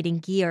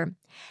firefighting gear.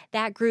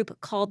 That group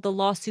called the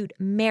lawsuit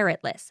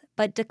meritless,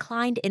 but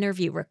declined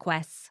interview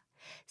requests.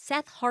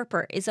 Seth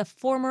Harper is a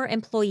former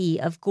employee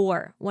of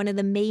Gore, one of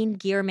the main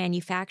gear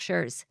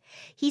manufacturers.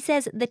 He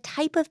says the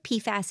type of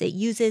PFAS it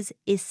uses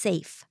is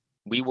safe.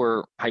 We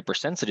were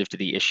hypersensitive to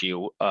the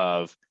issue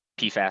of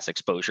PFAS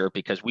exposure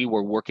because we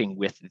were working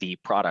with the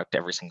product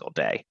every single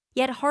day.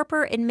 Yet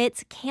Harper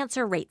admits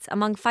cancer rates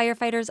among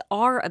firefighters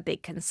are a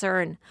big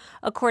concern.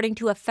 According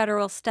to a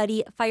federal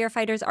study,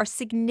 firefighters are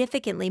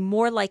significantly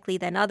more likely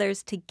than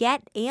others to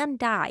get and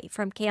die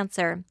from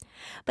cancer.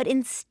 But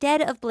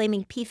instead of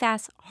blaming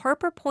PFAS,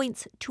 Harper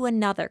points to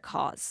another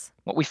cause.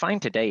 What we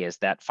find today is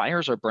that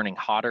fires are burning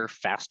hotter,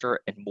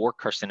 faster, and more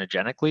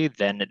carcinogenically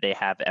than they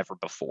have ever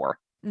before.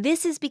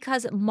 This is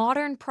because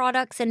modern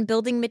products and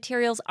building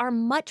materials are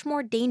much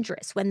more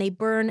dangerous when they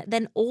burn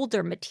than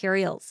older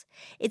materials.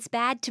 It's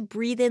bad to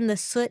breathe in the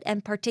soot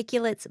and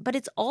particulates, but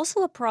it's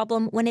also a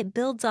problem when it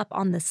builds up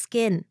on the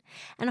skin.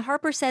 And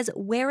Harper says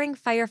wearing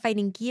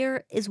firefighting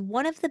gear is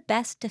one of the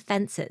best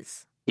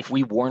defenses. If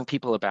we warn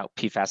people about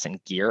PFAS in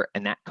gear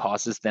and that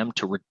causes them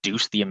to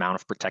reduce the amount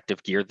of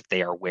protective gear that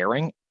they are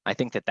wearing, I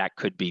think that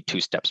could be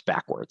 2 steps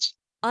backwards.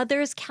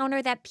 Others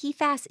counter that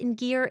PFAS in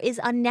gear is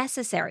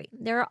unnecessary.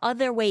 There are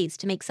other ways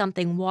to make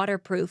something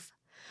waterproof.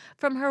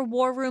 From her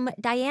war room,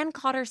 Diane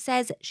Cotter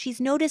says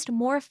she's noticed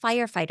more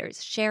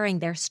firefighters sharing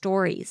their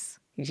stories.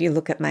 If you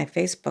look at my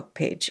Facebook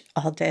page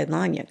all day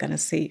long, you're going to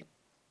see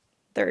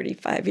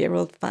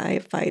 35-year-old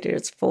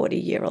firefighters,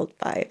 40-year-old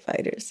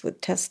firefighters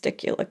with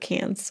testicular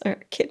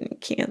cancer, kidney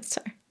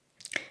cancer.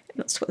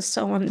 And this was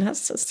so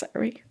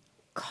unnecessary.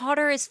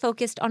 Cotter is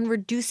focused on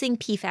reducing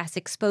PFAS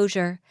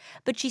exposure,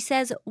 but she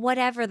says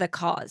whatever the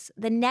cause,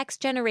 the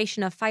next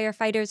generation of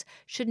firefighters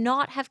should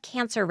not have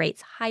cancer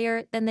rates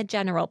higher than the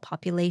general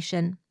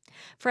population.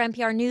 For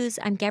NPR News,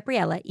 I'm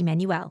Gabriela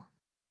Emanuel.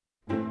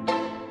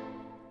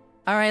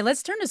 All right,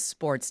 let's turn to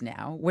sports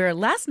now, where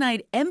last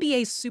night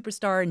NBA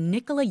superstar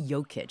Nikola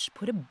Jokic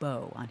put a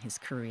bow on his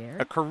career.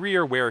 A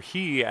career where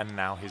he and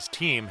now his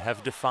team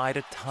have defied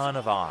a ton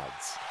of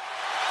odds.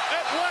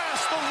 At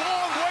last, the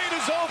long wait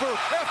is over.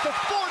 After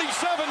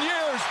 47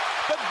 years,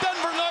 the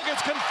Denver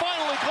Nuggets can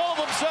finally call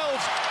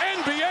themselves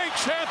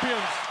NBA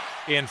champions.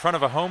 In front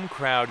of a home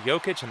crowd,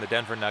 Jokic and the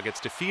Denver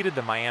Nuggets defeated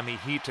the Miami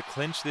Heat to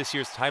clinch this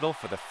year's title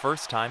for the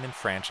first time in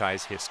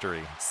franchise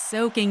history.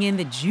 Soaking in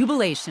the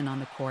jubilation on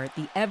the court,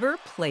 the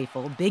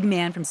ever-playful big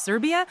man from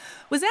Serbia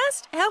was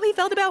asked how he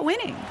felt about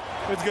winning.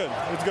 It's good.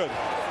 It's good.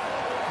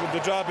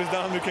 The job is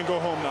done. We can go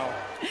home now.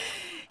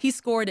 He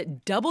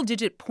scored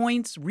double-digit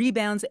points,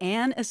 rebounds,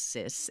 and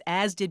assists,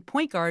 as did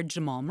point guard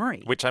Jamal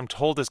Murray. Which I'm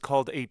told is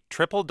called a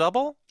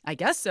triple-double? I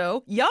guess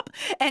so. Yup.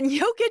 And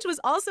Jokic was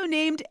also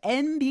named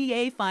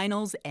NBA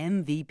Finals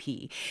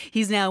MVP.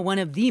 He's now one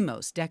of the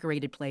most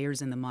decorated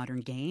players in the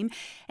modern game.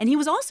 And he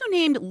was also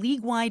named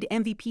league-wide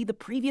MVP the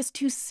previous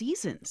 2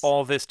 seasons.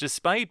 All this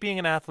despite being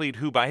an athlete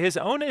who, by his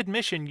own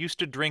admission, used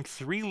to drink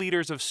 3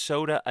 liters of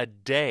soda a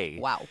day.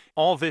 Wow.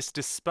 All this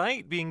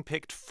despite being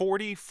picked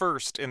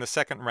 41st in the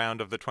second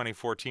round of the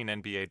 2014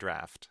 NBA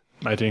draft.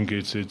 I think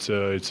it's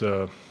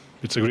a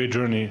great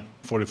journey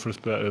for the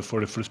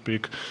first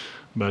pick.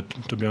 But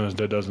to be honest,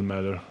 that doesn't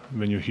matter.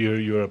 When you're here,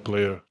 you're a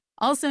player.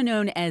 Also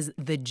known as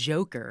the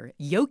Joker,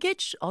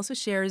 Jokic also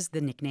shares the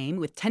nickname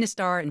with tennis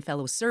star and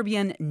fellow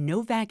Serbian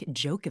Novak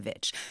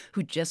Djokovic,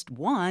 who just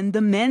won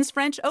the Men's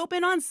French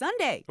Open on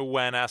Sunday.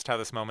 When asked how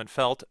this moment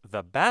felt,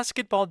 the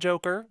basketball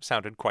Joker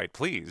sounded quite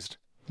pleased.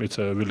 It's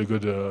a really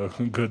good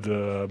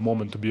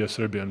moment to be a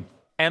Serbian.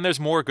 And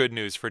there's more good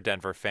news for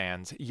Denver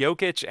fans.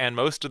 Jokic and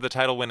most of the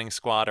title-winning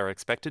squad are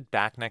expected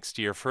back next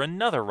year for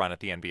another run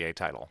at the NBA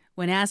title.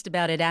 When asked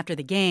about it after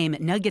the game,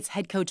 Nuggets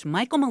head coach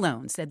Michael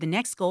Malone said the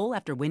next goal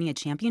after winning a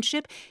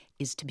championship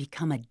is to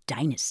become a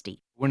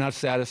dynasty. We're not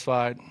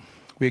satisfied.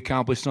 We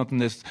accomplished something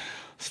this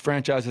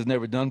franchise has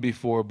never done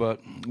before, but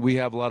we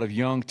have a lot of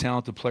young,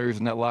 talented players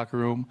in that locker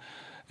room.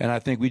 And I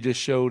think we just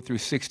showed through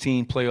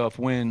 16 playoff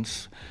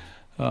wins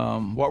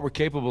what we're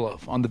capable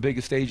of on the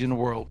biggest stage in the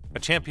world. A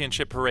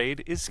championship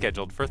parade is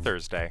scheduled for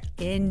Thursday.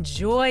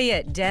 Enjoy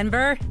it,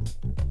 Denver.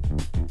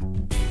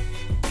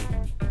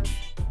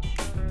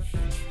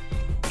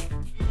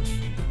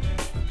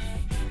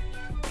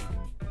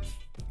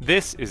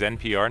 This is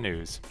NPR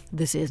News.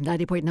 This is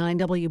 90.9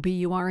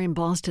 WBUR in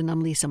Boston.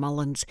 I'm Lisa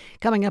Mullins.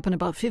 Coming up in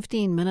about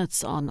 15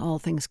 minutes on All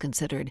Things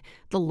Considered,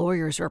 the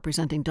lawyers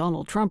representing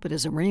Donald Trump at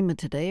his arraignment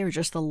today are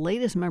just the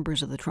latest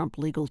members of the Trump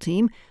legal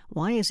team.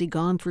 Why has he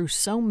gone through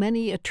so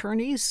many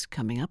attorneys?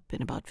 Coming up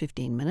in about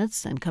 15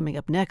 minutes. And coming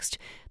up next,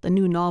 the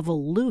new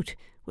novel Loot,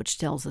 which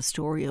tells the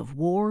story of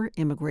war,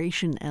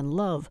 immigration, and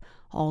love,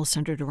 all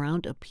centered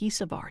around a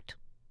piece of art.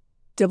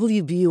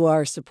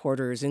 WBUR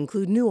supporters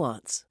include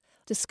Nuance.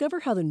 Discover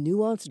how the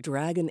Nuance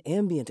Dragon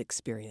Ambient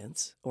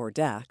Experience, or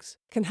DAX,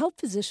 can help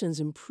physicians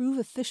improve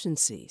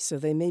efficiency so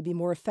they may be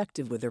more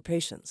effective with their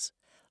patients.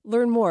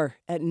 Learn more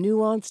at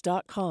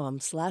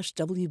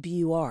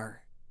nuance.com/WBUR.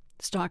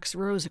 Stocks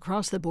rose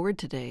across the board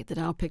today. The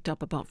Dow picked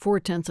up about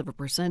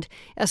 0.4%.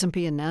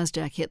 S&P and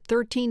Nasdaq hit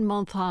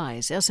 13-month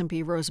highs.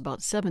 S&P rose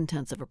about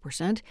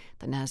 0.7%.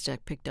 The Nasdaq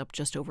picked up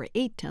just over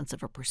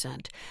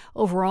 0.8%.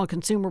 Overall,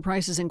 consumer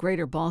prices in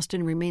Greater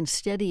Boston remained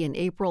steady in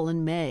April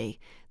and May.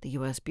 The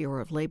U.S. Bureau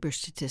of Labor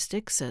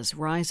Statistics says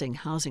rising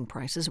housing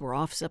prices were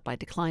offset by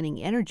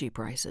declining energy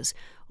prices.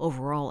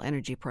 Overall,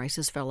 energy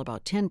prices fell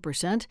about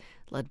 10%,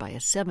 led by a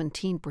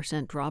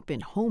 17% drop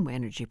in home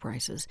energy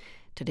prices.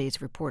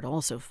 Today's report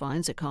also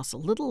finds it costs a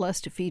little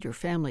less to feed your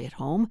family at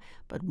home,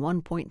 but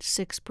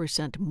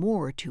 1.6%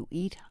 more to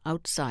eat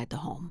outside the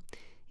home.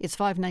 It's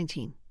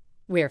 5:19.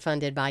 We're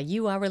funded by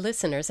you, our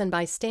listeners, and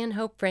by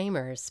Stanhope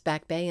Framers,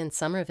 Back Bay in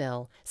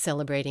Somerville,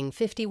 celebrating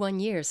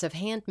 51 years of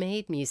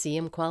handmade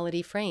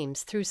museum-quality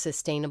frames through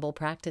sustainable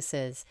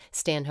practices.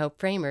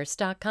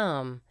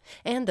 StanhopeFramers.com.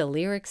 And the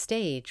Lyric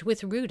Stage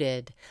with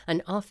Rooted,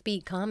 an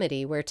offbeat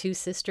comedy where two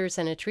sisters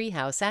and a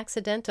treehouse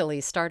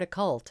accidentally start a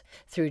cult.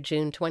 Through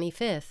June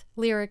 25th,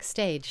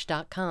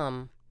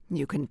 LyricStage.com.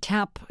 You can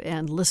tap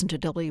and listen to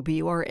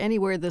WBUR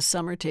anywhere this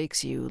summer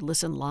takes you.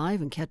 Listen live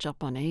and catch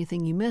up on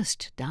anything you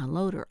missed.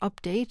 Download or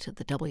update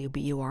the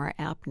WBUR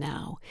app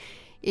now.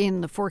 In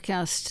the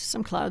forecast,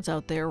 some clouds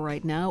out there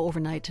right now.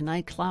 Overnight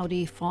tonight,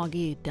 cloudy,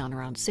 foggy, down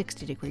around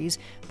 60 degrees.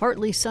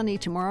 Partly sunny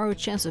tomorrow,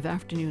 chance of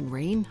afternoon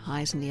rain,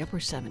 highs in the upper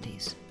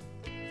 70s.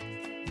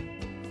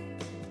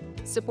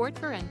 Support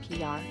for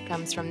NPR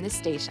comes from this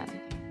station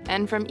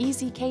and from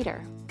Easy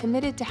Cater,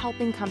 committed to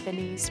helping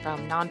companies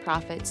from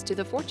nonprofits to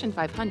the Fortune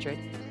 500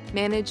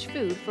 manage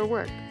food for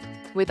work.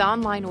 With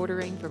online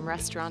ordering from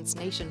restaurants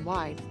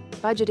nationwide,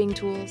 budgeting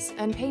tools,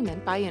 and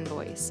payment by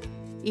invoice.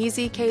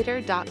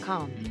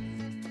 EasyCater.com.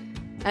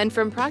 And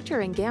from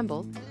Procter &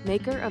 Gamble,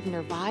 maker of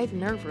Nervive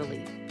Nerve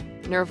Relief.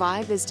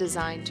 Nervive is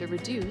designed to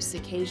reduce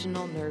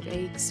occasional nerve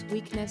aches,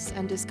 weakness,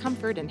 and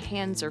discomfort in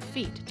hands or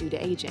feet due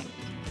to aging.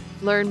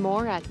 Learn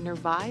more at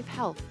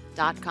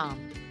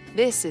nervivehealth.com.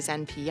 This is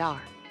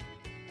NPR.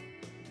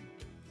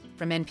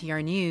 From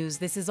NPR News,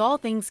 this is All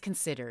Things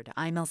Considered.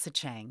 I'm Elsa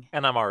Chang.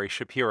 And I'm Ari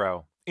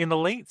Shapiro. In the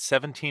late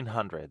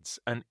 1700s,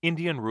 an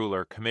Indian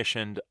ruler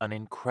commissioned an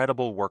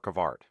incredible work of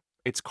art.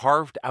 It's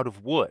carved out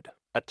of wood,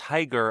 a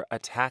tiger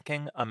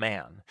attacking a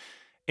man.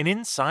 And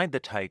inside the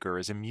tiger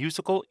is a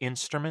musical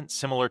instrument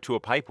similar to a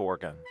pipe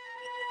organ.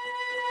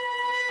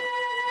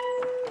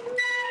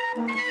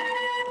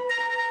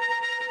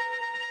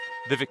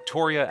 The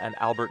Victoria and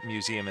Albert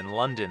Museum in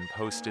London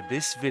posted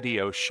this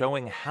video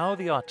showing how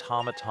the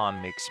automaton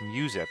makes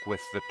music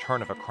with the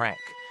turn of a crank.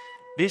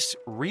 This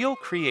real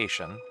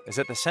creation is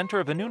at the center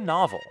of a new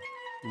novel,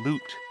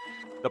 Loot.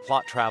 The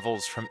plot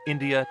travels from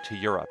India to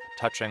Europe,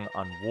 touching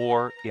on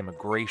war,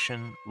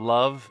 immigration,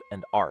 love,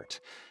 and art.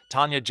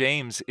 Tanya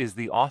James is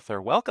the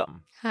author.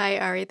 Welcome. Hi,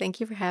 Ari.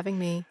 Thank you for having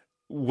me.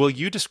 Will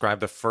you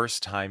describe the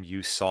first time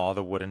you saw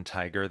the wooden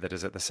tiger that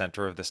is at the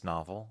center of this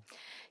novel?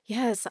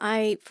 Yes,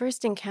 I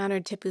first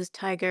encountered Tipu's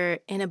tiger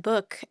in a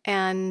book,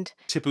 and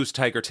Tipu's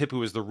tiger.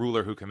 Tipu is the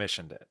ruler who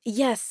commissioned it.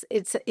 yes,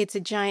 it's a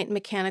giant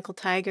mechanical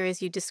tiger,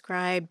 as you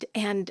described,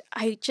 and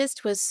I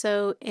just was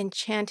so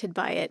enchanted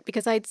by it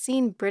because I'd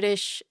seen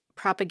British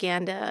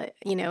propaganda,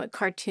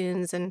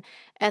 cartoons and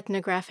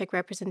ethnographic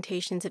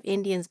representations of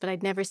Indians, but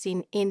I'd never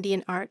seen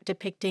Indian art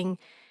depicting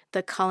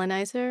the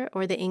colonizer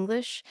or the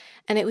English,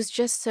 and it was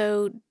just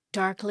so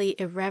darkly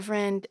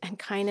irreverent and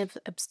kind of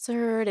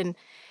absurd and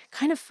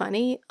kind of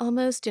funny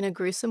almost in a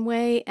gruesome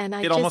way. And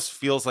It almost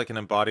feels like an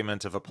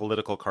embodiment of a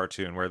political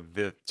cartoon where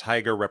the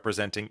tiger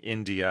representing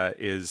India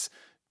is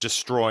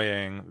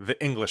destroying the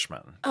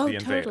Englishman, Oh, the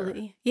invader.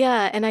 totally.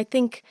 Yeah, and I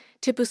think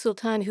Tipu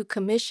Sultan, who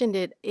commissioned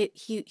it,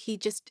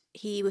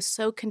 he was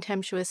so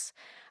contemptuous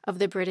of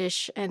the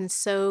British and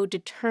so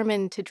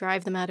determined to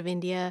drive them out of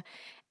India.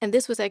 And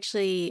this was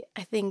actually,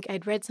 I think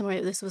I'd read somewhere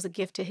that this was a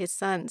gift to his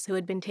sons who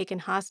had been taken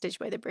hostage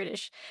by the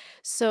British.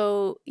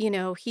 So,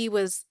 he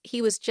was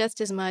just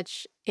as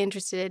much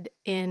interested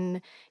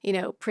in,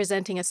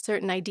 presenting a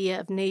certain idea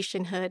of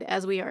nationhood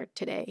as we are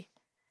today.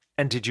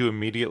 And did you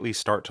immediately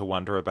start to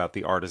wonder about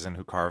the artisan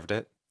who carved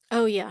it?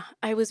 Oh, yeah.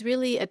 I was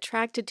really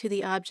attracted to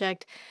the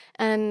object,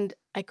 and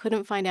I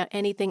couldn't find out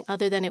anything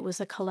other than it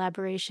was a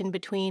collaboration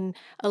between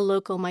a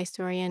local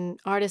Mysorean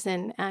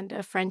artisan and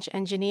a French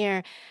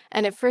engineer.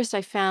 And at first,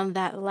 I found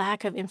that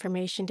lack of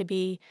information to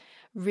be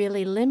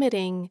really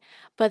limiting.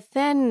 But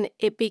then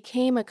it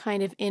became a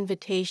kind of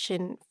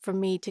invitation for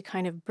me to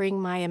kind of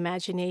bring my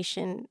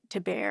imagination to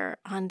bear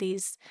on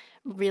these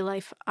real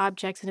life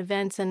objects and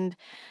events. And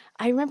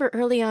I remember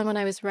early on when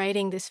I was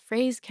writing, this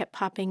phrase kept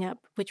popping up,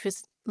 which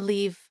was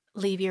leave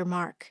your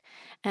mark.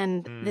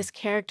 And this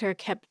character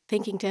kept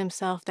thinking to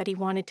himself that he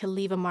wanted to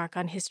leave a mark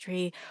on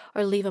history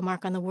or leave a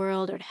mark on the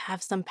world or to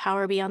have some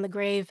power beyond the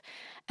grave.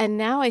 And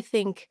now I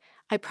think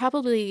I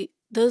probably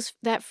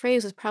that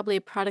phrase was probably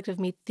a product of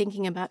me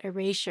thinking about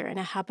erasure and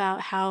how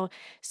about how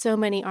so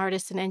many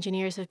artists and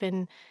engineers have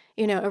been,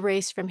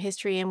 erased from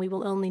history and we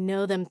will only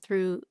know them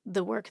through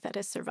the work that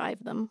has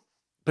survived them.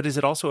 But is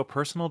it also a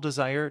personal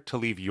desire to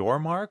leave your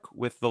mark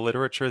with the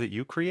literature that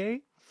you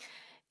create?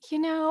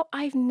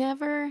 I've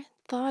never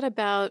thought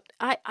about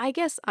I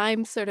guess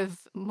I'm sort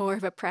of more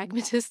of a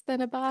pragmatist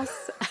than a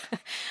boss.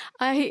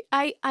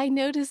 I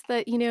noticed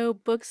that,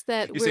 books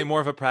that You say were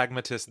more of a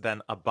pragmatist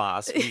than a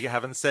boss. We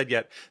haven't said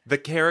yet. The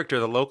character,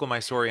 the local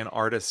Mysorean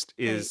artist,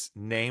 is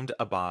named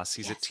Abbas.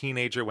 He's a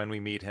teenager when we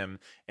meet him,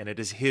 and it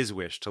is his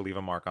wish to leave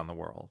a mark on the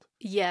world.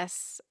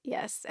 Yes,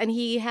 yes. And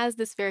he has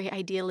this very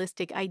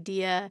idealistic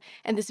idea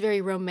and this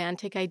very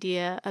romantic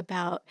idea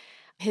about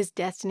his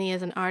destiny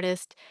as an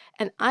artist.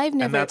 And I've And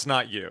never that's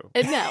not you.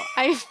 No,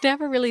 I've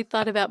never really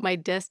thought about my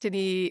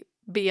destiny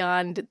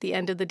beyond the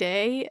end of the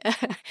day.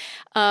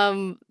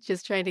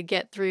 Just trying to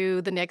get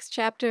through the next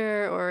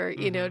chapter or,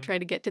 trying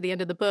to get to the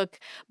end of the book.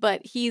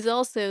 But he's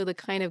also the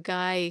kind of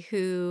guy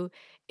who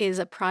is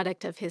a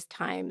product of his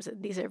times.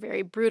 These are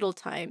very brutal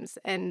times.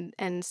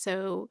 And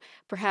so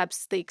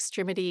perhaps the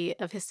extremity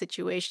of his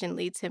situation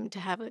leads him to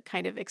have a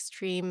kind of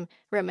extreme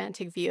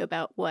romantic view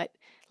about what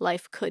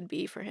life could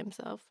be for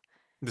himself.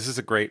 This is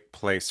a great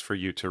place for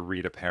you to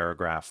read a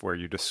paragraph where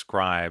you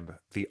describe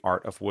the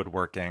art of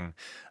woodworking.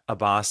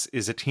 Abbas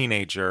is a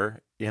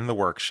teenager in the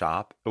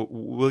workshop.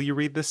 Will you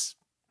read this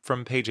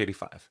from page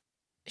 85?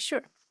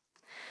 Sure.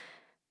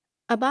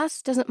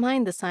 Abbas doesn't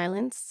mind the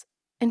silence.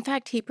 In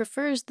fact, he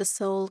prefers the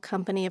sole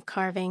company of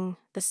carving,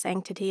 the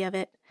sanctity of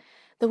it,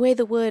 the way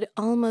the wood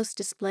almost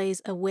displays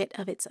a wit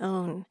of its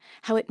own,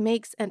 how it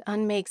makes and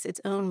unmakes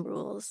its own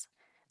rules,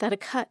 that a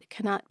cut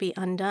cannot be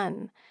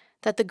undone,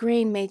 that the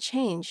grain may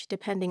change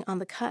depending on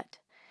the cut,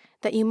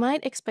 that you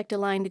might expect a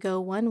line to go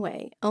one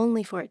way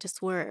only for it to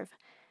swerve,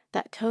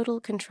 that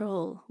total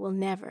control will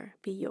never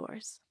be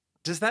yours.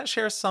 Does that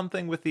share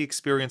something with the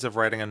experience of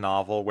writing a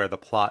novel where the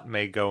plot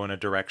may go in a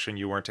direction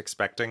you weren't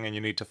expecting and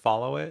you need to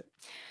follow it?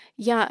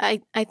 Yeah,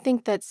 I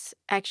think that's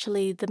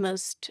actually the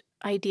most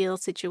ideal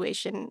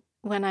situation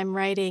when I'm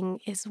writing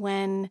is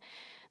when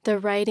the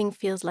writing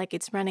feels like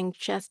it's running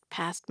just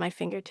past my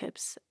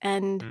fingertips.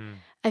 And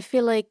I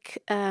feel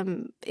like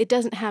it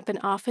doesn't happen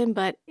often,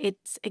 but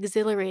it's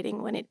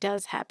exhilarating when it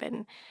does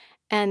happen.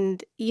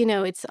 And,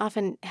 it's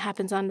often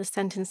happens on the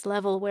sentence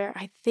level where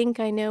I think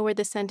I know where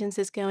the sentence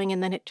is going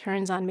and then it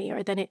turns on me,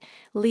 or then it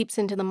leaps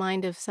into the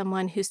mind of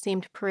someone who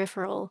seemed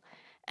peripheral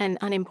and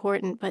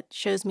unimportant, but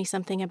shows me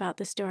something about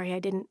the story I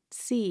didn't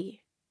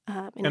see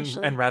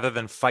initially. And rather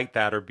than fight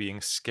that or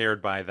being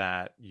scared by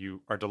that,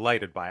 you are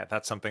delighted by it.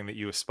 That's something that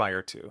you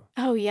aspire to.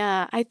 Oh,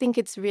 yeah. I think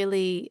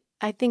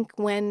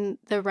when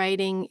the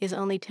writing is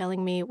only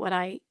telling me what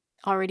I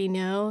already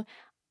know,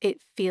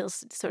 it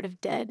feels sort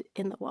of dead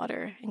in the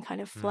water and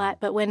kind of flat.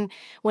 But when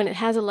it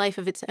has a life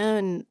of its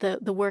own,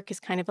 the work is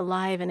kind of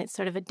alive and it's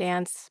sort of a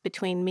dance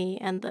between me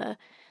and the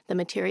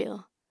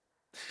material.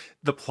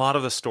 The plot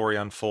of the story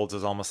unfolds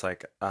as almost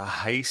like a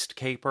heist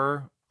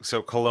caper.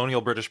 So colonial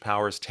British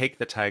powers take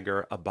the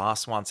tiger,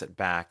 Abbas wants it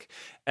back,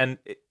 and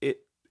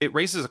it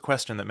raises a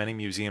question that many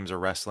museums are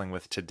wrestling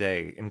with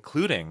today,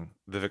 including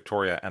the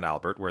Victoria and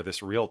Albert, where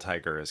this real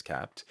tiger is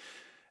kept.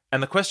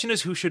 And the question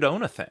is who should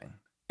own a thing?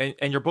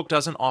 And your book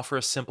doesn't offer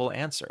a simple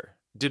answer.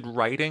 Did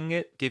writing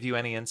it give you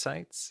any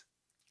insights?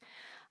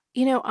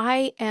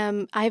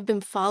 I've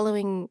been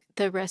following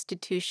the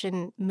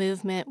restitution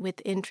movement with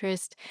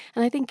interest,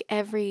 and I think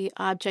every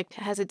object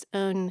has its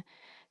own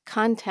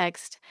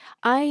context.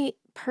 I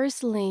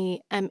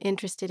personally am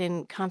interested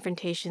in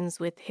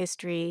confrontations with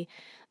history,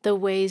 the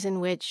ways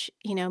in which,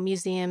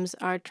 museums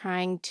are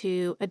trying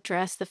to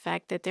address the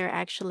fact that they're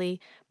actually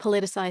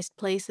politicized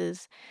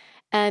places.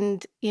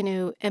 And,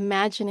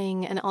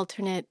 imagining an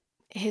alternate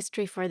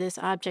history for this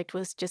object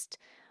was just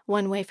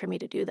one way for me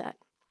to do that.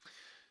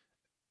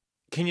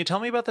 Can you tell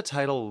me about the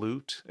title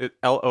Lute?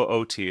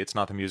 Loot. It's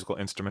not the musical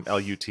instrument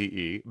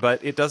Lute,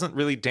 but it doesn't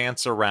really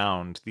dance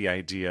around the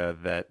idea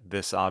that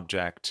this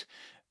object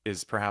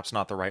is perhaps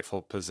not the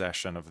rightful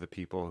possession of the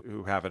people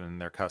who have it in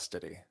their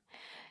custody.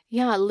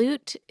 Yeah,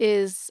 lute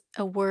is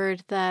a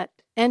word that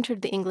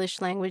entered the English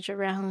language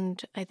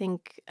around, I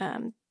think,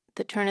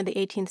 the turn of the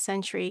 18th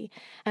century.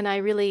 And I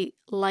really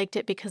liked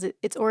it because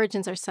its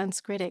origins are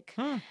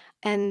Sanskritic.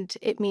 And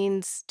it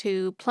means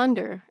to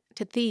plunder,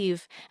 to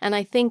thieve. And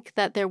I think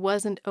that there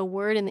wasn't a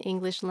word in the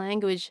English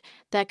language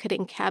that could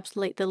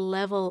encapsulate the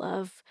level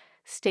of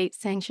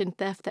state-sanctioned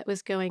theft that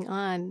was going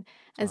on.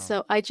 And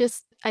so I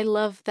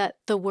love that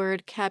the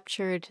word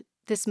captured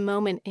this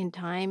moment in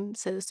time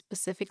so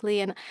specifically.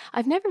 And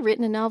I've never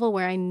written a novel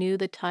where I knew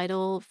the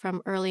title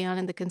from early on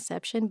in the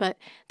conception, but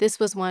this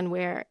was one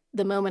where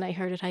the moment I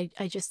heard it,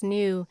 I just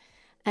knew.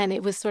 And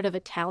it was sort of a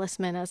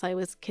talisman as I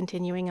was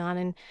continuing on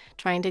and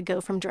trying to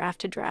go from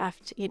draft to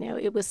draft.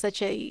 It was such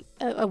a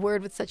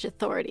word with such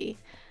authority.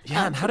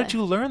 Yeah, and how did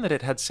you learn that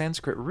it had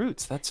Sanskrit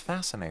roots? That's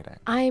fascinating.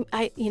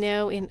 I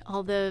in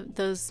all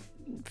those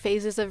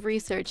phases of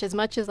research, as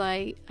much as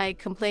I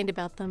complained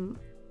about them,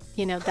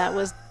 that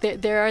was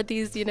there are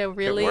these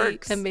really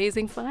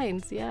amazing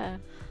finds. Yeah.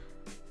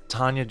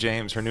 Tanya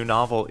James, her new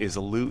novel is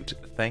Loot.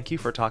 Thank you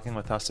for talking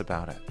with us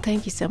about it.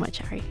 Thank you so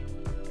much, Ari.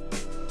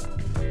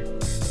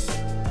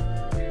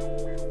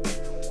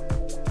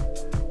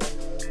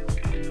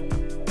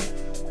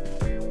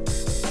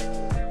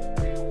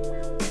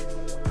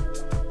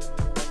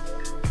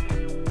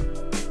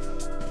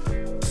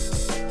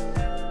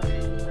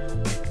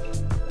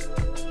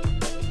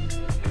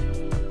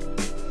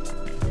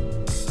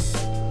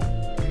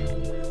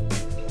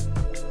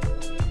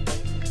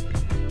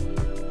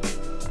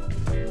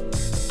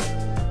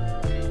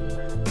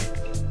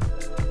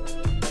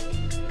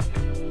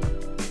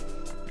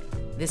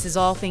 This is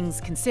All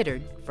Things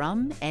Considered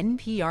from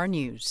NPR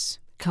News.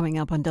 Coming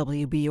up on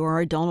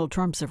WBUR, Donald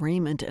Trump's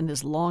arraignment and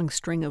his long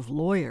string of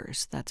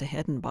lawyers. That's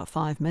ahead in about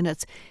 5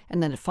 minutes.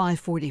 And then at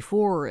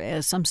 5:44,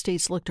 as some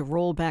states look to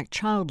roll back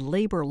child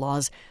labor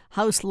laws,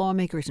 House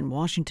lawmakers in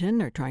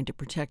Washington are trying to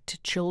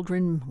protect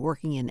children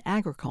working in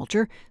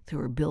agriculture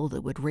through a bill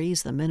that would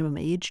raise the minimum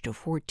age to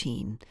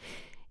 14.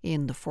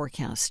 In the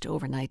forecast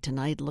overnight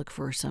tonight, look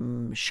for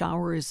some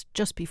showers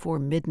just before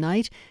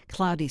midnight.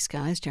 Cloudy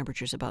skies,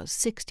 temperatures about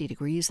 60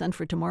 degrees. Then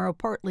for tomorrow,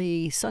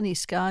 partly sunny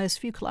skies,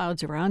 few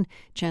clouds around.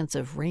 Chance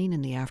of rain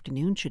in the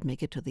afternoon should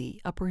make it to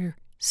the upper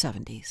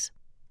 70s.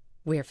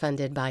 We're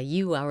funded by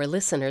you, our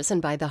listeners,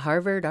 and by the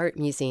Harvard Art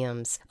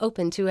Museums.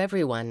 Open to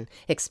everyone.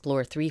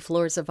 Explore 3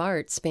 floors of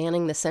art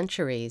spanning the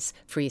centuries,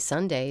 free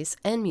Sundays,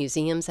 and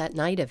museums at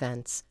night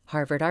events.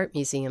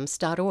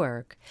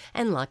 HarvardArtMuseums.org.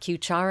 And La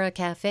Cuchara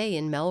Cafe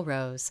in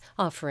Melrose,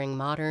 offering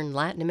modern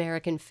Latin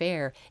American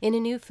fare in a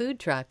new food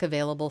truck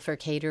available for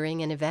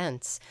catering and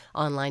events.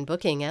 Online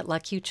booking at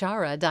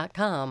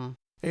lacuchara.com.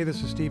 Hey,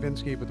 this is Steve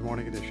Inskeep with the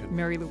Morning Edition.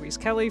 Mary Louise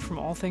Kelly from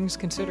All Things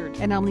Considered.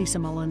 And I'm Lisa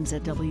Mullins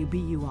at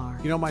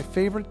WBUR. You know, my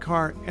favorite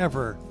car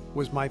ever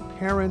was my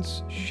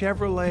parents'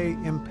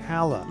 Chevrolet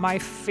Impala. My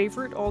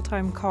favorite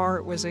all-time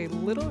car was a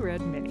Little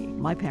Red Mini.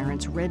 My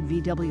parents' red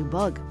VW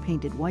Bug,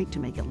 painted white to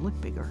make it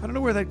look bigger. I don't know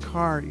where that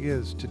car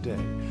is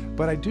today,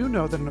 but I do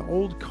know that an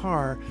old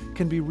car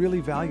can be really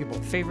valuable.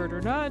 Favorite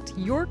or not,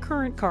 your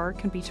current car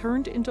can be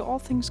turned into All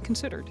Things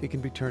Considered. It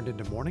can be turned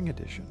into Morning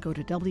Edition. Go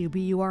to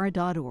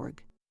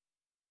WBUR.org.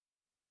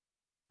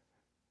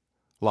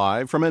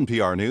 Live from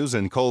NPR News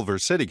in Culver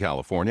City,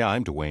 California,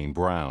 I'm Dwayne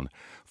Brown.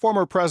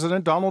 Former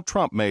President Donald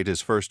Trump made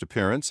his first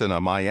appearance in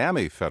a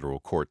Miami federal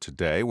court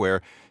today,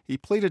 where he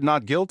pleaded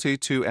not guilty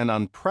to an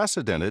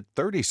unprecedented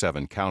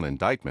 37-count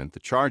indictment. The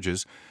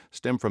charges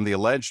stem from the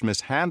alleged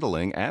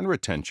mishandling and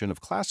retention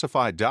of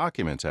classified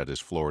documents at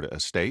his Florida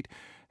estate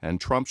and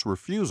Trump's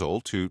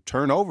refusal to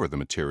turn over the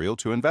material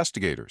to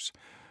investigators.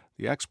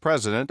 The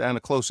ex-president and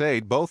a close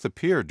aide both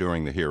appeared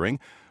during the hearing,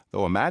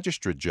 though a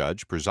magistrate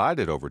judge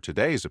presided over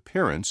today's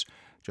appearance.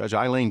 Judge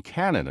Eileen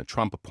Cannon, a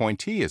Trump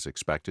appointee, is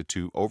expected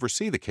to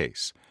oversee the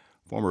case.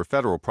 Former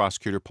federal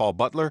prosecutor Paul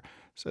Butler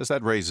says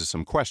that raises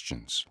some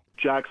questions.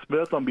 Jack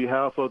Smith, on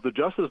behalf of the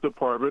Justice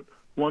Department,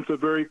 wants a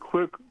very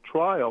quick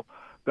trial.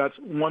 That's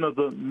one of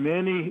the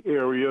many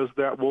areas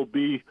that will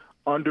be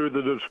under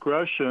the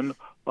discretion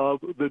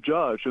of the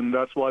judge, and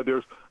that's why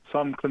there's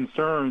some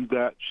concern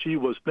that she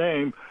was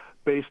named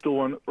based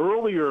on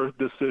earlier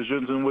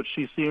decisions in which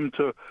she seemed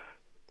to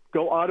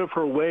go out of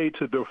her way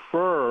to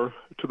defer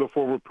to the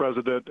former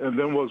president and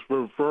then was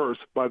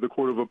reversed by the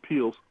Court of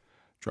Appeals.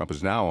 Trump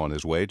is now on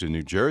his way to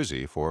New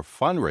Jersey for a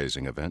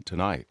fundraising event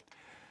tonight.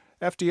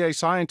 FDA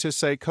scientists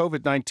say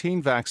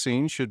COVID-19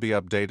 vaccines should be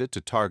updated to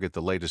target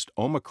the latest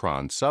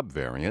Omicron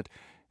subvariant.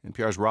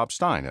 NPR's Rob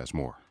Stein has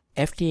more.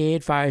 FDA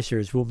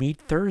advisors will meet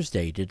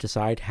Thursday to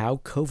decide how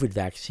COVID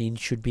vaccines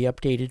should be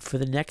updated for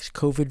the next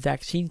COVID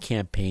vaccine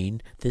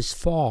campaign this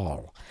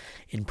fall.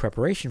 In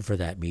preparation for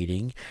that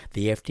meeting,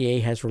 the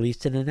FDA has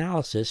released an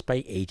analysis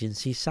by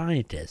agency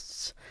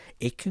scientists.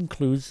 It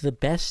concludes the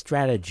best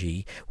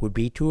strategy would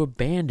be to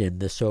abandon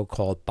the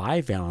so-called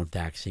bivalent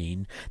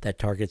vaccine that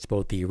targets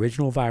both the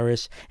original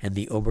virus and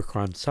the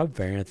Omicron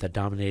subvariant that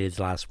dominated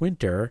last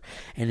winter,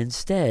 and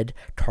instead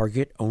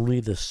target only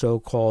the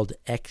so-called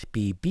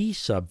XBB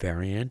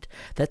subvariant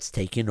that's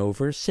taken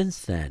over since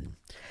then.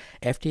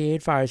 FDA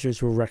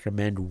advisors will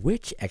recommend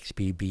which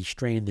XBB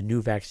strain the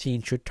new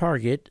vaccine should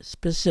target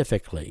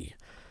specifically.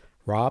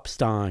 Rob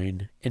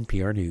Stein,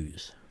 NPR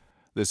News.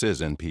 This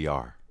is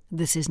NPR.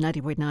 This is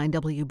 90.9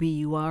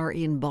 WBUR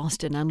in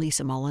Boston. I'm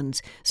Lisa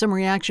Mullins. Some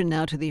reaction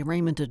now to the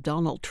arraignment of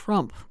Donald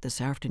Trump. This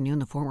afternoon,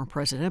 the former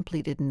president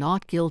pleaded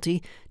not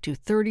guilty to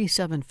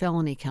 37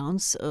 felony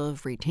counts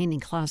of retaining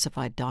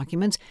classified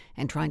documents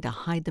and trying to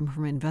hide them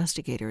from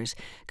investigators.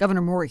 Governor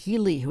Maura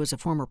Healey, who is a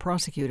former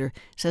prosecutor,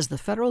 says the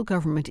federal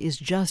government is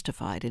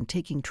justified in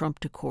taking Trump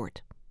to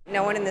court.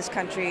 No one in this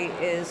country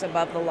is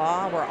above the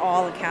law. We're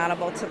all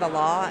accountable to the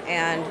law,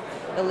 and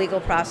the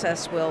legal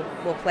process will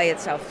play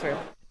itself through.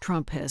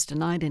 Trump has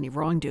denied any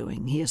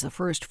wrongdoing. He is the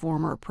first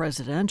former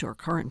president or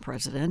current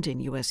president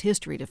in U.S.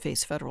 history to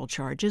face federal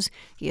charges.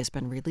 He has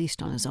been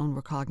released on his own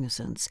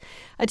recognizance.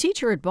 A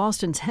teacher at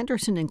Boston's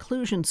Henderson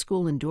Inclusion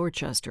School in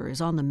Dorchester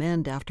is on the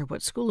mend after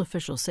what school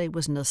officials say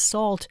was an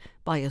assault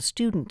by a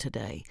student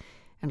today.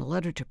 In a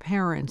letter to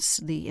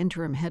parents, the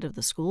interim head of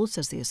the school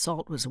says the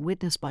assault was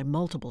witnessed by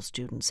multiple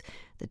students.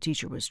 The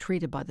teacher was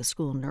treated by the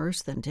school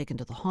nurse, then taken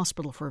to the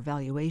hospital for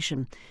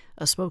evaluation.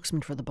 A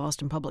spokesman for the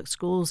Boston Public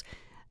Schools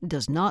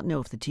does not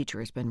know if the teacher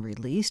has been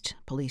released.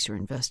 Police are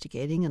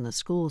investigating, and the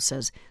school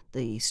says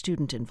the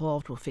student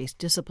involved will face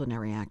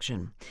disciplinary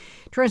action.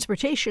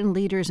 Transportation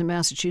leaders in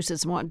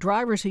Massachusetts want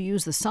drivers who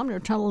use the Sumner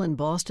Tunnel in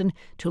Boston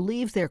to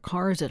leave their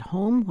cars at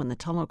home when the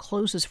tunnel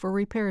closes for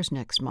repairs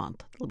next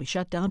month. It'll be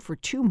shut down for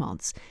 2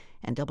 months.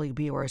 And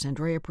WBUR's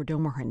Andrea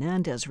Perdomo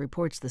Hernandez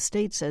reports the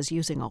state says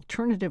using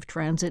alternative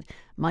transit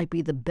might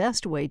be the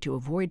best way to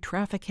avoid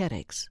traffic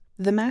headaches.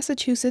 The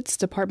Massachusetts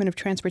Department of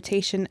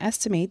Transportation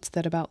estimates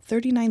that about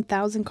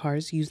 39,000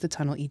 cars use the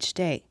tunnel each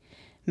day.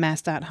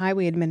 MassDOT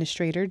Highway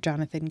Administrator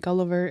Jonathan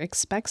Gulliver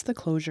expects the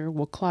closure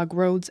will clog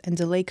roads and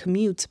delay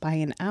commutes by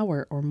an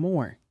hour or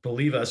more.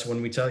 Believe us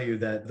when we tell you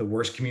that the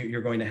worst commute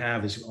you're going to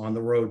have is on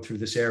the road through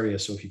this area,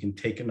 so if you can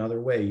take another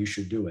way, you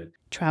should do it.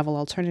 Travel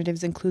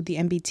alternatives include the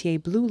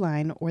MBTA Blue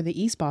Line or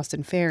the East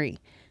Boston Ferry.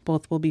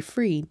 Both will be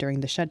free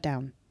during the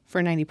shutdown.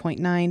 For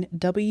 90.9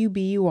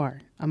 WBUR,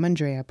 I'm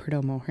Andrea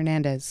Perdomo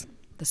Hernandez.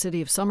 The city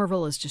of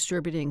Somerville is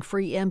distributing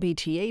free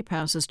MBTA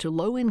passes to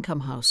low-income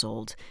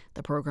households.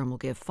 The program will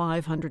give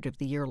 500 of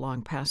the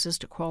year-long passes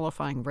to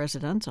qualifying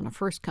residents on a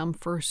first-come,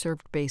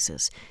 first-served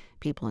basis.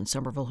 People in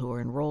Somerville who are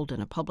enrolled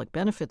in a public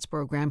benefits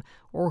program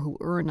or who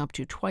earn up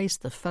to twice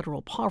the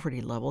federal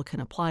poverty level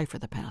can apply for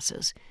the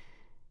passes.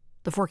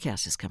 The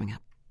forecast is coming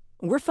up.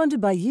 We're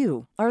funded by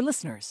you, our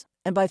listeners,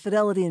 and by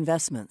Fidelity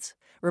Investments,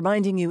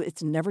 reminding you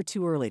it's never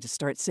too early to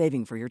start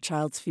saving for your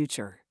child's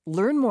future.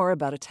 Learn more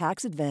about a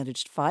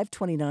tax-advantaged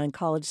 529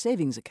 college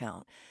savings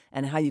account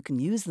and how you can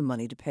use the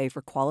money to pay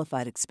for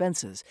qualified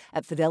expenses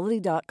at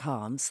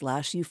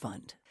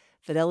fidelity.com/ufund.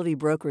 Fidelity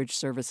Brokerage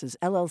Services,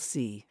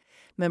 LLC.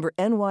 Member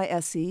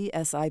NYSE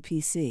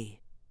SIPC.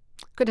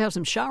 Could have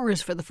some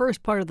showers for the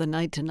first part of the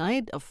night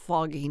tonight. A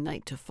foggy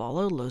night to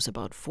follow. Lows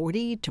about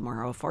 40.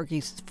 Tomorrow, a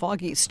foggy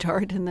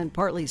start and then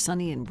partly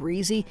sunny and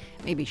breezy.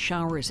 Maybe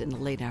showers in the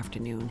late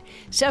afternoon.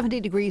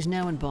 70 degrees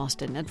now in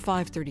Boston at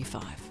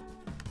 5:35.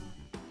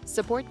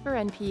 Support for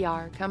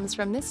NPR comes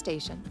from this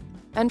station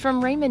and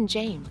from Raymond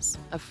James,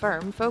 a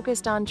firm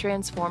focused on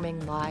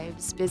transforming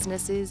lives,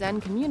 businesses,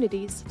 and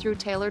communities through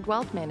tailored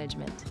wealth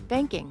management,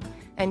 banking,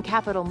 and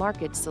capital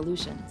market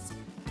solutions.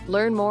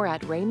 Learn more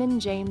at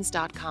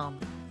raymondjames.com.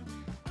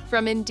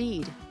 From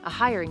Indeed, a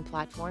hiring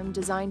platform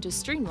designed to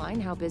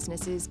streamline how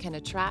businesses can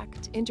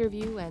attract,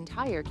 interview, and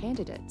hire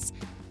candidates.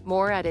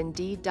 More at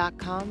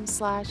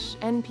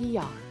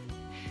indeed.com/NPR.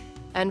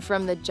 And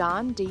from the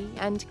John D.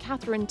 and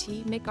Catherine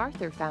T.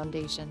 MacArthur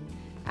Foundation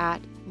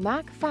at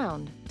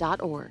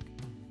macfound.org.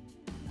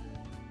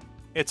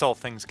 It's All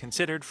Things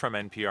Considered from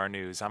NPR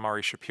News. I'm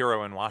Ari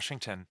Shapiro in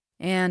Washington.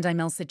 And I'm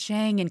Elsa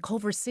Chang in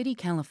Culver City,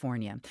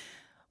 California.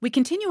 We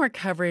continue our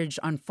coverage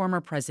on former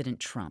President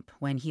Trump.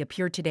 When he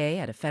appeared today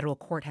at a federal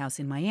courthouse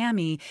in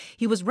Miami,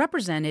 he was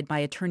represented by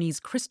attorneys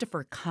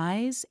Christopher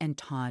Kise and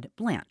Todd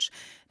Blanche.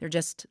 They're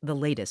just the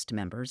latest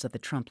members of the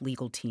Trump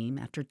legal team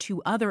after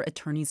 2 other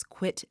attorneys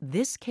quit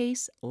this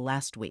case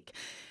last week.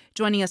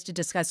 Joining us to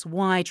discuss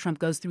why Trump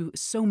goes through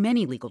so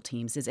many legal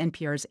teams is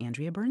NPR's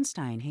Andrea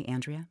Bernstein. Hey,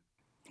 Andrea.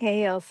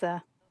 Hey,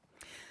 Elsa.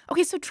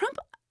 Okay, so Trump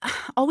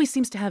always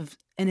seems to have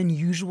an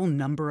unusual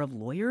number of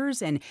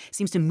lawyers and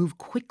seems to move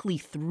quickly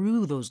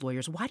through those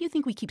lawyers. Why do you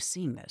think we keep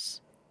seeing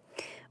this?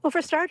 Well,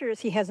 for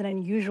starters, he has an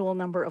unusual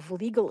number of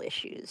legal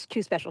issues: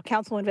 2 special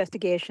counsel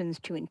investigations,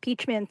 2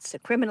 impeachments, a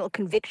criminal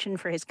conviction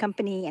for his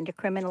company, and a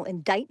criminal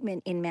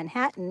indictment in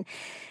Manhattan,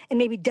 and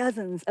maybe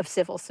dozens of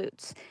civil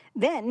suits.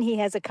 Then he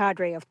has a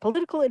cadre of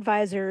political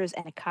advisors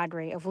and a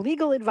cadre of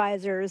legal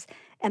advisors,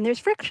 and there's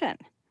friction.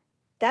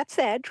 That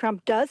said,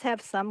 Trump does have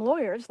some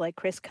lawyers, like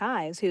Chris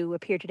Kise, who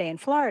appeared today in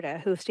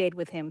Florida, who stayed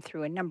with him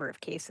through a number of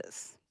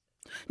cases.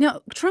 Now,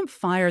 Trump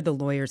fired the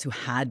lawyers who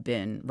had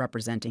been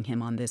representing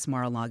him on this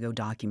Mar-a-Lago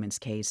documents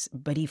case,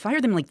 but he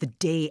fired them like the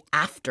day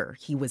after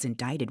he was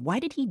indicted. Why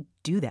did he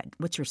do that?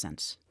 What's your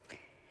sense?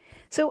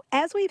 So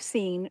as we've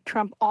seen,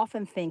 Trump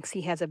often thinks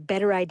he has a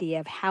better idea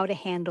of how to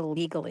handle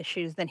legal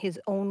issues than his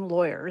own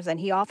lawyers,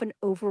 and he often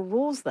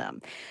overrules them.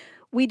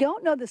 We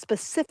don't know the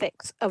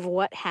specifics of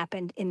what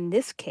happened in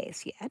this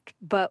case yet,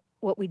 but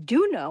what we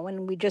do know,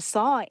 and we just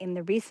saw in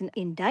the recent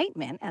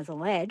indictment as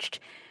alleged,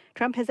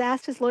 Trump has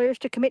asked his lawyers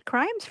to commit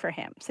crimes for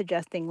him,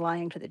 suggesting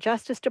lying to the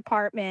Justice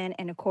Department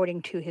and,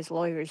 according to his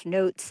lawyers'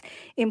 notes,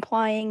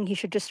 implying he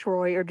should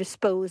destroy or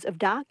dispose of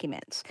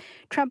documents.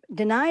 Trump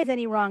denies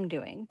any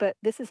wrongdoing, but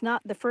this is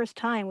not the first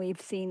time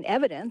we've seen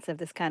evidence of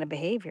this kind of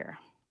behavior.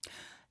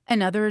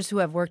 And others who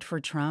have worked for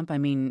Trump, I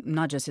mean,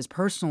 not just his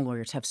personal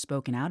lawyers, have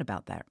spoken out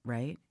about that,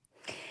 right?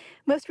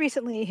 Most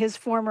recently, his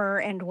former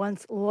and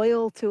once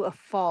loyal to a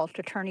fault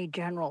Attorney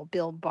General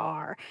Bill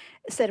Barr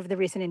said of the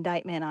recent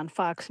indictment on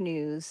Fox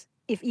News,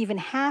 if even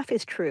half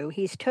is true,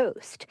 he's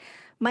toast.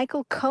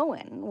 Michael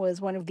Cohen was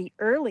one of the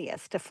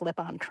earliest to flip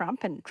on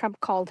Trump, and Trump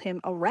called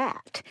him a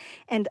rat.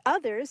 And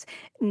others,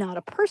 not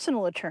a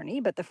personal attorney,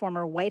 but the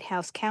former White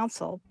House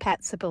counsel,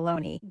 Pat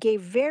Cipollone,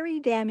 gave very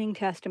damning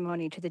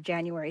testimony to the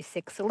January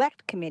 6th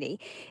Select Committee,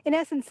 in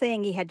essence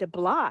saying he had to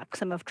block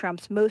some of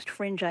Trump's most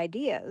fringe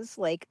ideas,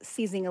 like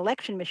seizing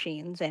election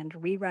machines and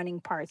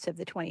rerunning parts of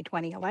the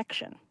 2020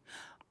 election.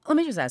 Let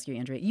me just ask you,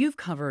 Andrea, you've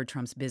covered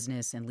Trump's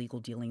business and legal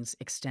dealings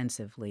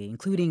extensively,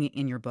 including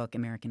in your book,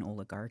 American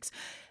Oligarchs.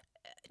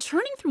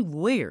 Churning through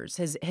lawyers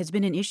has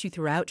been an issue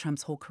throughout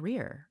Trump's whole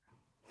career,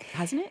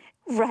 hasn't it?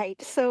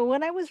 Right. So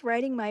when I was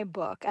writing my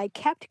book, I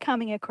kept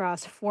coming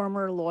across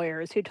former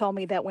lawyers who told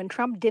me that when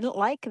Trump didn't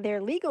like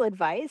their legal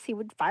advice, he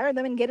would fire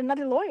them and get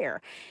another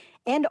lawyer.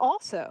 And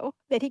also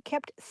that he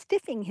kept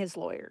stiffing his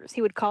lawyers.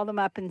 He would call them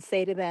up and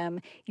say to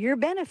them, you're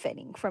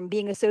benefiting from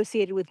being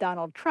associated with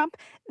Donald Trump,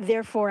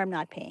 therefore I'm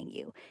not paying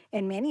you.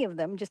 And many of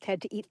them just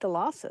had to eat the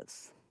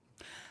losses.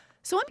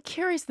 So I'm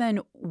curious then,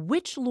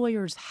 which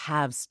lawyers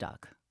have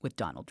stuck with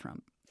Donald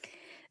Trump?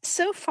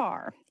 So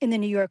far, in the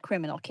New York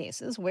criminal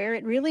cases, where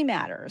it really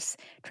matters,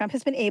 Trump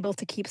has been able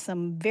to keep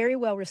some very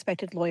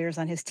well-respected lawyers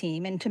on his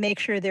team and to make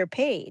sure they're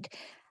paid.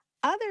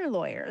 Other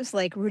lawyers,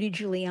 like Rudy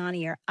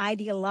Giuliani, are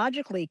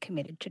ideologically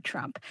committed to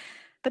Trump.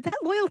 But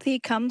that loyalty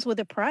comes with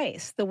a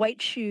price. The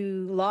White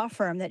Shoe law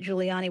firm that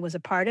Giuliani was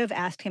a part of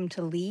asked him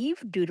to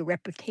leave due to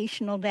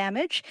reputational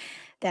damage.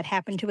 That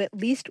happened to at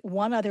least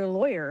one other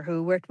lawyer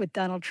who worked with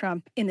Donald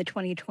Trump in the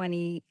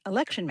 2020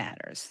 election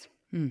matters.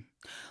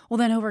 Well,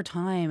 then over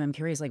time, I'm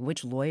curious,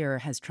 which lawyer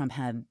has Trump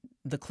had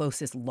the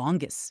closest,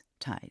 longest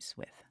ties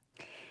with?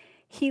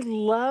 He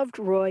loved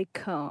Roy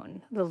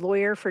Cohn, the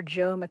lawyer for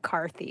Joe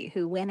McCarthy,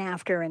 who went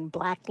after and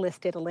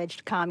blacklisted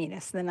alleged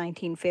communists in the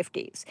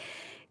 1950s.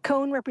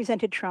 Cohn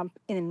represented Trump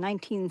in the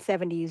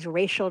 1970s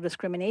racial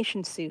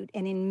discrimination suit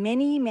and in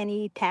many,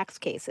 many tax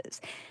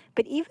cases.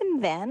 But even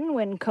then,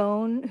 when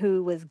Cohn,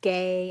 who was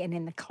gay and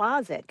in the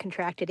closet,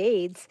 contracted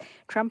AIDS,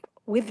 Trump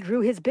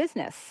withdrew his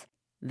business.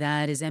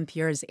 That is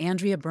NPR's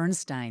Andrea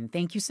Bernstein.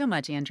 Thank you so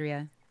much,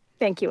 Andrea.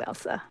 Thank you,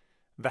 Elsa.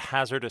 The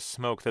hazardous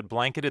smoke that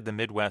blanketed the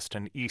Midwest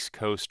and East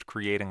Coast,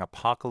 creating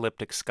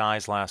apocalyptic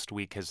skies last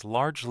week, has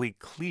largely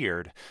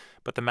cleared.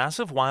 But the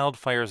massive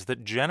wildfires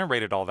that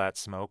generated all that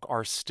smoke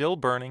are still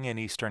burning in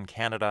eastern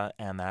Canada,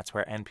 and that's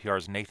where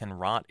NPR's Nathan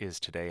Rott is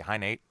today. Hi,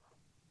 Nate.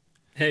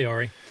 Hey,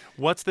 Ari.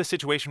 What's the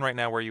situation right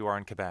now where you are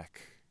in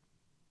Quebec?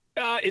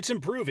 It's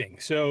improving.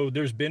 So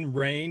there's been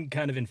rain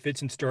kind of in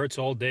fits and starts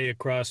all day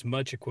across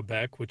much of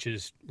Quebec, which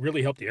has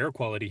really helped the air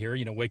quality here.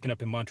 You know, waking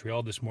up in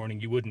Montreal this morning,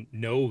 you wouldn't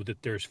know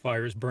that there's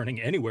fires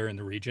burning anywhere in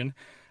the region.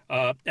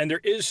 And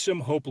there is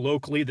some hope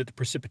locally that the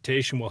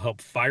precipitation will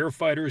help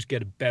firefighters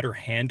get a better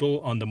handle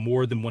on the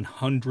more than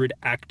 100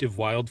 active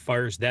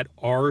wildfires that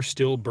are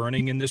still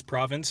burning in this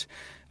province.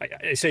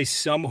 I say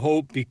some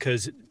hope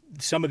because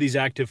some of these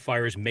active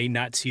fires may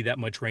not see that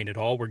much rain at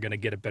all. We're going to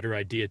get a better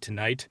idea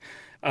tonight.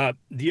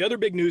 The other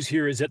big news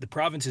here is that the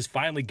province is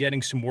finally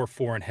getting some more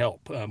foreign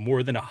help.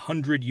 More than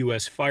 100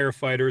 U.S.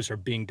 firefighters are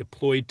being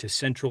deployed to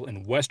central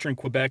and western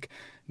Quebec.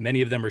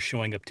 Many of them are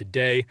showing up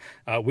today,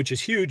 which is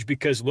huge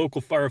because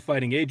local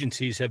firefighting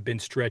agencies have been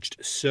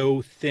stretched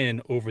so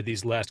thin over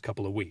these last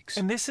couple of weeks.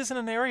 And this isn't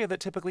an area that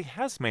typically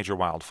has major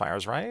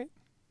wildfires, right?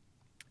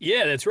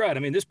 Yeah, that's right. I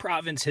mean, this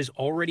province has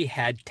already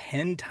had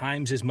 10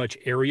 times as much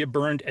area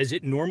burned as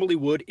it normally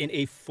would in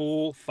a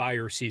full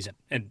fire season.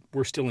 And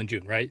we're still in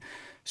June, right?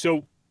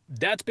 So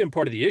that's been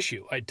part of the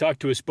issue. I talked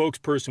to a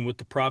spokesperson with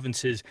the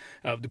province's,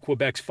 the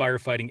Quebec's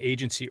firefighting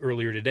agency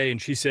earlier today,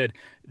 and she said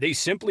they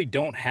simply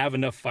don't have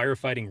enough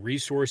firefighting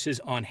resources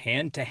on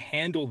hand to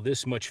handle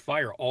this much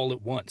fire all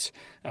at once,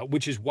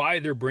 which is why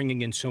they're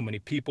bringing in so many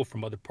people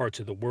from other parts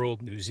of the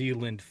world, New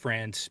Zealand,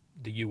 France,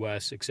 the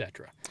U.S.,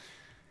 etc.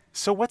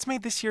 So what's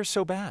made this year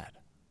so bad?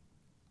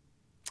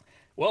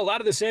 Well, a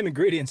lot of the same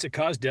ingredients that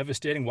caused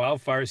devastating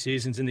wildfire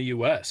seasons in the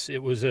U.S.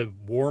 It was a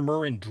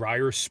warmer and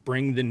drier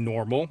spring than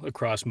normal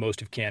across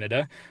most of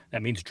Canada.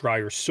 That means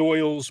drier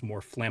soils,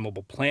 more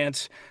flammable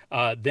plants.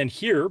 Then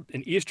here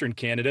in eastern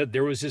Canada,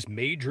 there was this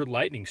major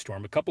lightning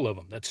storm, a couple of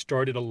them, that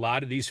started a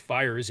lot of these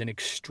fires in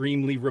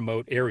extremely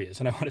remote areas.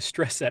 And I want to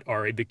stress that,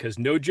 Ari, because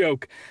no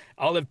joke,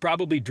 I'll have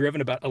probably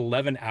driven about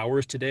 11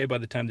 hours today by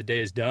the time the day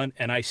is done,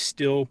 and I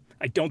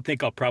don't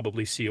think I'll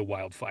probably see a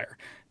wildfire.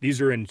 These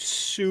are in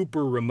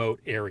super remote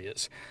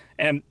areas.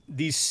 And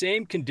these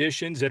same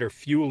conditions that are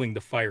fueling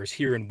the fires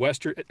here in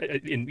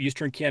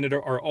eastern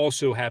Canada are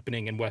also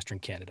happening in Western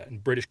Canada, in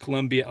British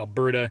Columbia,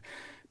 Alberta.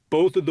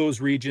 Both of those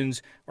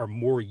regions are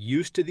more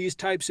used to these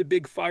types of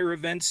big fire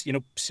events,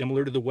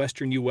 similar to the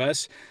Western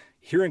U.S.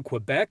 Here in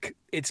Quebec,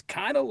 it's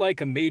kind of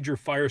like a major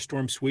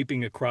firestorm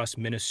sweeping across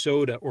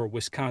Minnesota or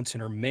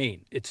Wisconsin or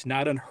Maine. It's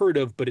not unheard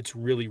of, but it's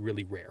really,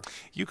 really rare.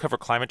 You cover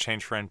climate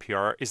change for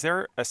NPR. Is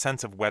there a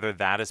sense of whether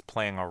that is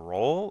playing a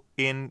role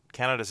in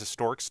Canada's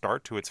historic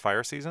start to its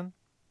fire season?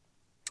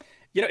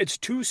 It's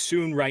too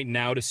soon right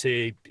now to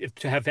say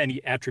to have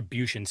any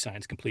attribution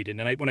science completed.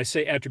 And when I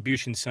say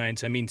attribution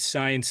science, I mean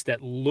science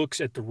that looks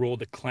at the role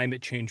that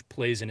climate change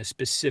plays in a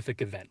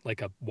specific event,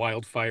 like a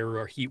wildfire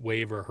or a heat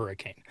wave or a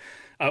hurricane.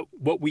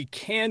 What we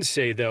can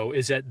say, though,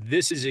 is that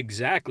this is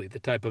exactly the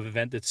type of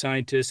event that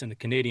scientists and the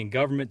Canadian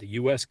government, the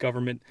U.S.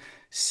 government,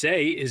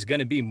 say is going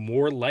to be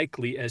more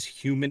likely as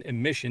human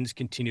emissions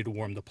continue to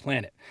warm the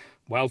planet.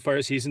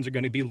 Wildfire seasons are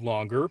going to be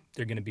longer,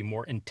 they're going to be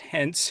more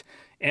intense,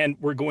 and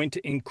we're going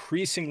to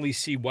increasingly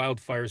see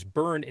wildfires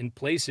burn in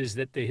places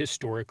that they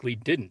historically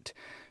didn't.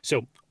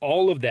 So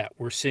all of that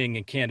we're seeing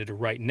in Canada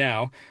right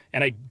now,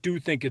 and I do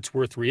think it's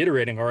worth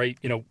reiterating, all right,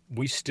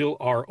 we still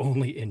are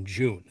only in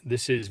June.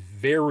 This is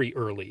very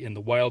early in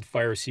the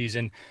wildfire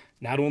season,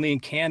 not only in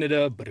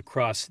Canada, but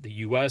across the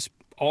U.S.,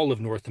 all of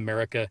North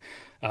America.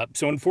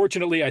 So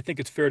unfortunately, I think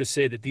it's fair to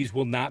say that these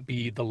will not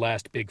be the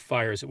last big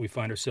fires that we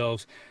find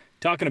ourselves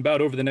talking about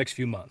over the next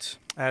few months.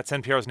 That's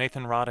NPR's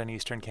Nathan Rod in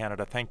Eastern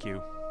Canada. Thank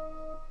you.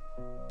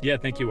 Yeah,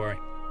 thank you, Ari.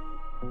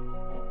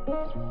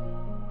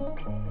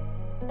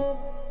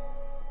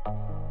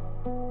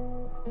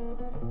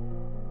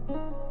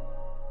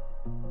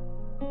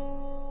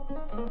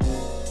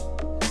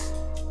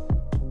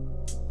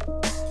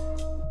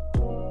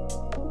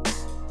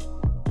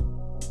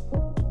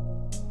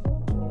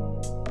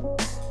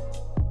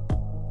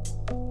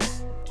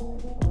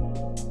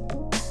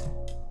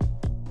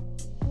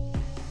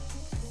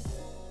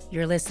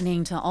 You're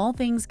listening to All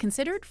Things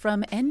Considered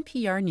from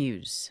NPR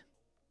News.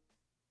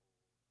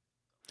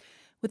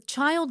 With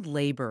child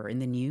labor in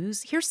the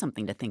news, here's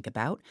something to think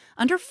about.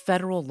 Under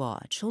federal law,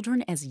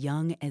 children as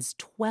young as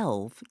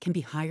 12 can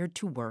be hired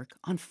to work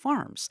on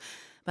farms.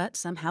 But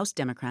some House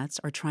Democrats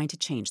are trying to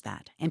change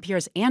that.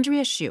 NPR's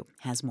Andrea Hsu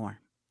has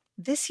more.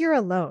 This year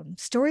alone,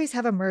 stories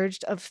have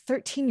emerged of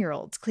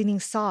 13-year-olds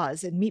cleaning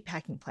saws in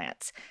meatpacking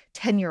plants,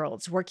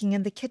 10-year-olds working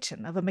in the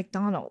kitchen of a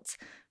McDonald's.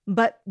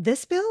 But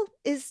this bill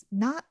is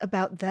not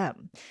about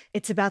them.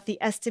 It's about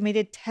the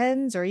estimated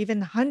tens or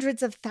even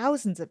hundreds of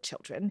thousands of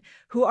children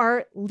who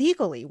are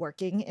legally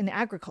working in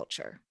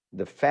agriculture.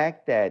 The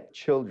fact that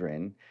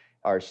children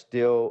are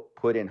still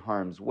put in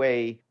harm's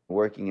way,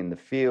 working in the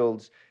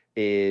fields,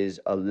 is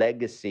a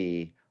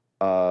legacy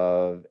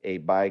of a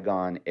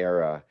bygone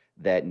era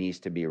that needs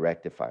to be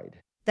rectified.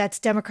 That's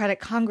Democratic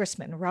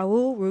Congressman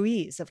Raul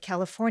Ruiz of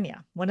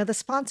California, one of the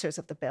sponsors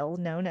of the bill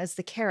known as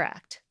the CARE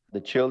Act. The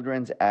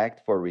Children's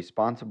Act for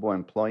Responsible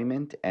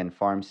Employment and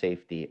Farm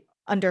Safety.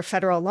 Under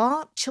federal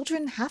law,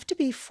 children have to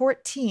be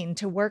 14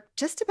 to work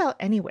just about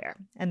anywhere,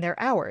 and their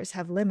hours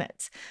have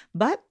limits.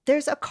 But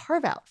there's a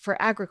carve-out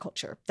for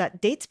agriculture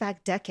that dates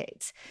back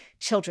decades.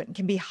 Children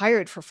can be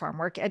hired for farm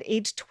work at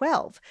age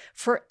 12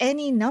 for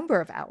any number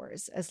of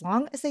hours, as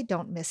long as they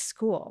don't miss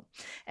school.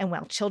 And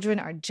while children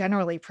are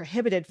generally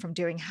prohibited from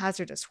doing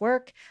hazardous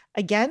work,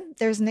 again,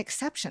 there's an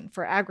exception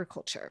for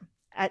agriculture.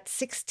 At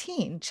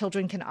 16,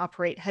 children can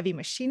operate heavy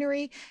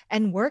machinery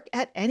and work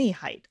at any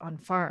height on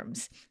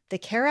farms. The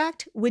CARE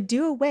Act would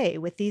do away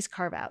with these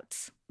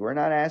carve-outs. We're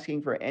not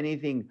asking for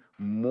anything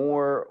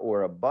more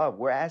or above.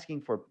 We're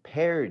asking for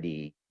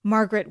parity.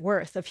 Margaret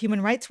Worth of Human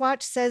Rights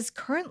Watch says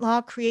current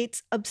law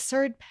creates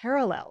absurd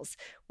parallels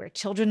where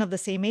children of the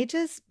same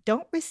ages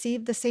don't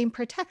receive the same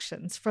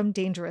protections from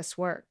dangerous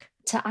work.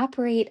 To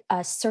operate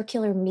a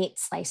circular meat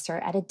slicer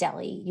at a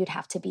deli, you'd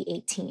have to be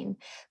 18.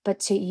 But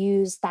to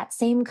use that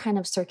same kind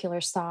of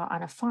circular saw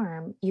on a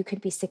farm, you could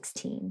be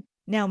 16.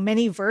 Now,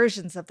 many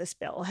versions of this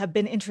bill have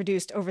been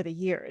introduced over the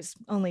years,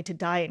 only to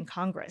die in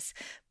Congress.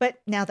 But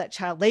now that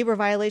child labor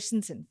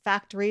violations in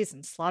factories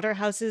and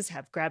slaughterhouses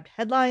have grabbed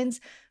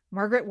headlines,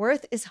 Margaret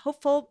Worth is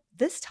hopeful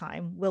this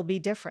time will be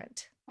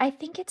different. I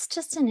think it's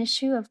just an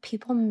issue of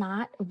people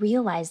not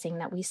realizing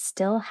that we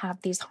still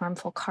have these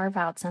harmful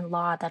carve-outs in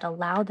law that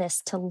allow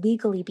this to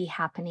legally be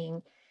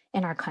happening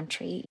in our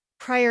country.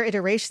 Prior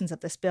iterations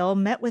of this bill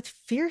met with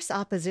fierce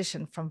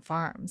opposition from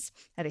farms.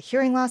 At a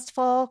hearing last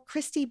fall,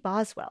 Christy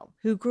Boswell,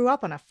 who grew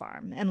up on a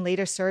farm and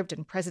later served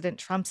in President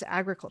Trump's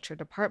agriculture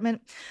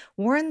department,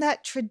 warned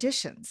that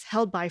traditions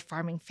held by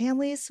farming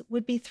families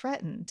would be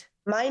threatened.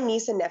 My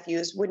niece and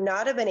nephews would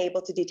not have been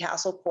able to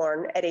detassel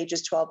corn at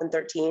ages 12 and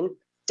 13,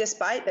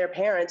 despite their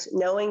parents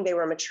knowing they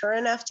were mature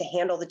enough to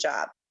handle the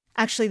job.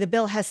 Actually, the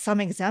bill has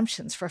some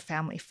exemptions for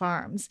family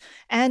farms.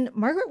 And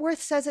Margaret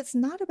Worth says it's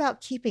not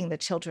about keeping the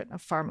children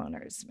of farm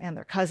owners and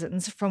their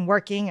cousins from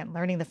working and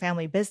learning the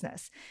family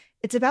business.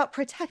 It's about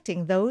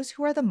protecting those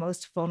who are the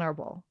most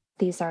vulnerable.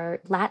 These are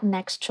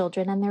Latinx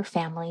children and their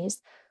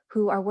families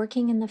who are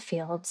working in the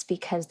fields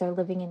because they're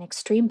living in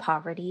extreme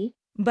poverty.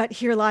 But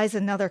here lies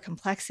another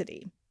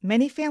complexity.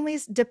 Many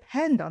families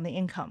depend on the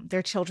income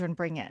their children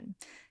bring in.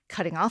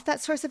 Cutting off that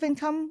source of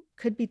income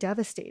could be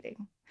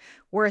devastating.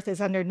 Worth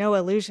is under no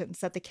illusions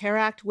that the CARE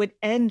Act would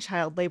end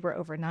child labor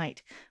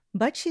overnight,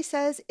 but she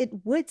says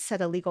it would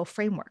set a legal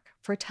framework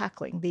for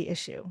tackling the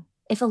issue.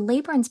 If a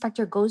labor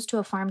inspector goes to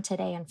a farm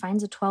today and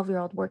finds a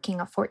 12-year-old working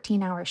a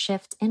 14-hour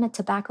shift in a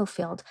tobacco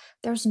field,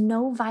 there's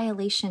no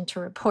violation to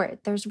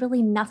report. There's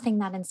really nothing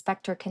that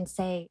inspector can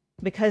say.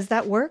 Because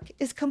that work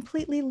is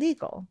completely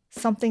legal,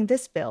 something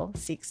this bill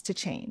seeks to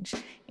change.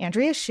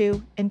 Andrea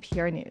Hsu,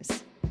 NPR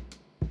News.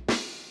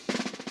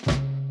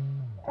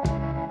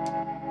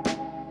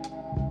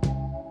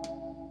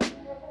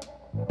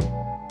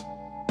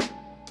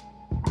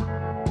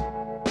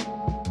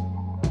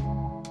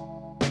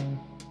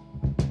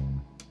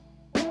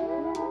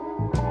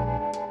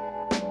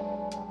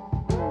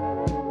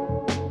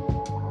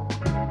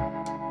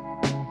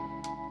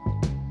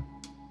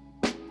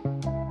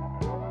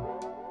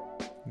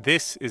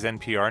 This is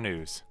NPR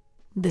News.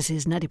 This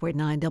is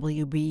 90.9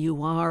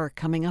 WBUR.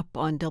 Coming up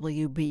on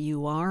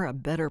WBUR, a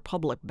better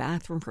public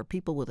bathroom for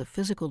people with a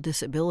physical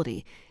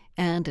disability.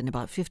 And in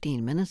about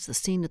 15 minutes, the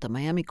scene at the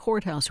Miami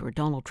courthouse where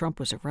Donald Trump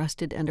was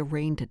arrested and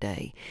arraigned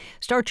today.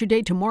 Start your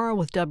day tomorrow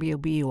with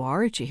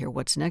WBUR to hear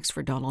what's next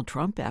for Donald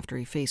Trump after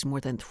he faced more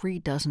than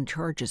 36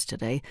 charges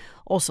today.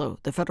 Also,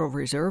 the Federal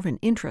Reserve and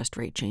interest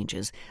rate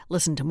changes.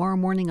 Listen tomorrow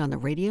morning on the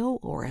radio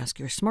or ask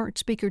your smart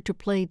speaker to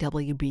play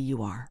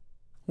WBUR.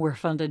 We're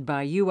funded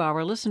by you,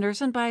 our listeners,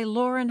 and by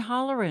Lauren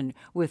Holleran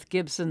with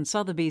Gibson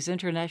Sotheby's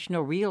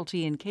International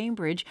Realty in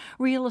Cambridge,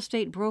 real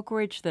estate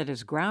brokerage that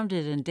is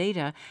grounded in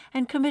data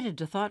and committed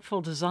to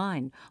thoughtful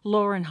design.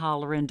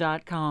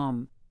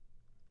 LaurenHolleran.com.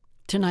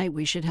 Tonight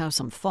we should have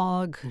some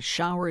fog,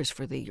 showers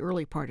for the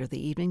early part of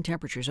the evening,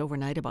 temperatures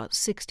overnight about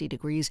 60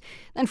 degrees.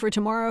 Then for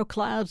tomorrow,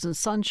 clouds and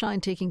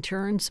sunshine taking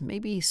turns,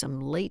 maybe some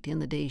late in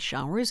the day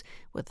showers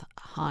with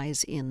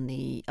highs in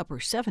the upper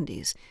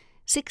 70s.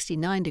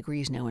 69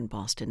 degrees now in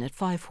Boston at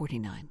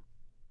 5:49.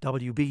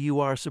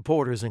 WBUR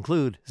supporters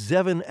include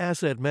Zevin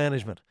Asset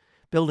Management,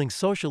 building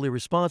socially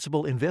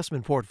responsible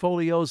investment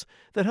portfolios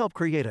that help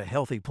create a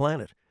healthy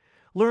planet.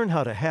 Learn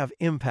how to have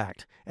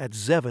impact at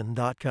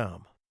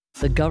Zevin.com.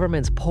 The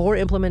government's poor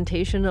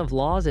implementation of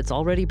laws it's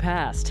already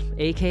passed,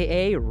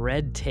 aka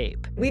red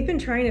tape. We've been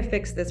trying to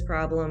fix this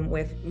problem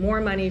with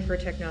more money for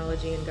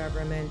technology in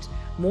government,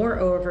 more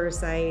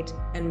oversight,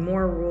 and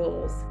more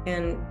rules.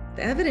 And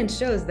the evidence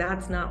shows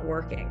that's not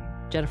working.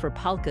 Jennifer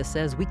Palka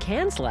says we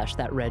can slash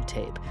that red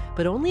tape,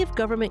 but only if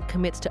government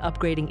commits to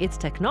upgrading its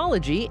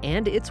technology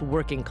and its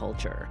working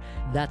culture.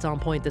 That's On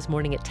Point this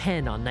morning at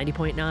 10 on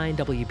 90.9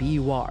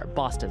 WBUR,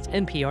 Boston's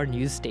NPR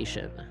news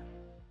station.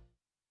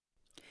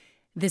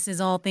 This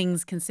is All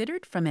Things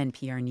Considered from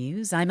NPR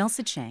News. I'm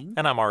Elsa Chang.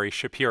 And I'm Ari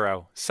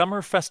Shapiro.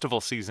 Summer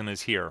festival season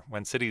is here,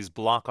 when cities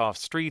block off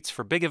streets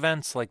for big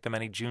events like the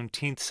many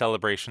Juneteenth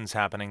celebrations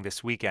happening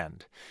this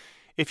weekend.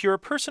 If you're a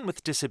person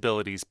with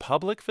disabilities,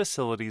 public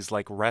facilities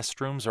like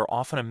restrooms are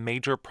often a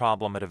major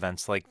problem at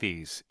events like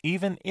these,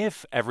 even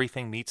if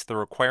everything meets the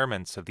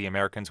requirements of the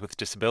Americans with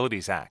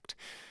Disabilities Act.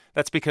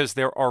 That's because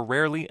there are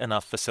rarely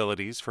enough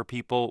facilities for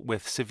people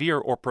with severe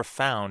or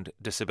profound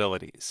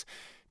disabilities.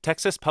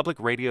 Texas Public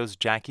Radio's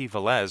Jackie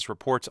Velez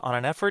reports on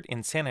an effort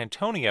in San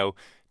Antonio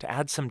to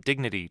add some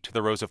dignity to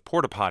the rows of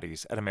porta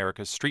potties at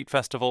America's street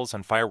festivals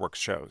and fireworks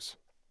shows.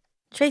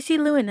 Tracy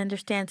Lewin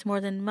understands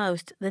more than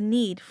most the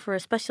need for a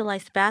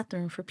specialized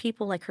bathroom for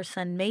people like her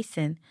son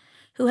Mason,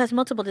 who has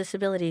multiple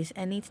disabilities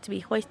and needs to be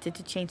hoisted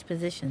to change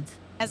positions.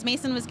 As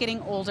Mason was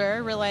getting older, I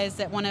realized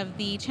that one of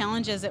the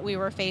challenges that we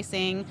were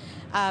facing,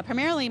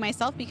 primarily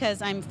myself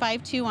because I'm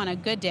 5'2" on a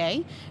good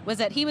day, was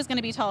that he was going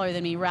to be taller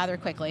than me rather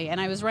quickly, and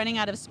I was running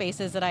out of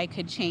spaces that I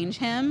could change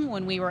him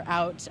when we were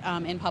out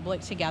in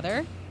public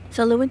together.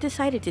 So Lewin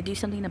decided to do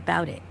something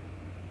about it.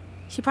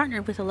 She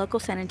partnered with a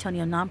local San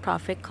Antonio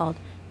nonprofit called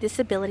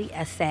Disability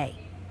SA.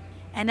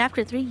 And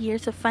after 3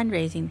 years of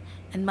fundraising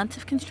and months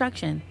of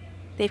construction,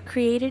 they've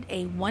created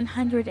a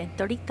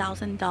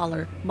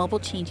 $130,000 mobile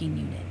changing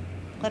unit.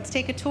 Let's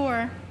take a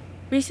tour.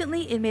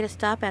 Recently, it made a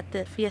stop at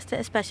the Fiesta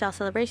Especial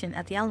celebration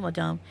at the Alamo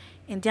Dome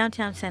in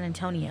downtown San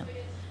Antonio.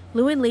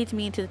 Lewin leads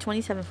me into the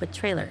 27-foot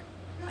trailer.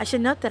 I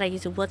should note that I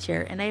use a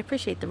wheelchair, and I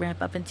appreciate the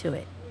ramp up into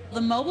it.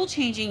 The mobile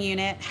changing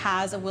unit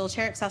has a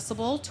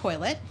wheelchair-accessible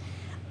toilet.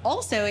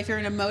 Also, if you're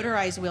in a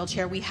motorized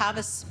wheelchair, we have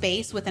a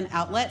space with an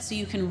outlet so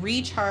you can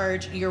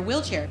recharge your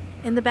wheelchair.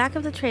 In the back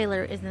of the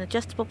trailer is an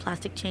adjustable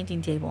plastic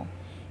changing table.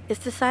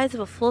 It's the size of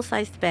a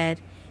full-sized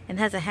bed and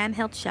has a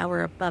handheld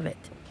shower above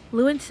it.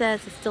 Lewin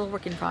says it's still a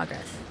work in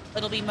progress.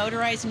 It'll be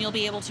motorized and you'll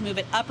be able to move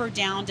it up or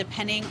down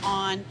depending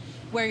on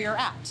where you're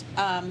at.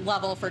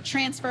 Level for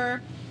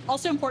transfer.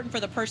 Also important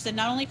for the person,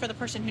 not only for the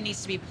person who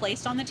needs to be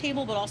placed on the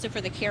table, but also for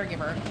the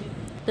caregiver.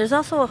 There's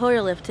also a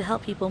Hoyer lift to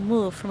help people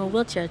move from a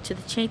wheelchair to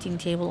the changing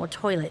table or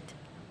toilet.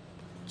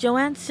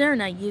 Joanne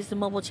Cerna used the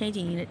mobile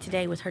changing unit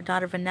today with her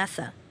daughter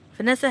Vanessa.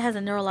 Vanessa has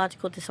a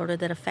neurological disorder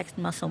that affects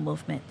muscle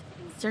movement.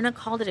 Cerna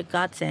called it a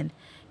godsend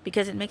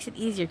because it makes it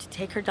easier to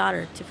take her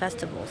daughter to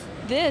festivals.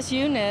 This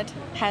unit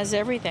has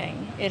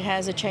everything. It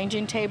has a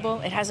changing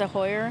table, it has a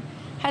Hoyer,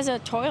 has a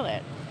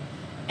toilet,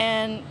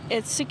 and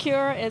it's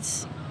secure,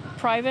 it's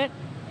private,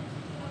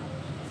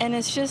 and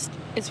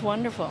it's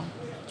wonderful.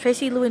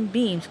 Tracy Lewin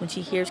beams when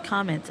she hears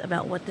comments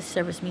about what this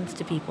service means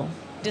to people.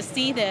 To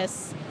see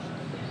this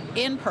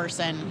in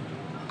person,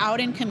 out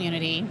in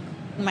community,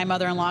 my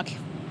mother-in-law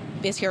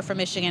is here from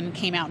Michigan,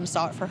 came out and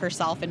saw it for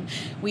herself, and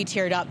we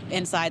teared up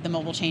inside the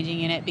mobile changing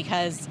unit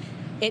because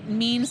it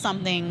means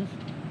something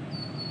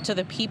to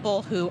the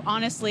people who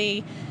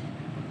honestly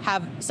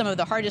have some of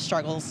the hardest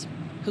struggles,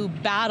 who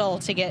battle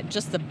to get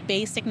just the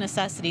basic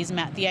necessities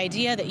met. The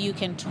idea that you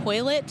can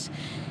toilet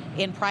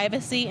in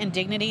privacy and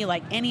dignity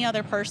like any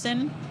other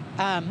person,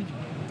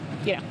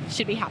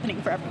 should be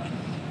happening for everyone.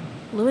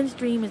 Lewin's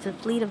dream is a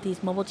fleet of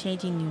these mobile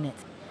changing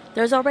units.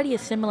 There's already a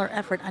similar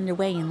effort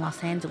underway in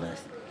Los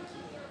Angeles.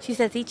 She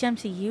says each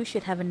MCU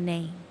should have a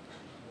name.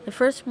 The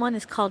first one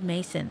is called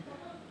Mason,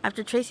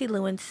 after Tracy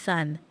Lewin's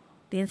son,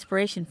 the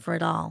inspiration for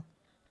it all.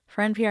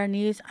 For NPR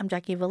News, I'm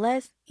Jackie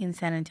Velez in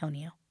San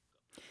Antonio.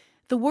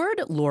 The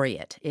word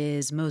laureate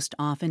is most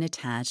often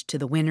attached to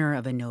the winner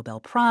of a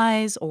Nobel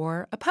Prize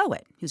or a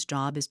poet whose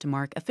job is to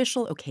mark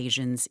official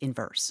occasions in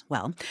verse.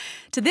 Well,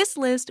 to this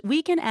list,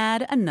 we can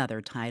add another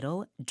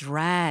title,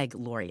 drag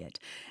laureate.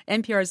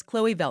 NPR's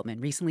Chloe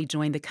Veltman recently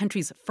joined the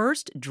country's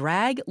first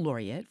drag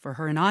laureate for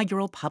her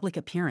inaugural public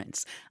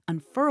appearance,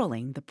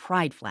 unfurling the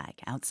pride flag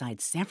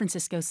outside San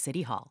Francisco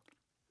City Hall.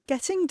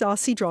 Getting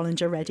Darcy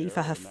Drollinger ready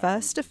for her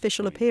first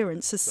official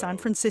appearance as San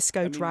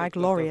Francisco Drag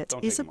Laureate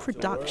is a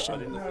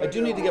production. I do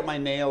need to get my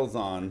nails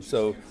on,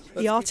 so...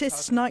 The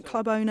artist,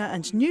 nightclub owner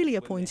and newly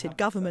appointed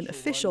government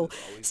official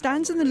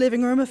stands in the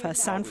living room of her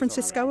San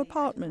Francisco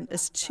apartment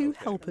as two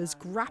helpers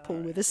grapple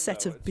with a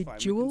set of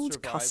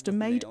bejeweled,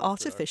 custom-made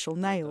artificial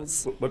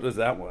nails. What is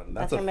that one?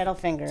 That's a middle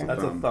finger.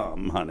 That's a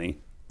thumb, honey.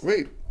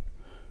 Wait,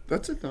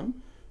 that's a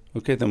thumb.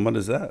 Okay, then what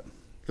is that?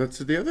 That's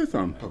the other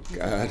thumb. Oh,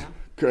 God.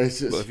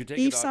 Crisis. Well,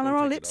 Yves Saint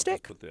Laurent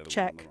lipstick?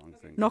 Check.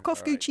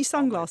 Knockoff Gucci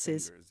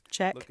sunglasses?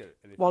 Check.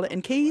 Wallet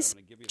and keys?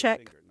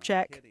 Check,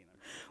 check.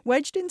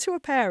 Wedged into a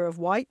pair of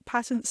white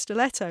patent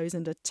stilettos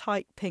and a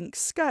tight pink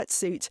skirt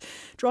suit,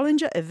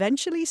 Drollinger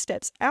eventually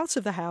steps out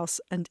of the house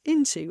and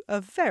into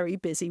a very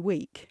busy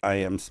week. I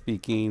am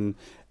speaking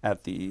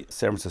at the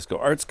San Francisco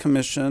Arts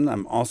Commission.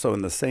 I'm also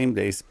in the same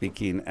day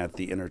speaking at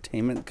the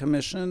Entertainment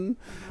Commission.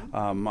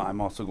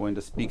 I'm also going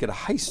to speak at a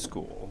high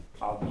school.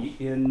 I'll be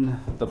in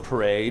the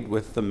parade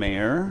with the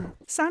mayor.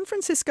 San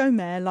Francisco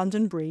Mayor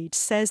London Breed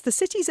says the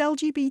city's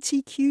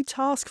LGBTQ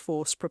task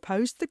force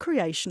proposed the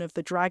creation of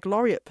the drag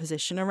laureate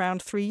position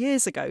around 3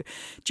 years ago,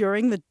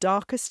 during the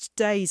darkest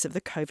days of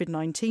the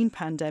COVID-19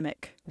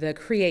 pandemic. The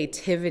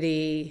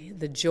creativity,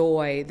 the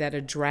joy that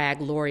a drag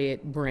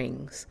laureate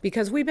brings,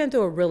 because we've been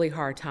through a really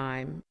hard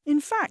time. In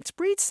fact,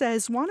 Breed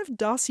says one of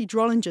Darcy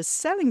Drollinger's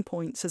selling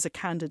points as a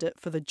candidate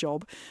for the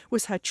job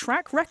was her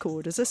track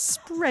record as a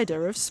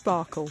spreader of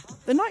sparkle.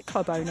 The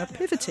nightclub owner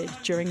pivoted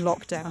during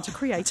lockdown to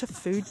create a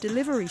food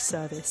delivery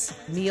service.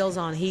 Meals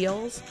on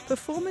Heels.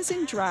 Performers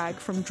in drag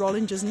from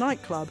Drollinger's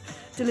nightclub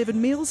delivered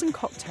meals and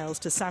cocktails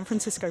to San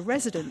Francisco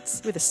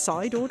residents with a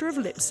side order of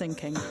lip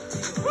syncing.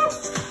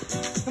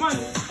 Come on,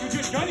 you're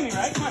just joining me,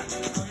 right? Come on.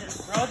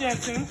 We're all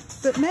dancing.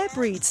 But Mayor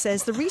Breed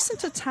says the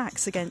recent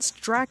attacks against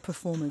drag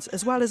performers,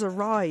 as well as a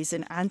rise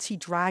in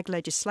anti-drag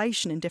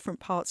legislation in different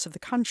parts of the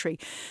country,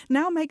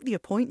 now make the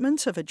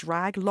appointment of a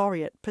drag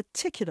laureate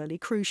particularly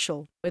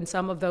crucial. In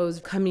some of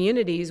those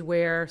communities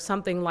where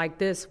something like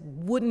this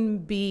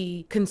wouldn't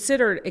be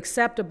considered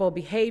acceptable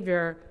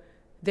behavior,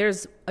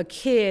 there's a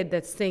kid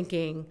that's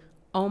thinking,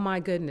 oh my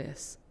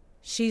goodness,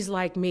 she's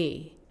like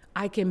me.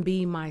 I can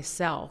be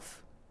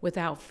myself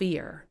without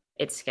fear.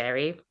 It's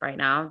scary right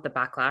now. The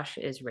backlash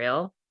is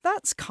real.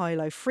 That's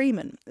Kylo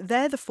Freeman.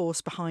 They're the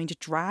force behind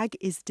Drag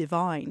is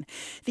Divine.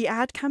 The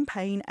ad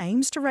campaign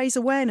aims to raise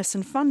awareness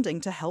and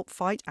funding to help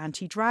fight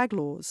anti-drag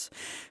laws.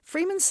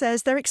 Freeman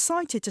says they're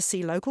excited to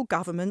see local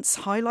governments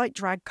highlight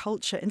drag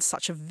culture in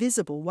such a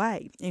visible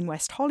way. In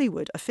West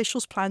Hollywood,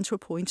 officials plan to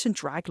appoint a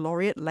drag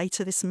laureate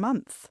later this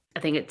month. I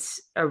think it's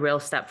a real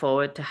step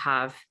forward to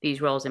have these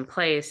roles in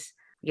place,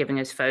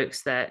 giving us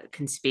folks that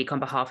can speak on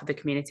behalf of the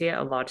community at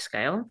a large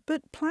scale.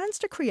 But plans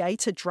to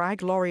create a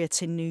drag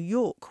laureate in New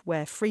York,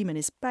 where Freeman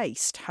is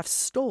based, have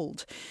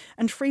stalled.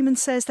 And Freeman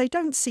says they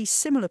don't see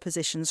similar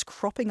positions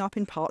cropping up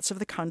in parts of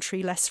the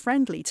country less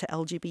friendly to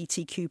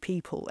LGBTQ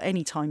people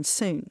anytime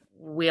soon.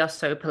 We are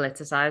so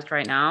politicized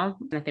right now,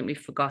 and I think we've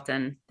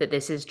forgotten that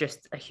this is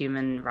just a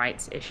human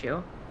rights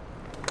issue.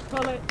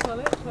 Pull it. There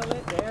we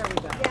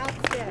go.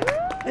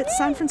 At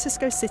San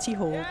Francisco City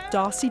Hall,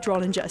 Darcy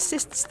Drollinger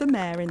assists the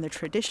mayor in the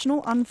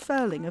traditional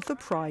unfurling of the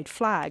pride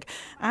flag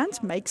and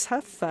makes her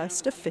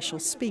first official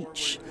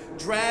speech.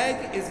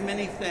 Drag is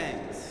many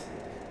things.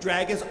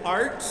 Drag is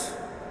art.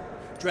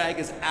 Drag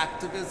is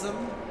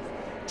activism.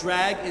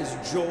 Drag is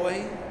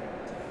joy.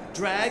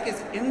 Drag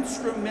is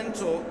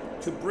instrumental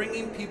to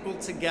bringing people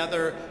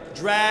together.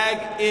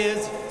 Drag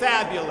is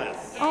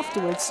fabulous.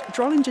 Afterwards,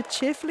 Drollinger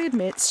cheerfully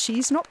admits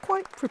she's not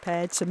quite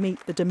prepared to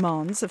meet the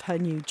demands of her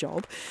new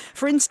job.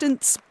 For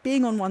instance,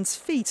 being on one's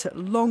feet at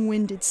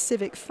long-winded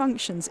civic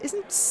functions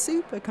isn't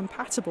super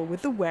compatible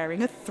with the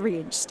wearing of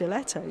 3-inch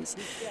stilettos.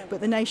 But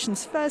the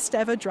nation's first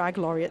ever drag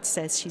laureate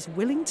says she's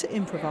willing to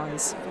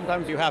improvise.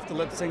 Sometimes you have to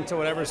lip sync to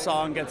whatever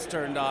song gets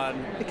turned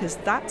on. Because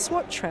that's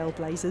what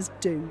trailblazers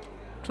do.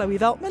 Chloe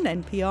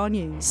Veltman, NPR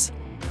News.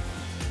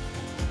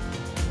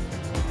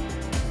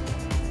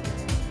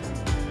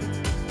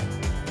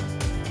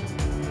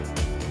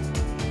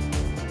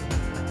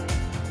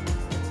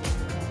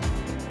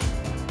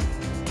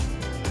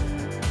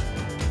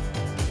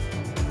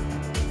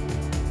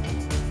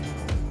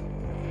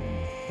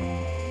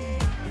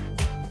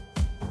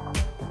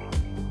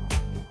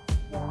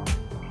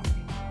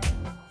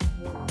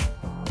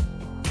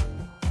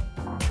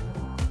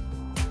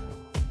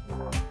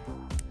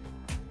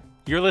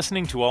 You're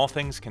listening to All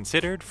Things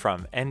Considered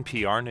from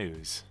NPR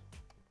News.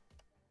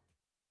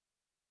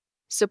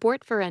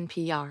 Support for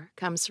NPR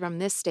comes from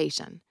this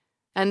station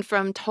and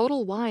from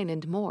Total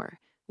Wine & More,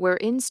 where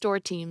in-store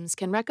teams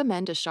can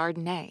recommend a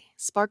Chardonnay,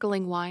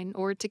 sparkling wine,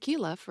 or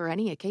tequila for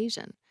any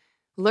occasion.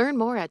 Learn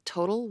more at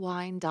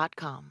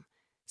TotalWine.com.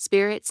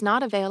 Spirits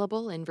not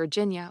available in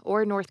Virginia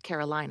or North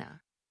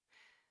Carolina.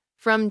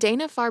 From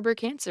Dana-Farber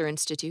Cancer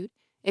Institute,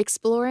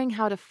 exploring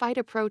how to fight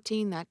a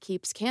protein that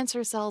keeps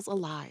cancer cells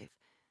alive.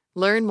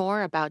 Learn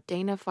more about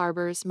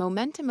Dana-Farber's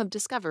Momentum of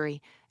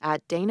Discovery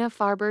at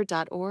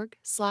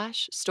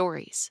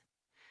danafarber.org/stories.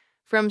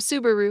 From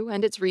Subaru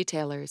and its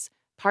retailers,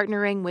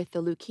 partnering with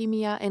the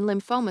Leukemia and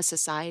Lymphoma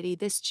Society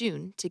this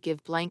June to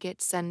give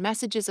blankets and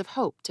messages of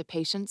hope to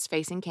patients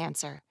facing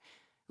cancer.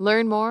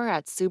 Learn more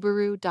at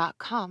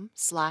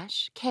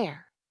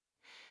subaru.com/care.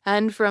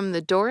 And from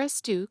the Doris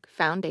Duke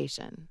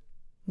Foundation.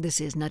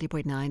 This is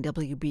 90.9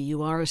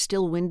 WBUR.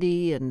 Still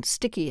windy and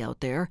sticky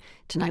out there.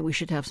 Tonight we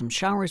should have some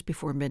showers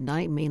before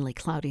midnight, mainly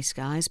cloudy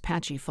skies,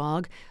 patchy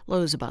fog,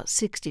 lows about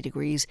 60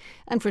 degrees.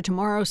 And for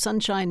tomorrow,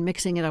 sunshine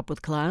mixing it up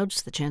with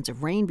clouds. The chance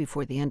of rain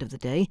before the end of the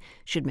day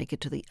should make it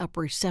to the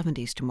upper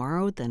 70s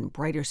tomorrow, then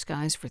brighter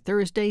skies for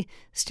Thursday,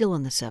 still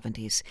in the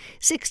 70s.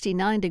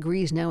 69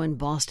 degrees now in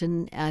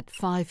Boston at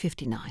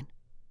 5:59.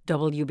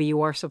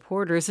 WBUR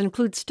supporters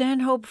include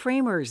Stanhope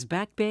Framers,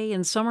 Back Bay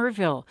in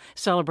Somerville,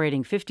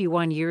 celebrating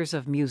 51 years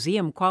of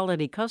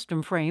museum-quality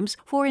custom frames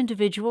for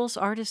individuals,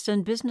 artists,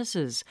 and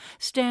businesses.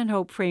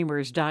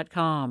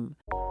 StanhopeFramers.com.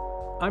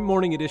 I'm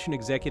Morning Edition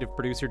executive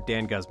producer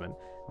Dan Guzman.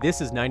 This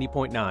is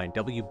 90.9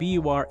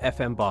 WBUR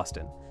FM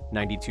Boston,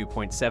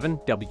 92.7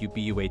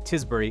 WBUA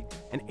Tisbury,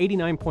 and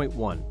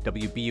 89.1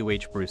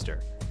 WBUH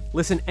Brewster.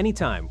 Listen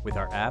anytime with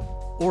our app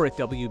or at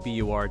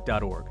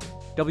WBUR.org.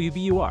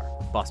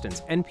 WBUR,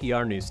 Boston's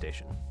NPR news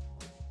station.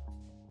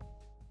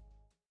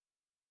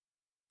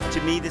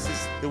 To me, this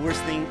is the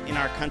worst thing in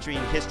our country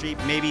in history,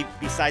 maybe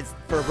besides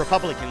for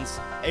Republicans,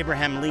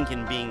 Abraham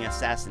Lincoln being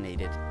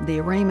assassinated. The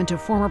arraignment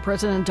of former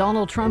President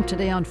Donald Trump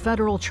today on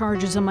federal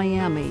charges in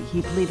Miami.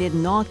 He pleaded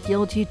not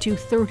guilty to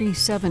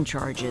 37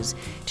 charges.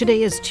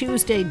 Today is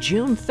Tuesday,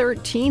 June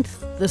 13th.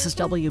 This is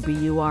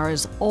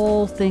WBUR's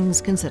All Things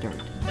Considered.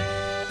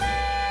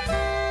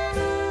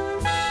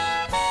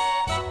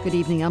 Good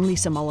evening, I'm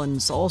Lisa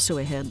Mullins. Also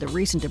ahead, the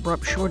recent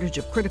abrupt shortage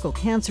of critical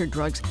cancer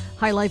drugs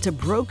highlights a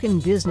broken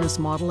business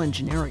model in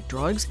generic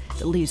drugs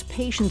that leaves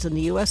patients in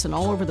the U.S. and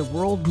all over the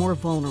world more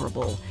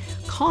vulnerable.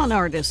 Con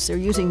artists are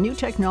using new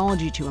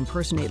technology to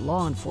impersonate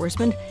law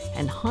enforcement,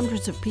 and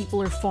hundreds of people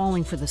are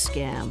falling for the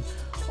scam.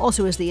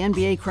 Also, as the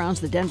NBA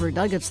crowns the Denver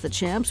Nuggets the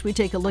champs, we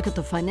take a look at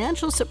the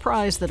financial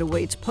surprise that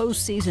awaits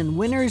postseason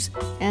winners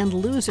and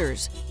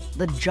losers,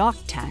 the jock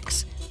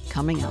tax,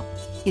 coming up.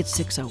 It's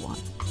 6:01.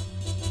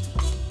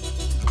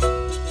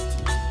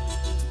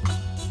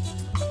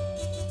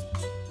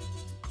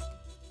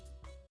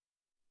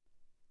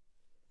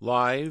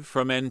 Live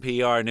from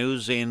NPR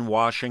News in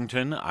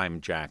Washington,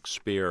 I'm Jack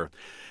Speer.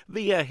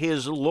 Via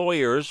his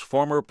lawyers,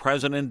 former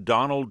President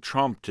Donald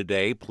Trump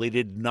today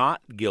pleaded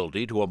not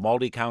guilty to a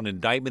multi-count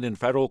indictment in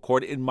federal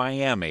court in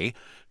Miami.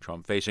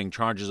 Trump facing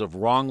charges of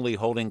wrongly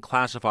holding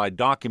classified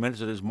documents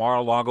at his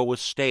Mar-a-Lago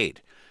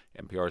estate.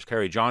 NPR's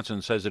Carrie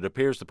Johnson says it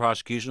appears the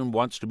prosecution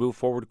wants to move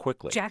forward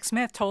quickly. Jack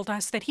Smith told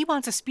us that he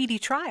wants a speedy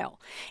trial.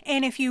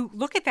 And if you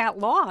look at that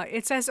law,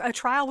 it says a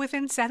trial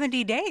within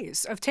 70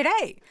 days of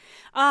today.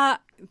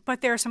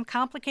 But there are some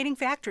complicating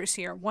factors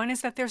here. One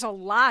is that there's a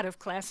lot of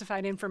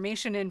classified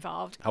information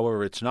involved.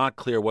 However, it's not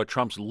clear what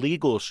Trump's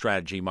legal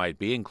strategy might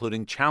be,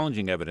 including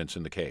challenging evidence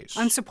in the case.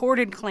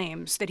 Unsupported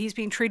claims that he's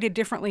being treated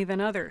differently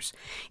than others.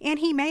 And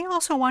he may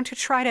also want to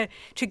try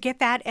to get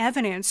that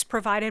evidence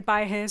provided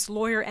by his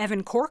lawyer,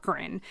 Evan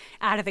Corcoran,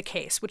 out of the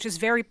case, which is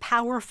very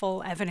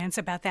powerful evidence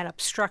about that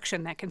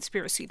obstruction, that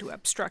conspiracy to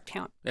obstruct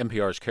him.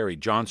 NPR's Carrie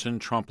Johnson.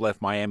 Trump left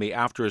Miami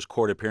after his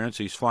court appearance.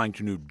 He's flying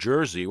to New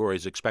Jersey, where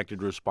he's expected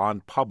to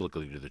respond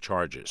publicly to the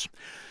charges.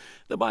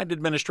 The Biden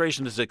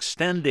administration is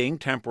extending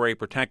temporary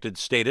protected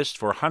status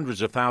for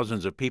hundreds of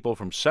thousands of people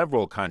from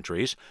several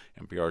countries.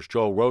 NPR's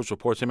Joel Rose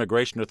reports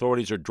immigration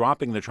authorities are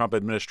dropping the Trump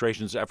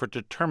administration's effort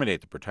to terminate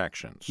the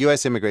protections.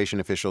 U.S. immigration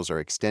officials are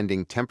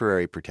extending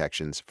temporary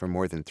protections for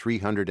more than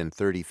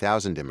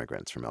 330,000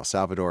 immigrants from El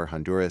Salvador,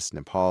 Honduras,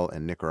 Nepal,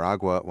 and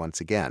Nicaragua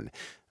once again,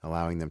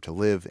 allowing them to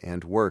live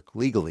and work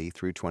legally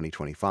through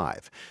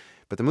 2025.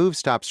 But the move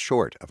stops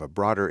short of a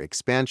broader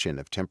expansion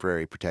of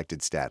temporary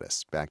protected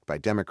status, backed by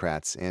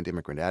Democrats and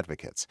immigrant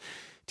advocates.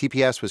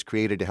 TPS was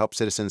created to help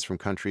citizens from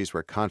countries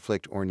where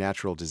conflict or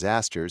natural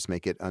disasters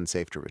make it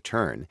unsafe to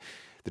return.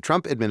 The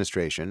Trump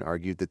administration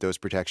argued that those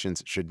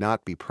protections should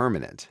not be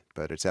permanent,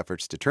 but its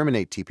efforts to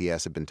terminate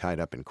TPS have been tied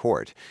up in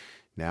court.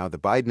 Now, the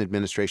Biden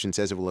administration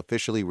says it will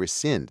officially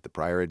rescind the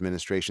prior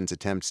administration's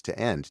attempts to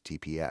end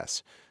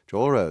TPS.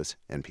 Joel Rose,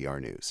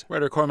 NPR News.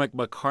 Writer Cormac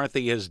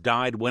McCarthy has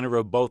died, winner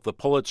of both the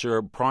Pulitzer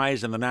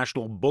Prize and the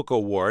National Book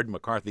Award.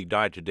 McCarthy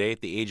died today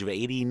at the age of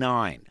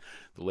 89.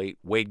 The late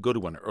Wade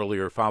Goodwin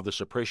earlier filed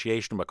this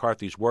appreciation of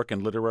McCarthy's work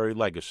and literary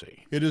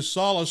legacy. It is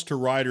solace to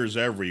writers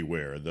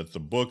everywhere that the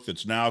book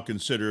that's now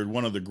considered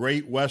one of the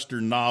great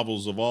Western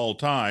novels of all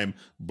time,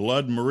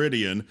 Blood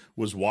Meridian,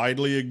 was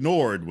widely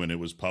ignored when it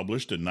was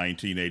published in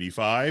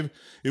 1985.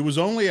 It was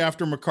only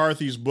after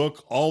McCarthy's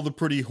book, All the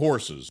Pretty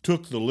Horses,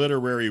 took the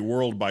literary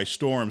world by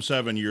storm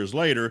 7 years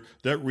later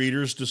that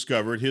readers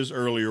discovered his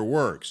earlier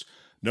works.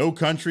 No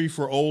Country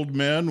for Old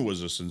Men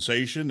was a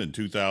sensation in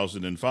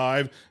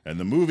 2005, and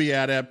the movie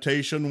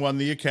adaptation won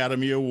the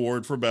Academy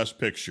Award for Best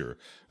Picture.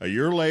 A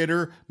year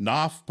later,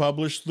 Knopf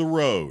published The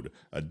Road,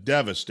 a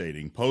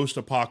devastating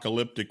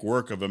post-apocalyptic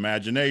work of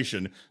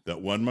imagination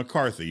that won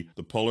McCarthy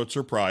the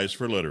Pulitzer Prize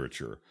for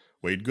Literature.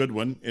 Wade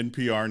Goodwin,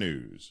 NPR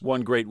News.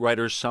 One great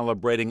writer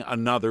celebrating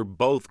another,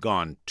 both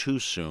gone too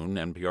soon.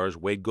 NPR's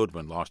Wade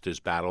Goodwin lost his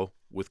battle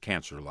with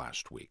cancer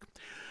last week.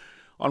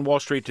 On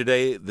Wall Street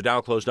today, the Dow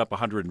closed up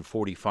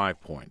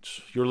 145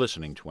 points. You're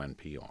listening to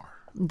NPR.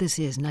 This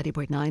is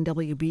 90.9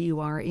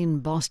 WBUR in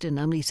Boston.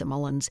 I'm Lisa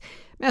Mullins.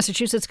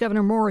 Massachusetts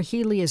Governor Maura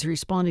Healey is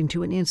responding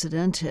to an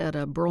incident at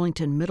a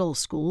Burlington middle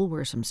school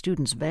where some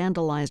students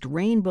vandalized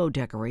rainbow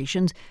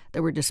decorations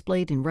that were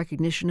displayed in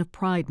recognition of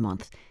Pride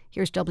Month.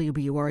 Here's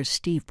WBUR's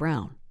Steve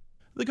Brown.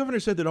 The governor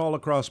said that all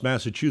across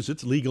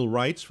Massachusetts, legal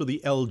rights for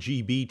the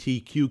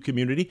LGBTQ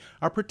community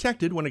are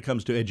protected when it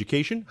comes to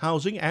education,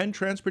 housing, and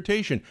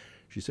transportation.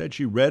 She said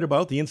she read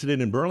about the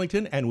incident in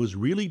Burlington and was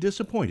really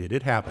disappointed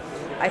it happened.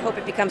 I hope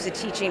it becomes a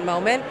teaching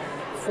moment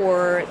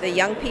for the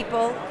young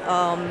people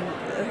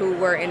who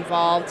were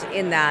involved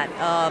in that.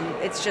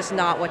 It's just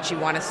not what you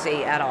want to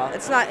see at all.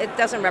 It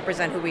doesn't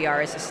represent who we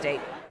are as a state.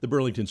 The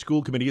Burlington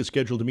School Committee is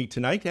scheduled to meet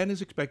tonight and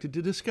is expected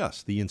to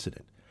discuss the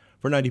incident.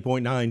 For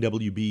 90.9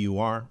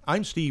 WBUR,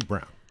 I'm Steve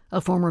Brown.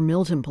 A former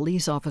Milton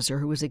police officer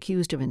who was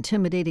accused of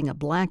intimidating a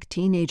black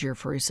teenager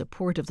for his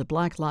support of the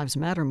Black Lives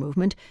Matter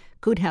movement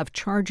could have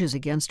charges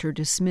against her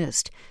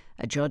dismissed.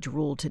 A judge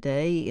ruled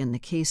today in the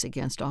case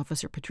against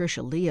Officer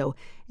Patricia Leo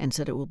and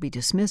said it will be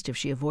dismissed if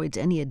she avoids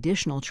any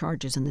additional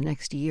charges in the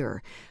next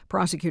year.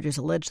 Prosecutors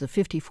allege the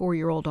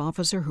 54-year-old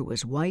officer, who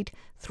was white,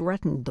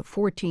 threatened the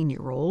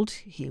 14-year-old.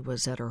 He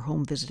was at her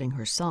home visiting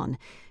her son.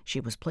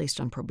 She was placed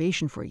on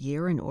probation for a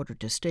year in order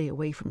to stay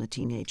away from the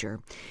teenager.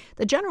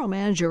 The general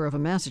manager of a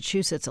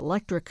Massachusetts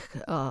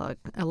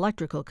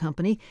electrical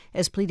company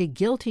has pleaded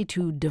guilty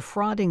to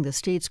defrauding the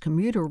state's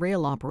commuter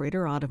rail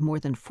operator out of more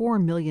than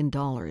 $4 million.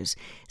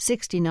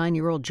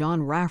 69-year-old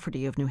John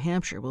Rafferty of New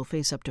Hampshire will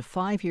face up to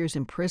 5 years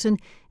in prison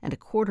and a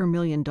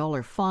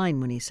 $250,000 fine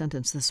when he's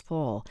sentenced this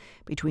fall.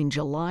 Between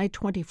July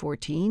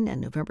 2014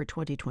 and November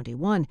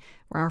 2021,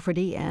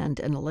 Rafferty and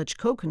an alleged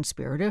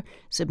co-conspirator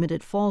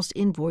submitted false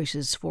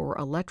invoices for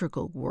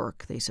electrical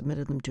work. They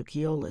submitted them to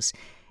Keolis.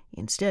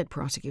 Instead,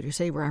 prosecutors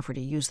say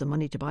Rafferty used the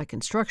money to buy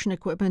construction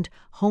equipment,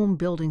 home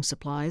building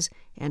supplies,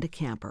 and a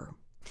camper.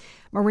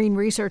 Marine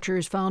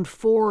researchers found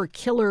 4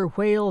 killer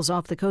whales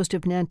off the coast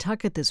of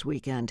Nantucket this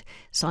weekend.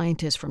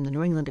 Scientists from the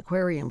New England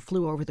Aquarium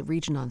flew over the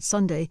region on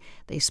Sunday.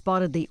 They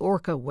spotted the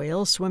orca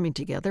whales swimming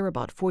together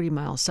about 40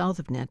 miles south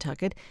of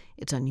Nantucket.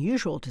 It's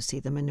unusual to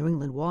see them in New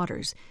England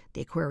waters.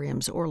 The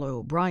aquarium's Orla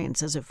O'Brien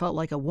says it felt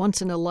like a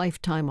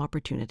once-in-a-lifetime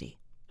opportunity.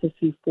 To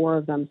see 4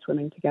 of them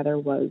swimming together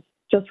was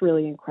just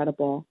really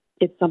incredible.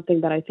 It's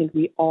something that I think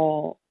we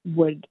all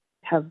would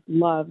have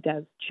loved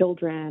as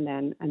children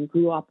and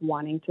grew up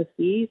wanting to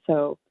see.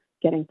 So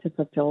getting to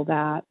fulfill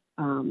that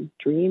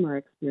dream or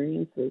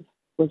experiences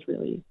was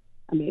really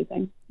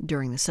amazing.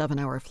 During the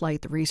 7-hour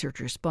flight, the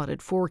researchers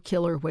spotted 4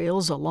 killer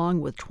whales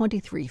along with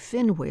 23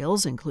 fin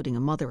whales, including a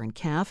mother and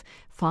calf,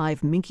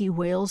 5 minke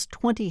whales,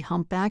 20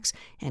 humpbacks,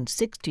 and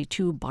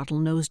 62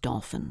 bottlenose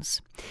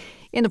dolphins.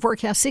 In the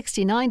forecast,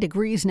 69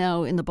 degrees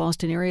now in the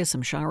Boston area.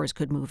 Some showers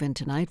could move in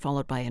tonight,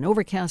 followed by an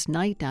overcast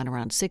night down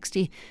around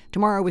 60.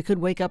 Tomorrow we could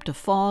wake up to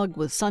fog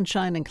with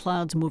sunshine and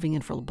clouds moving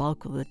in for the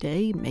bulk of the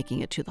day, making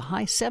it to the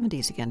high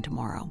 70s again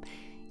tomorrow.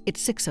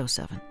 It's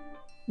 6:07.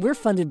 We're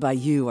funded by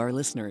you, our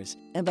listeners,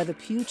 and by the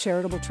Pew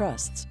Charitable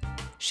Trusts.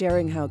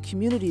 sharing how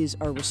communities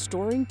are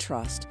restoring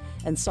trust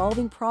and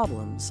solving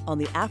problems on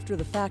the After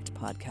the Fact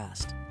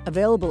podcast.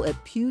 Available at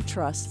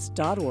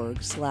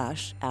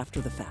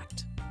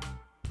pewtrusts.org/afterthefact.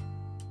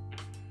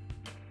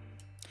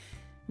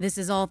 This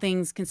is All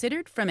Things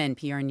Considered from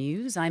NPR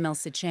News. I'm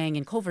Elsa Chang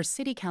in Culver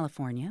City,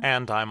 California.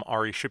 And I'm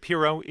Ari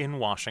Shapiro in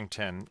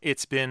Washington.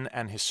 It's been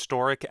an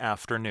historic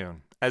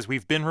afternoon. As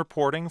we've been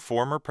reporting,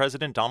 former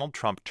President Donald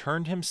Trump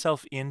turned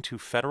himself in to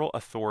federal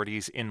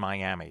authorities in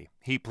Miami.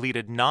 He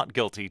pleaded not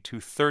guilty to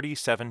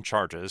 37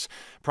 charges.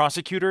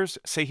 Prosecutors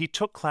say he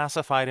took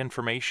classified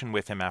information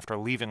with him after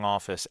leaving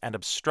office and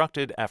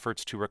obstructed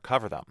efforts to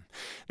recover them.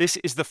 This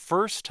is the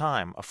first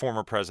time a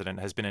former president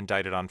has been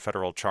indicted on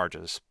federal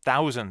charges.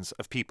 Thousands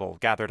of people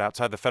gathered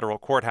outside the federal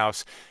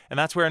courthouse, and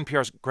that's where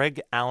NPR's Greg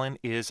Allen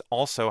is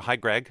also. Hi,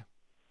 Greg.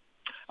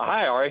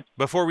 Hi, Ari.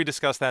 Before we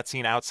discuss that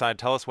scene outside,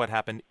 tell us what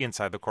happened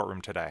inside the courtroom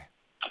today.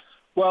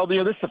 Well,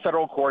 this is the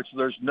federal court, so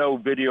there's no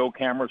video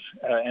cameras,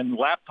 and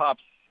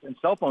laptops and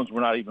cell phones were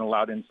not even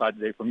allowed inside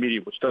today for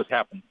media, which does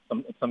happen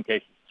in some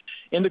cases.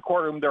 In the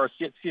courtroom, there are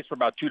seats for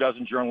about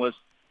 24 journalists,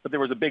 but there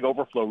was a big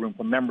overflow room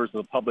for members of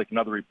the public and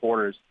other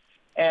reporters.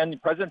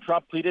 And President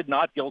Trump pleaded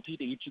not guilty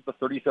to each of the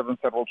 37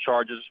 federal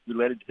charges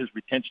related to his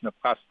retention of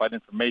classified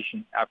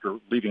information after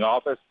leaving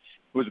office.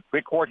 It was a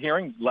quick court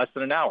hearing, less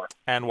than an hour.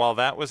 And while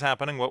that was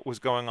happening, what was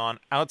going on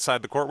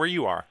outside the court where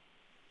you are?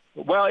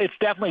 Well, it's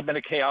definitely been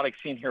a chaotic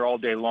scene here all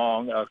day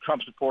long.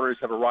 Trump supporters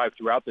have arrived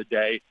throughout the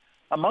day.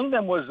 Among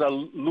them was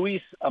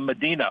Luis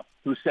Medina,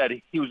 who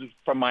said he was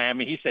from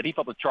Miami. He said he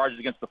felt the charges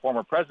against the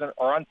former president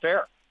are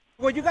unfair.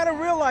 What you got to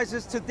realize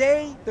is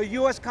today the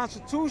U.S.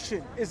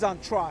 Constitution is on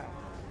trial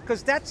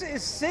because that's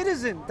his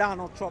citizen,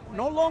 Donald Trump,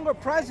 no longer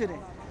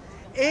president.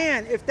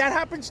 And if that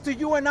happens to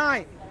you and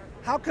I,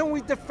 how can we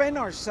defend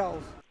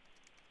ourselves?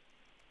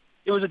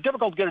 It was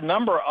difficult to get a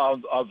number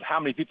of how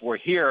many people were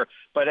here,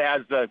 but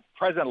as the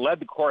president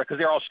led the court, because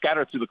they're all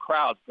scattered through the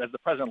crowd, as the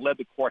president led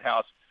the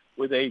courthouse,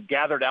 where they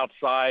gathered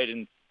outside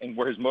and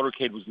where his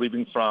motorcade was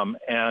leaving from,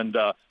 and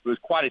it was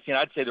quite a scene.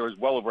 I'd say there was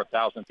well over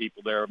 1,000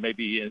 people there,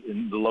 maybe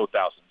in the low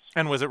thousands.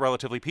 And was it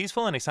relatively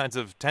peaceful? Any signs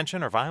of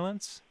tension or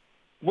violence?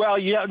 Well,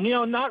 yeah,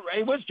 not.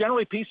 It was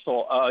generally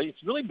peaceful.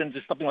 It's really been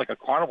just something like a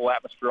carnival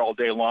atmosphere all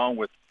day long,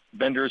 with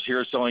vendors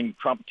here selling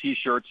Trump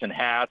T-shirts and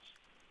hats.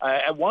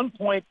 At one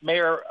point, the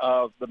mayor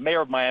of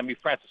Miami,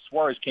 Francis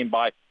Suarez, came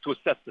by to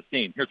assess the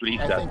scene. Here's what he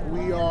said. I think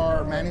we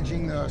are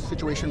managing the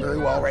situation very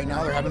well right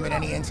now. There haven't been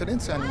any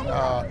incidents, and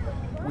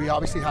we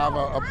obviously have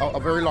a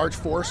very large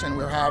force, and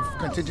we'll have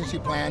contingency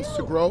plans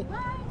to grow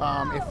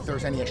if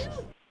there's any issues.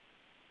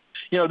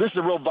 This is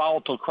a real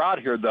volatile crowd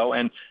here, though,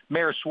 and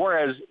Mayor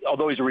Suarez,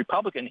 although he's a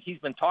Republican, he's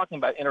been talking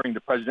about entering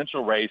the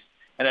presidential race,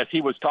 and as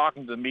he was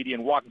talking to the media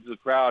and walking through the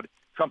crowd,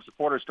 Trump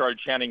supporters started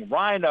chanting,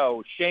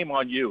 "Rhino, shame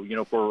on you,"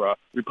 for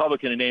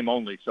Republican in name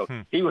only. So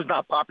he was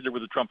not popular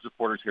with the Trump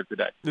supporters here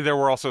today. There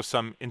were also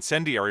some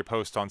incendiary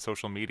posts on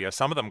social media,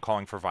 some of them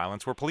calling for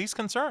violence. Were police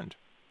concerned?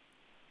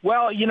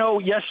 Well,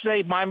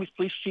 yesterday Miami's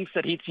police chief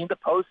said he'd seen the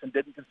posts and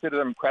didn't consider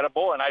them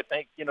credible. And I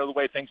think, the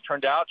way things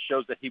turned out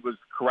shows that he was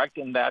correct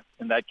in that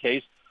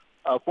case.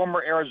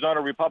 Former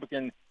Arizona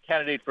Republican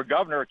candidate for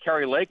governor,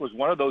 Carrie Lake, was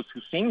one of those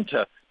who seemed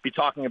to be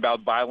talking about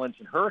violence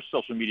in her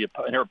social media,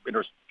 in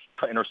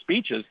her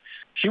speeches.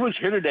 She was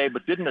here today,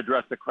 but didn't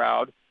address the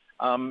crowd.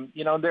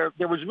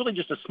 There was really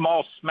just a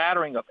small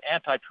smattering of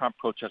anti-Trump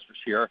protesters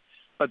here,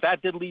 but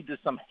that did lead to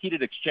some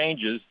heated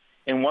exchanges.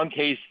 In one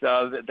case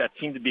that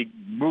seemed to be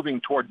moving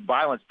toward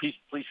violence,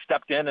 police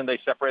stepped in and they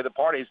separated the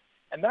parties.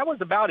 And that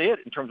was about it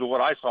in terms of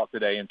what I saw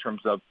today in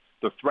terms of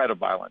the threat of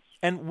violence.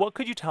 And what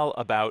could you tell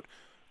about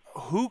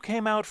who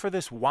came out for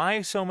this,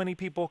 why so many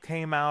people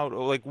came out?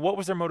 Like, what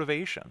was their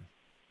motivation?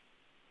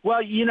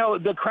 Well,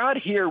 the crowd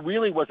here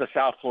really was a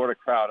South Florida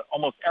crowd.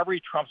 Almost every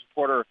Trump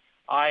supporter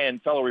I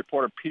and fellow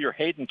reporter Peter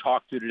Hayden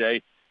talked to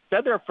today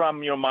said they're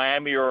from,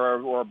 Miami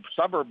or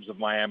suburbs of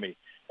Miami.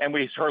 And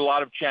we heard a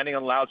lot of chanting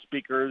on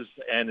loudspeakers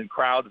and in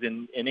crowds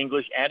in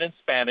English and in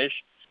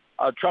Spanish.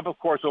 Trump, of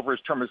course, over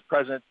his term as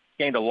president,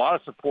 gained a lot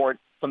of support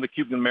from the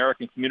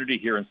Cuban-American community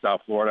here in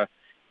South Florida.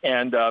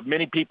 And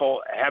many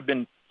people have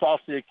been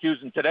falsely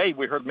accused. And today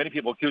we heard many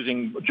people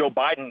accusing Joe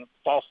Biden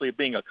falsely of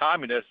being a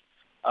communist.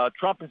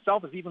 Trump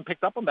himself has even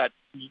picked up on that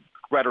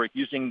rhetoric,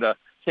 saying the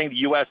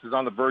U.S. is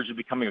on the verge of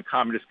becoming a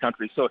communist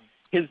country. So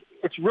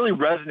it's really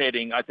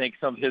resonating, I think,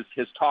 some of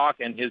his talk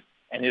and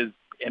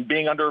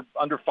being under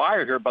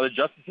fire here by the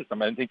justice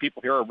system. I think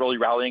people here are really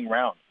rallying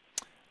around.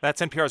 That's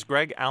NPR's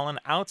Greg Allen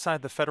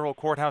outside the federal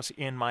courthouse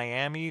in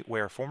Miami,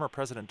 where former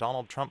President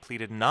Donald Trump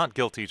pleaded not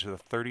guilty to the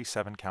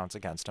 37 counts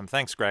against him.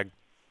 Thanks, Greg.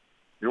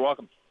 You're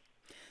welcome.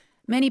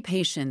 Many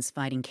patients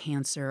fighting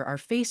cancer are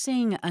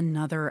facing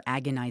another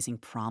agonizing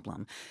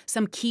problem.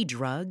 Some key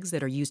drugs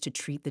that are used to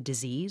treat the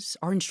disease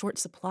are in short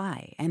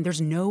supply, and there's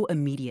no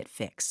immediate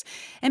fix.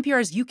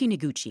 NPR's Yuki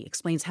Noguchi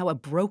explains how a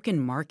broken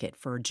market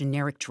for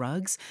generic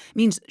drugs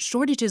means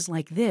shortages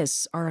like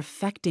this are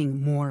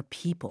affecting more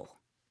people.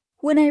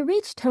 When I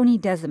reach Toni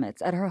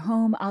Desimitz at her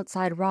home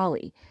outside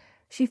Raleigh,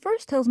 she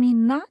first tells me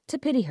not to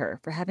pity her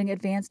for having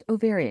advanced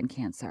ovarian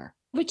cancer.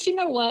 But you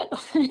know what?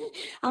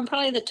 I'm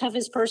probably the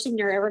toughest person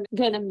you're ever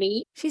going to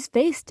meet. She's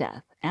faced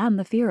death and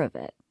the fear of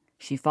it.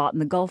 She fought in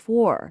the Gulf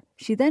War.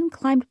 She then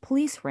climbed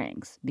police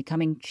ranks,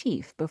 becoming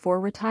chief before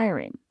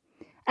retiring.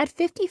 At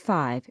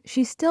 55,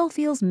 she still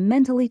feels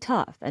mentally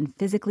tough and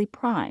physically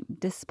primed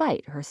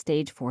despite her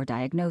stage 4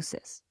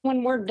 diagnosis.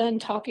 When we're done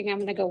talking, I'm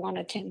going to go on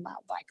a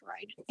 10-mile bike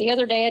ride. The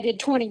other day I did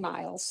 20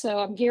 miles, so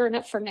I'm gearing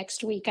up for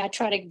next week. I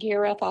try to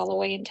gear up all the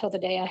way until the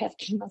day I have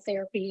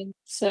chemotherapy. And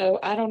so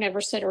I don't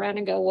ever sit around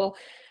and go, well,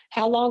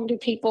 how long do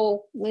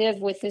people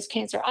live with this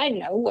cancer? I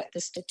know what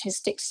the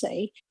statistics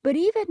say. But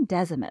even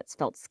Desimetz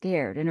felt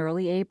scared in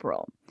early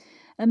April.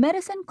 A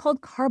medicine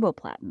called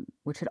carboplatin,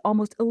 which had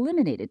almost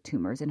eliminated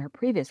tumors in her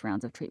previous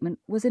rounds of treatment,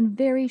 was in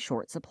very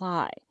short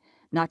supply.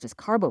 Not just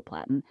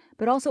carboplatin,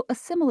 but also a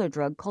similar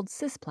drug called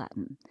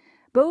cisplatin.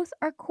 Both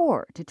are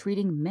core to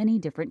treating many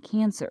different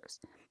cancers.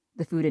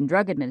 The Food and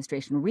Drug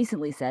Administration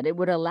recently said it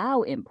would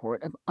allow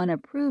import of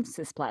unapproved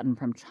cisplatin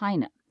from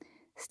China.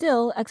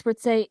 Still,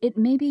 experts say it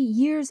may be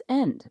years'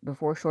 end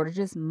before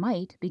shortages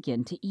might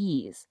begin to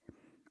ease.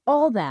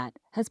 All that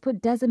has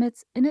put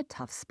Desimetz in a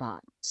tough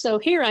spot. So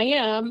here I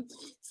am,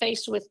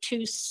 faced with two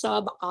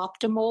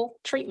suboptimal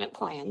treatment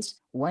plans.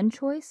 One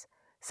choice?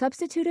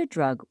 Substitute a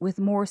drug with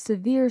more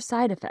severe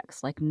side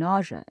effects like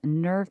nausea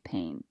and nerve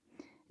pain.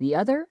 The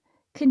other?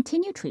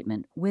 Continue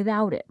treatment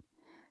without it.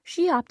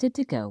 She opted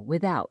to go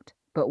without,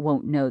 but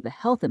won't know the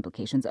health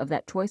implications of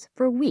that choice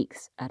for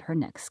weeks at her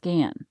next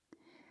scan.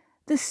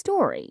 The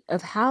story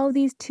of how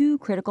these two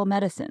critical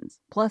medicines,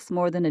 plus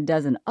more than a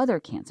dozen other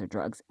cancer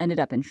drugs, ended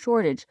up in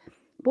shortage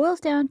boils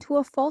down to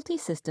a faulty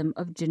system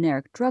of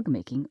generic drug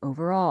making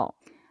overall.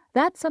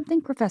 That's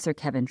something Professor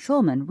Kevin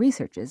Schulman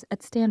researches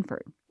at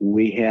Stanford.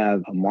 We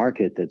have a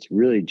market that's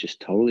really just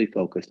totally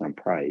focused on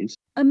price.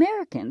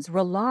 Americans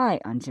rely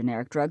on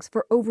generic drugs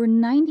for over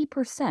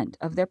 90%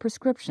 of their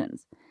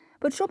prescriptions.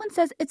 But Schulman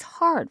says it's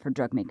hard for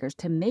drug makers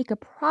to make a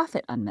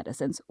profit on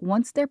medicines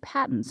once their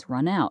patents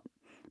run out.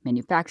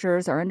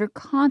 Manufacturers are under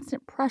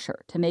constant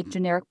pressure to make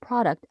generic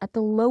product at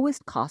the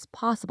lowest cost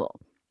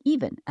possible,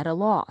 even at a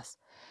loss.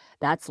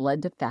 That's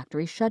led to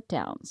factory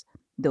shutdowns.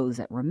 Those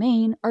that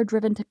remain are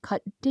driven to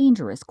cut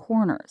dangerous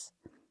corners.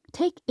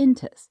 Take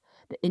Intas,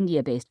 the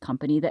India-based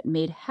company that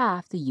made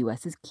half the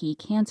U.S.'s key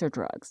cancer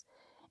drugs.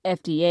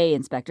 FDA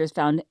inspectors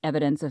found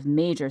evidence of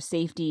major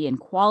safety and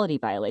quality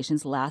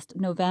violations last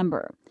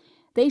November.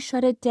 They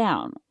shut it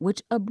down,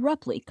 which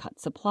abruptly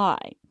cut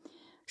supply.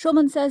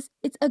 Schulman says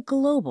it's a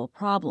global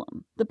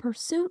problem. The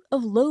pursuit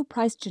of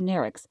low-priced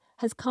generics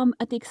has come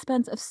at the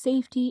expense of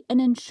safety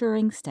and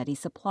ensuring steady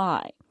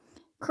supply.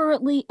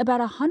 Currently, about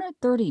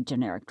 130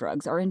 generic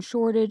drugs are in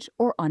shortage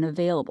or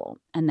unavailable,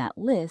 and that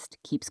list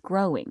keeps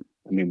growing.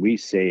 I mean, we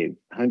save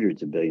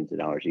hundreds of billions of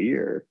dollars a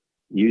year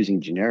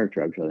using generic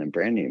drugs rather than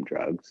brand name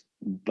drugs,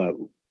 but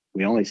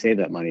we only save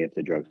that money if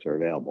the drugs are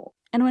available.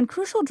 And when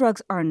crucial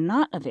drugs are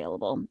not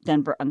available,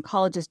 Denver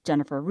oncologist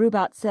Jennifer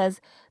Rubat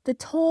says the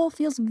toll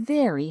feels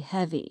very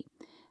heavy.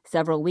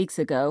 Several weeks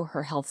ago,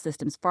 her health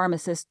system's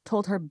pharmacist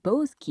told her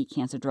both key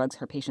cancer drugs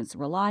her patients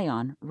rely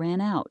on ran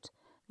out.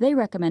 They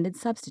recommended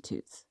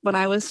substitutes. When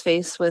I was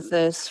faced with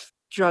this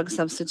drug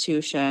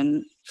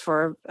substitution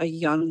for a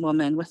young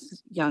woman with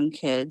young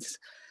kids,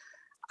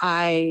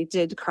 I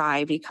did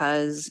cry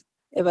because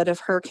if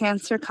her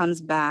cancer comes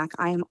back,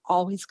 I am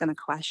always going to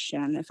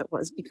question if it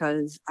was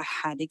because I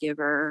had to give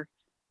her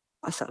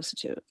a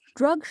substitute.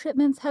 Drug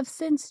shipments have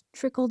since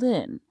trickled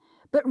in,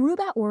 but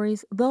Rubat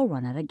worries they'll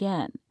run out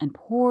again and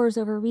pores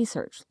over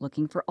research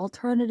looking for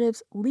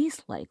alternatives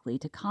least likely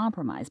to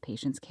compromise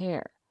patients'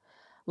 care.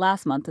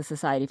 Last month, the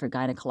Society for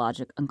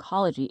Gynecologic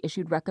Oncology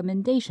issued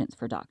recommendations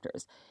for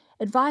doctors,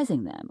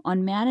 advising them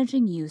on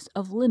managing use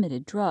of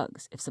limited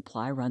drugs if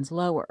supply runs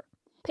lower.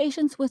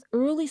 Patients with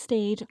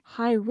early-stage,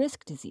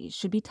 high-risk disease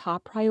should be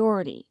top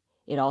priority.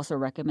 It also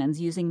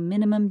recommends using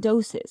minimum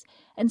doses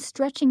and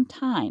stretching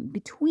time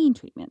between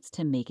treatments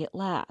to make it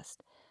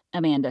last.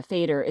 Amanda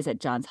Fader is at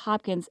Johns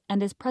Hopkins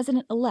and is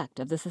president-elect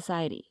of the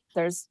society.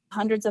 There's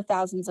hundreds of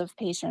thousands of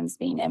patients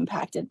being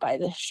impacted by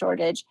this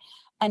shortage,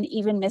 and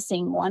even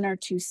missing 1 or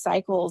 2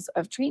 cycles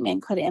of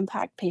treatment could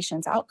impact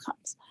patients'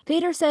 outcomes.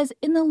 Fader says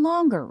in the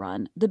longer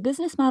run, the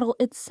business model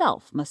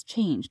itself must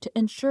change to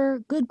ensure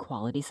good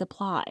quality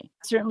supply.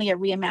 Certainly a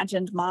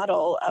reimagined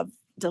model of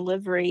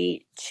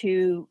delivery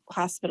to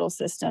hospital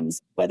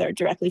systems, whether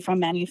directly from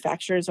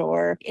manufacturers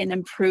or an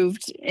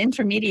improved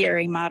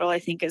intermediary model, I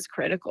think is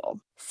critical.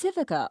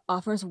 Civica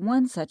offers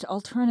one such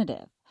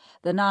alternative.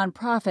 The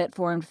nonprofit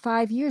formed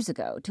 5 years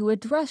ago to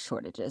address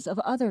shortages of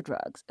other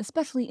drugs,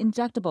 especially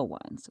injectable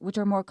ones, which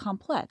are more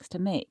complex to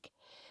make.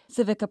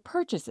 Civica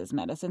purchases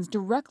medicines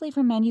directly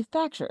from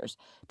manufacturers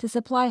to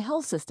supply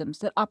health systems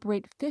that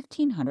operate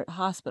 1,500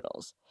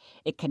 hospitals.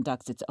 It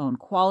conducts its own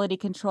quality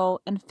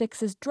control and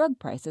fixes drug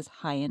prices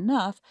high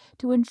enough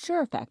to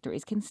ensure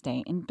factories can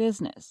stay in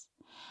business.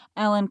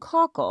 Alan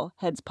Cockle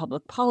heads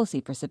public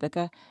policy for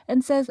Civica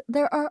and says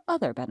there are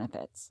other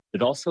benefits.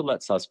 It also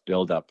lets us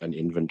build up an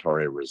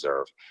inventory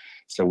reserve.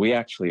 So we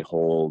actually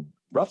hold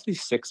roughly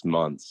 6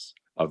 months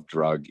of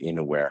drug in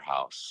a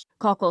warehouse.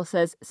 Kalkal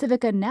says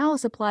Civica now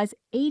supplies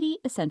 80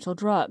 essential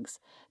drugs,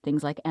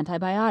 things like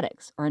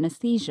antibiotics or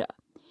anesthesia.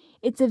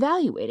 It's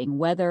evaluating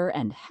whether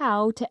and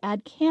how to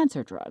add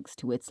cancer drugs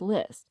to its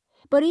list.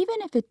 But even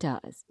if it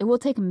does, it will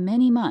take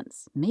many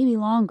months, maybe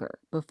longer,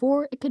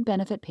 before it could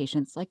benefit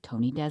patients like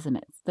Tony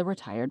Dezimitz, the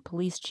retired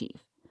police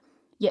chief.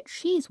 Yet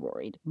she's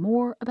worried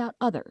more about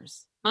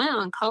others. My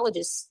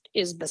oncologist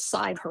is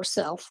beside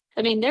herself.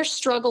 I mean, they're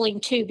struggling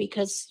too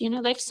because,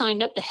 they've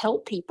signed up to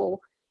help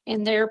people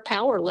and they're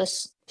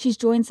powerless. She's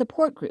joined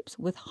support groups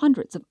with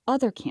hundreds of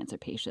other cancer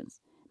patients,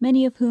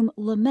 many of whom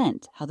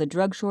lament how the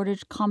drug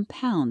shortage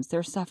compounds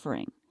their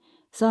suffering.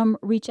 Some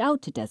reach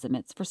out to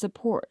Dezimitz for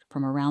support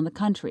from around the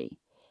country.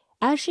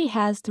 As she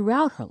has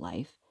throughout her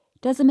life,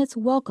 Dezimitz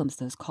welcomes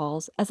those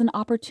calls as an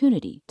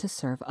opportunity to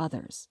serve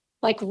others.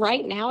 Like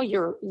right now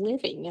you're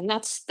living, and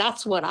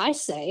that's what I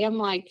say. I'm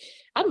like,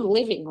 I'm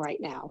living right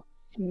now.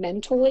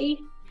 Mentally,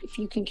 if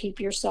you can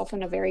keep yourself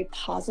in a very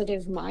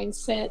positive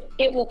mindset,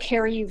 it will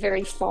carry you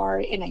very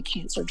far in a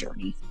cancer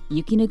journey.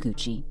 Yuki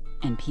Noguchi,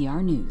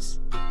 NPR News.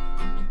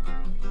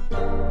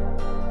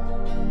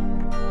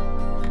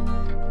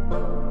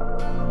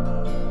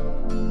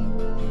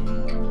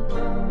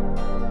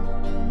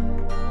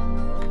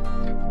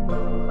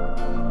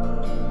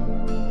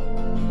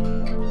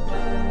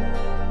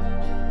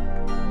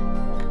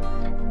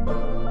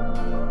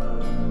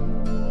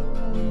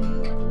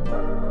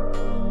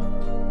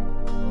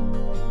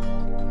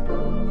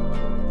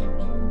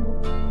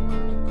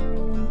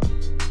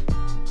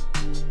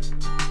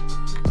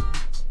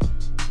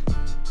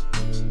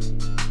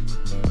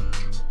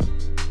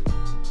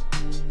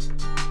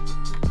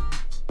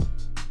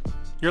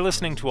 You're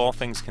listening to All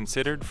Things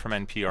Considered from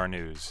NPR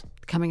News.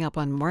 Coming up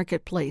on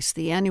Marketplace,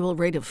 the annual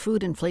rate of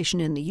food inflation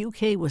in the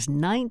UK was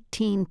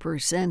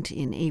 19%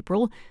 in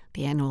April.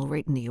 The annual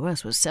rate in the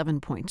U.S. was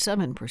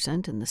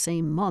 7.7% in the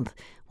same month.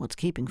 What's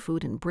keeping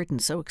food in Britain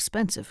so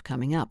expensive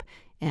coming up?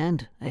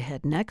 And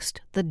ahead next,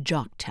 the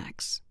jock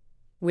tax.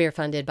 We're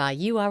funded by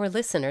you, our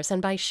listeners,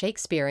 and by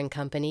Shakespeare &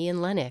 Company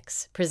in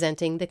Lenox,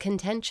 presenting The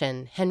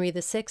Contention, Henry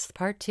VI,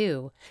 Part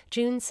 2,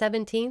 June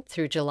 17th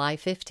through July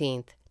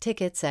 15th.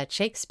 Tickets at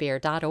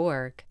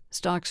shakespeare.org.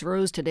 Stocks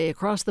rose today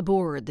across the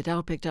board. The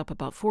Dow picked up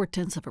about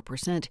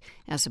 0.4%.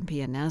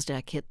 S&P and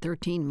NASDAQ hit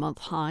 13-month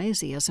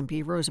highs. The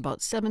S&P rose about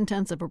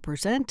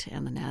 0.7%,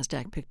 and the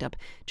NASDAQ picked up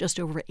just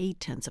over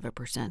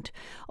 0.8%.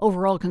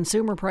 Overall,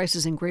 consumer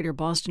prices in Greater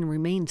Boston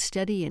remained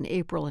steady in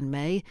April and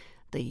May.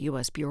 The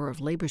U.S. Bureau of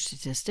Labor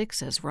Statistics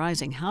says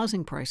rising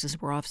housing prices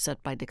were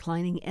offset by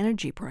declining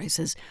energy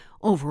prices.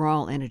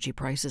 Overall, energy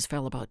prices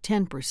fell about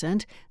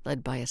 10%,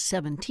 led by a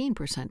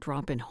 17%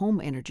 drop in home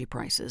energy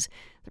prices.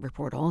 The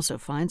report also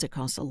finds it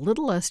costs a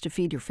little less to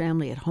feed your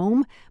family at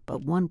home,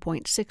 but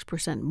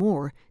 1.6%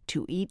 more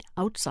to eat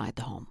outside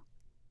the home.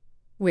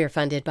 We're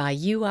funded by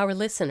you, our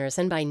listeners,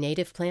 and by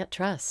Native Plant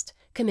Trust,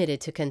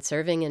 committed to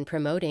conserving and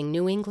promoting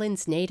New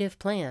England's native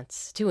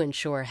plants to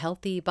ensure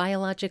healthy,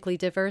 biologically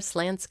diverse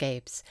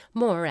landscapes.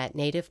 More at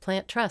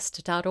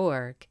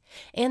nativeplanttrust.org.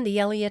 And the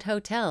Elliott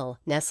Hotel,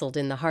 nestled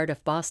in the heart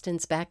of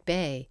Boston's Back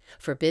Bay.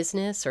 For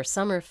business or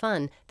summer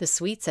fun, the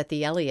suites at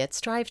the Elliott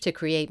strive to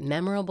create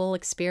memorable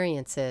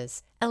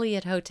experiences.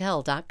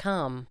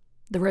 ElliottHotel.com.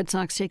 The Red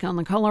Sox take on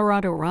the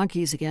Colorado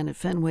Rockies again at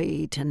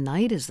Fenway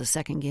tonight as the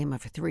second game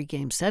of a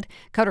three-game set.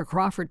 Cutter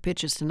Crawford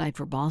pitches tonight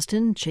for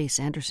Boston. Chase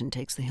Anderson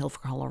takes the hill for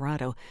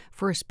Colorado.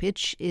 First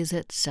pitch is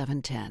at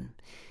 7:10.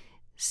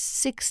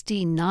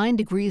 69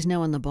 degrees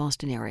now in the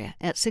Boston area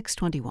at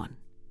 6:21.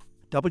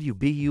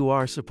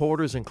 WBUR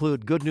supporters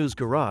include Good News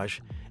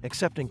Garage,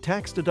 accepting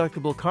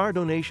tax-deductible car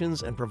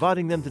donations and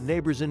providing them to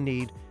neighbors in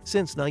need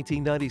since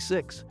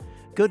 1996.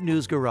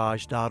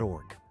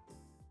 GoodNewsGarage.org.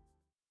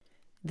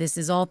 This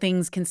is All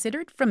Things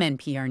Considered from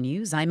NPR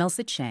News. I'm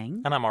Elsa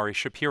Chang. And I'm Ari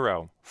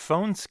Shapiro.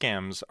 Phone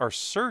scams are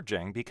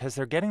surging because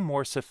they're getting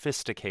more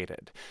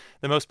sophisticated.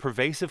 The most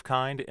pervasive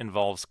kind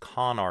involves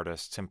con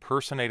artists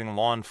impersonating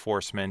law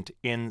enforcement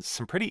in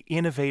some pretty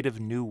innovative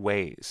new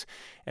ways.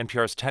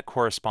 NPR's tech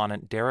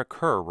correspondent Derek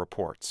Kerr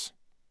reports.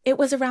 It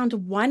was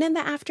around 1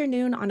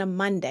 p.m. on a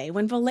Monday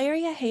when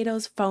Valeria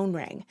Hado's phone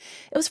rang.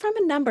 It was from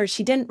a number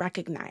she didn't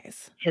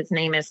recognize. His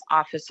name is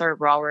Officer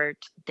Robert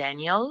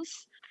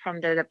Daniels from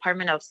the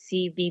Department of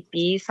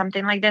CBP,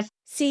 something like this.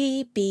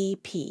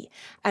 CBP,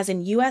 as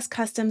in U.S.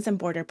 Customs and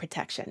Border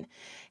Protection.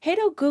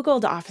 Hado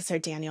Googled Officer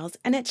Daniels,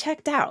 and it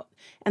checked out.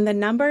 And the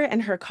number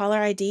and her caller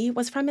ID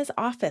was from his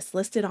office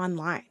listed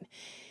online.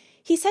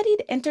 He said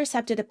he'd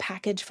intercepted a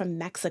package from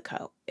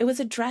Mexico. It was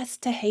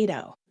addressed to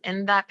Hado.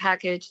 In that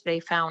package, they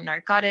found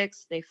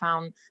narcotics, they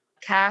found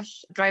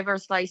cash,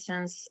 driver's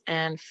license,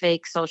 and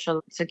fake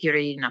social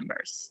security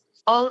numbers.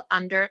 all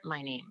under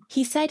my name.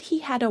 He said he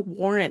had a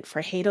warrant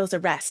for Hado's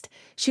arrest.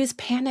 She was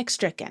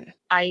panic-stricken.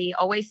 I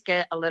always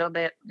get a little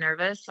bit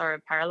nervous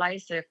or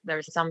paralyzed if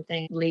there's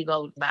something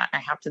legal that I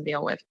have to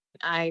deal with.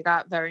 I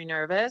got very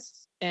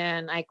nervous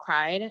and I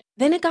cried.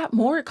 Then it got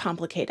more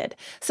complicated.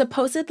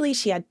 Supposedly,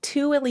 she had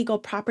 2 illegal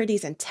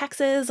properties in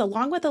Texas,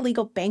 along with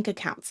illegal bank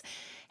accounts.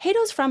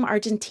 Hado's from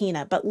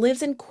Argentina, but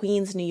lives in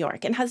Queens, New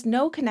York, and has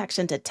no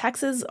connection to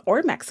Texas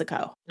or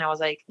Mexico. And I was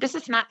like, this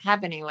is not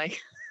happening.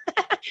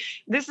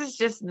 This is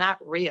just not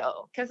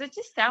real, because it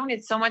just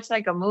sounded so much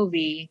like a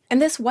movie.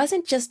 And this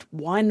wasn't just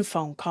one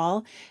phone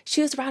call.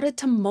 She was routed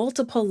to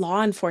multiple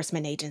law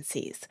enforcement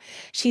agencies.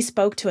 She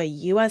spoke to a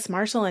U.S.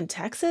 Marshal in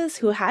Texas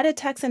who had a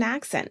Texan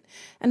accent,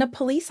 and a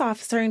police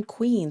officer in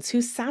Queens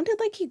who sounded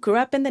like he grew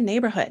up in the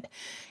neighborhood.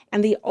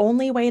 And the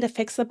only way to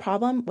fix the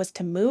problem was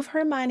to move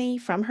her money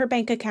from her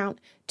bank account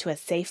to a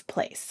safe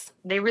place.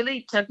 They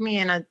really took me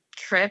in a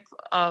trip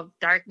of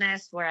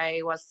darkness where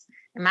I was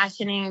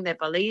imagining the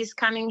police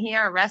coming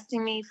here,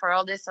 arresting me for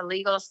all this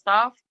illegal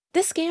stuff.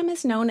 This scam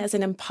is known as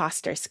an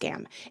imposter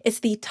scam. It's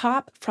the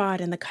top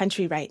fraud in the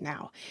country right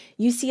now.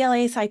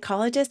 UCLA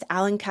psychologist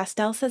Alan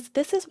Castell says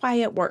this is why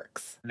it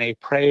works. They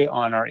prey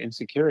on our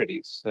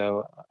insecurities.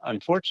 So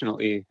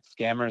unfortunately,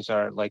 scammers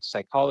are like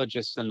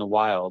psychologists in the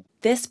wild.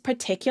 This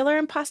particular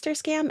imposter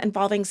scam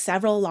involving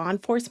several law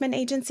enforcement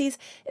agencies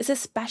is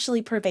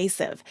especially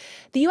pervasive.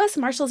 The U.S.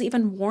 Marshals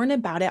even warn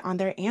about it on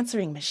their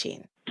answering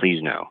machine.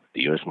 Please know,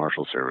 the U.S.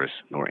 Marshal Service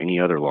nor any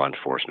other law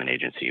enforcement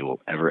agency will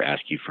ever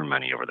ask you for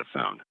money over the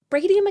phone.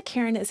 Brady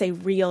McCarran is a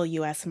real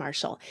U.S.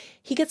 Marshal.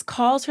 He gets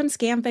calls from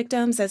scam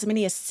victims as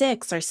many as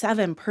 6 or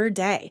 7 per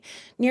day.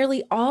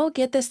 Nearly all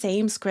get the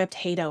same script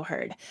Hado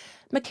heard.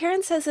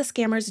 McCarran says the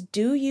scammers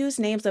do use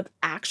names of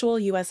actual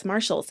U.S.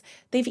 Marshals.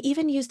 They've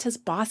even used his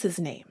boss's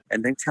name.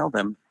 And they tell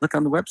them, look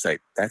on the website.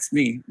 That's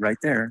me right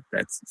there.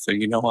 That's so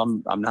you know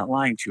I'm not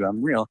lying to you.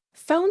 I'm real.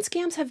 Phone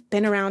scams have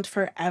been around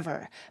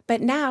forever,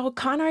 but now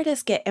con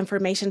artists get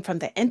information from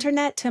the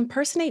internet to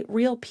impersonate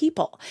real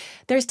people.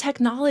 There's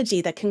technology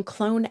that can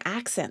clone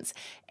accents,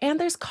 and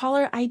there's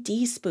caller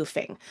ID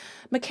spoofing.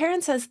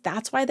 McCarran says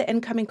that's why the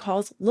incoming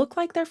calls look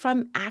like they're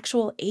from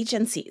actual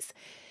agencies.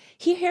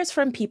 He hears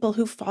from people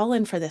who've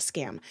fallen for this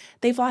scam.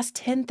 They've lost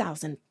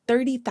 $10,000,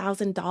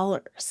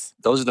 $30,000.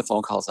 Those are the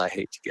phone calls I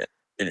hate to get.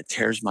 And it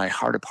tears my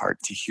heart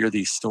apart to hear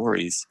these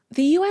stories.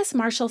 The U.S.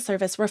 Marshal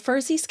Service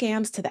refers these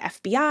scams to the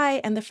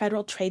FBI and the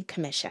Federal Trade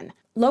Commission.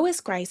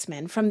 Lois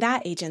Greisman from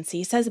that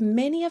agency says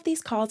many of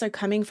these calls are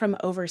coming from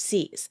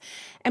overseas,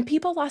 and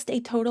people lost a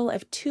total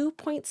of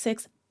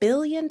 $2.6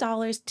 billion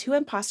to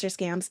imposter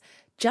scams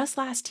just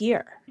last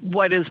year.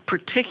 What is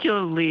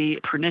particularly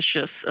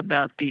pernicious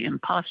about the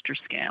imposter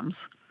scams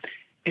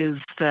is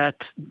that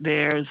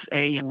there's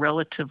a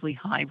relatively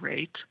high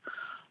rate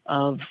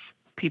of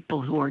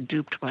people who are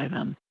duped by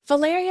them.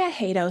 Valeria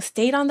Hado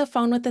stayed on the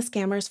phone with the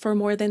scammers for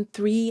more than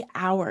 3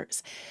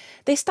 hours.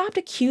 They stopped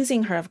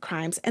accusing her of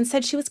crimes and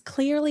said she was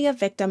clearly a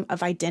victim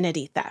of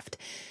identity theft.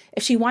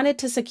 If she wanted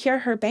to secure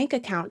her bank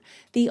account,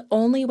 the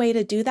only way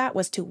to do that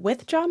was to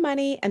withdraw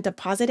money and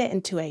deposit it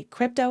into a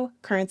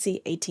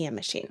cryptocurrency ATM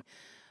machine.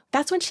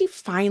 That's when she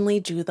finally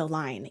drew the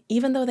line,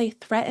 even though they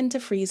threatened to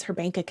freeze her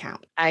bank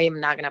account. I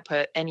am not going to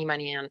put any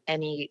money on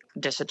any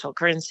digital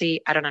currency.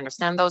 I don't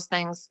understand those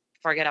things.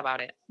 Forget about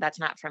it. That's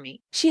not for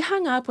me. She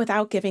hung up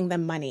without giving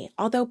them money,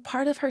 although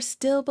part of her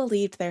still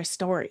believed their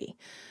story.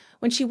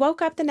 When she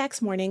woke up the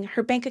next morning,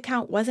 her bank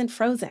account wasn't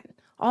frozen.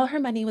 All her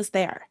money was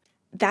there.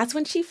 That's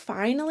when she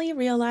finally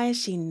realized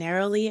she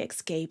narrowly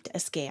escaped a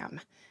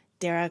scam.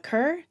 Dara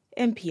Kerr,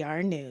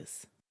 NPR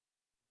News.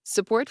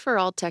 Support for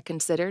All Tech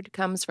Considered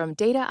comes from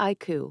Data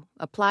IQ,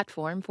 a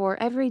platform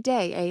for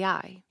everyday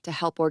AI to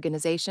help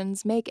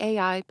organizations make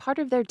AI part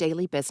of their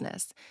daily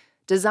business.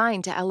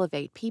 Designed to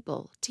elevate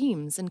people,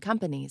 teams, and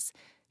companies.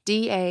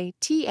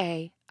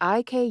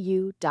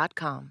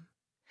 DATAIKU.com.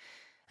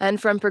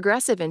 And from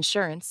Progressive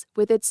Insurance,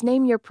 with its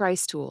Name Your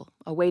Price tool,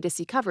 a way to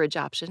see coverage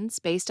options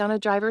based on a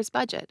driver's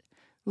budget.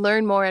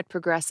 Learn more at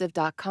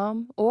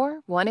progressive.com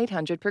or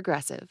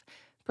 1-800-PROGRESSIVE.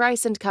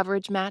 Price and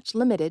coverage match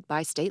limited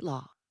by state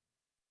law.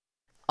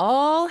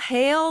 All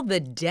hail the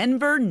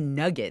Denver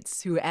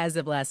Nuggets, who as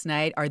of last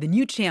night are the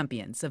new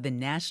champions of the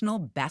National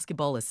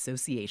Basketball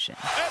Association.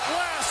 At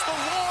last, the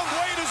long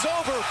wait is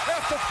over.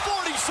 After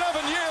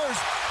 47 years,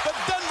 the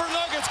Denver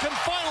Nuggets can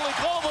finally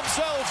call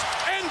themselves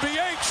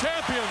NBA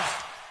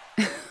champions.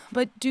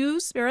 But do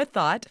spare a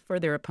thought for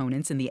their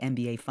opponents in the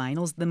NBA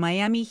Finals, the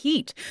Miami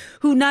Heat,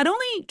 who not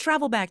only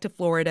travel back to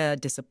Florida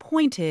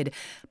disappointed,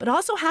 but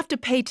also have to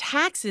pay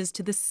taxes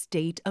to the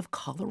state of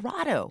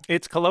Colorado.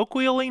 It's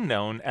colloquially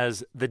known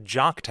as the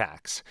jock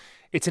tax.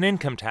 It's an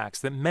income tax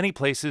that many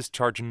places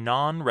charge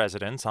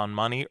non-residents on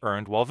money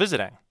earned while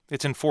visiting.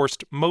 It's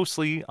enforced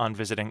mostly on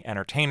visiting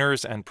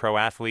entertainers and pro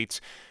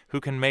athletes who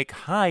can make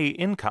high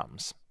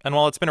incomes. And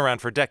while it's been around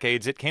for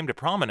decades, it came to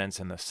prominence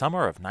in the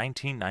summer of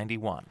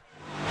 1991.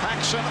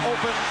 Paxson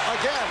open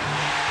again.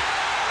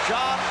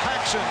 John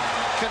Paxson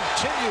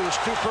continues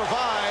to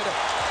provide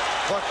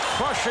The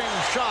crushing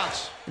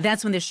shots.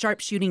 That's when the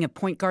sharpshooting of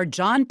point guard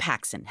John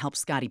Paxson helped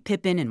Scottie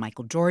Pippen and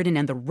Michael Jordan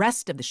and the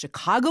rest of the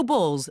Chicago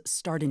Bulls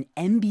start an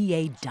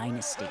NBA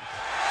dynasty.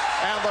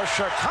 And the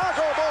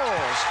Chicago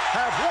Bulls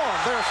have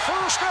won their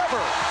first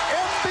ever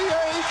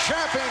NBA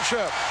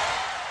championship.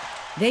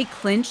 They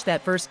clinched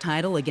that first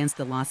title against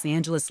the Los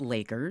Angeles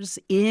Lakers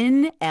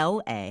in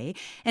L.A.,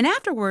 and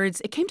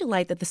afterwards it came to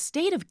light that the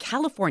state of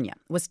California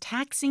was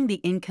taxing the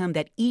income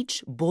that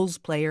each Bulls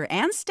player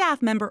and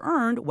staff member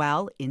earned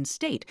while in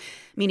state,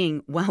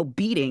 meaning while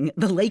beating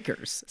the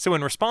Lakers. So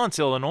in response,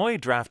 Illinois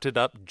drafted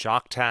up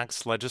jock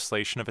tax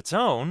legislation of its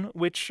own,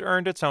 which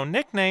earned its own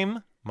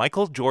nickname,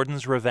 Michael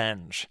Jordan's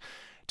Revenge.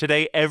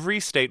 Today, every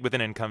state with an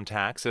income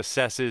tax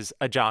assesses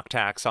a jock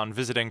tax on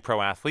visiting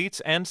pro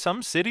athletes, and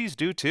some cities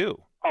do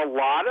too. A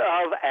lot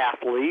of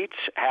athletes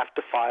have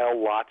to file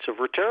lots of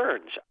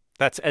returns.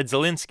 That's Ed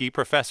Zielinski,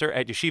 professor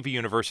at Yeshiva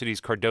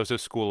University's Cardozo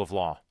School of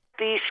Law.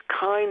 These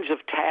kinds of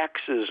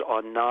taxes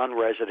on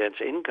non-residents'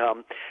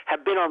 income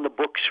have been on the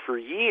books for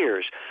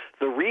years.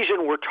 The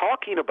reason we're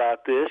talking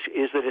about this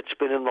is that it's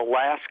been in the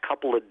last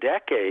couple of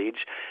decades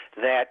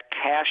that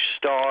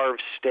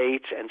cash-starved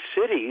states and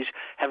cities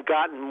have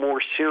gotten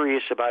more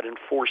serious about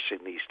enforcing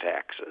these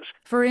taxes.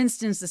 For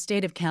instance, the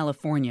state of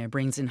California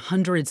brings in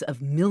hundreds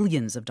of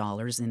millions of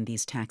dollars in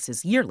these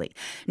taxes yearly.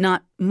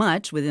 Not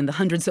much within the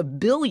hundreds of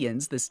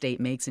billions the state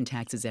makes in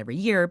taxes every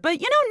year,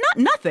 but, not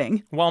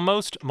nothing. While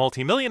most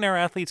multimillionaire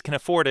athletes can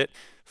afford it,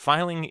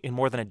 filing in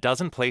more than a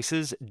dozen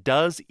places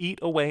does eat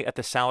away at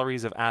the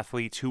salaries of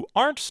athletes who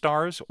aren't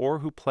stars or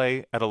who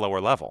play at a lower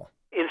level.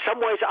 In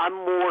some ways, I'm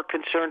more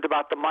concerned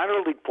about the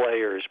minor league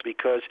players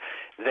because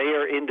they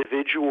are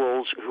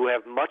individuals who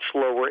have much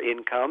lower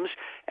incomes,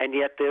 and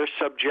yet they're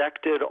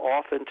subjected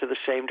often to the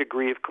same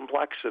degree of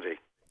complexity.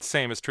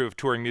 Same is true of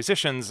touring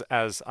musicians,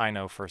 as I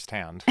know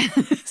firsthand.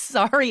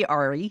 Sorry,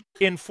 Ari.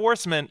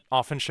 Enforcement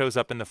often shows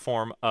up in the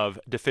form of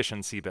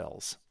deficiency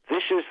bills.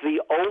 This is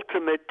the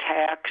ultimate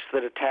tax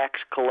that a tax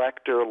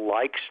collector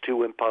likes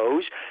to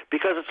impose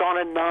because it's on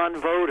a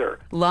non-voter.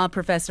 Law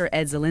professor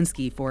Ed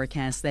Zielinski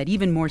forecasts that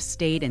even more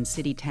state and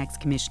city tax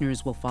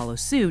commissioners will follow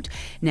suit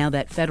now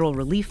that federal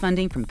relief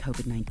funding from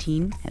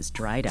COVID-19 has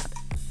dried up.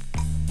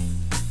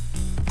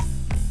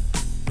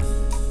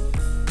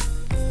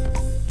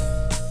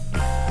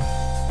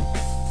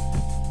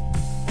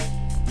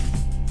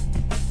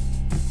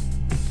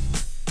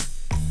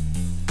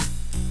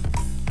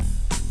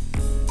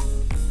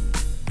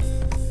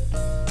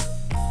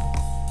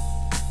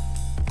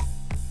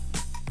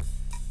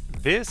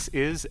 This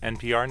is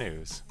NPR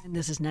News. And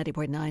this is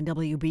 90.9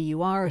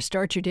 WBUR.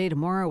 Start your day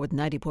tomorrow with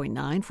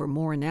 90.9 for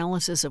more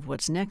analysis of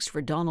what's next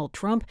for Donald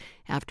Trump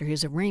after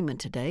his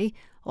arraignment today.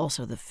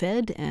 Also, the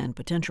Fed and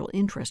potential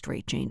interest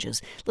rate changes.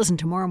 Listen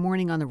tomorrow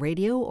morning on the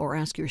radio or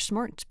ask your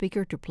smart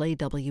speaker to play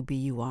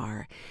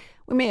WBUR.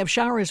 We may have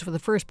showers for the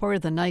first part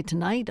of the night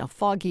tonight. A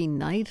foggy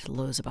night,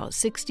 lows about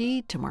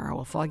 60.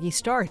 Tomorrow, a foggy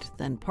start,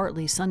 then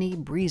partly sunny,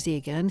 breezy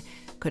again.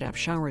 Could have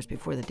showers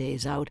before the day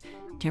is out.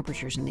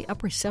 Temperatures in the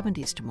upper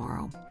 70s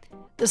tomorrow.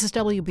 This is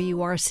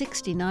WBUR,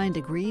 69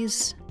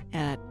 degrees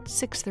at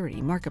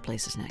 6:30.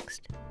 Marketplace is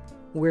next.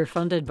 We're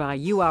funded by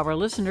you, our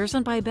listeners,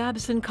 and by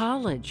Babson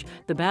College.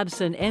 The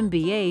Babson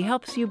MBA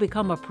helps you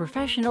become a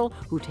professional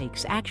who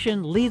takes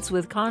action, leads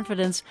with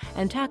confidence,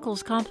 and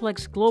tackles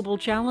complex global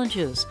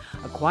challenges.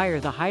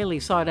 Acquire the highly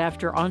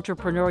sought-after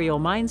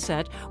entrepreneurial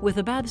mindset with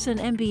the Babson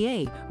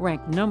MBA,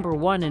 ranked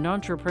 #1 in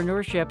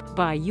entrepreneurship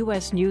by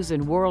U.S. News &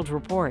 World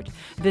Report.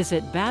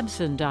 Visit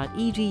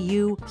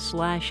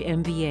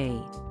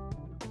babson.edu/MBA.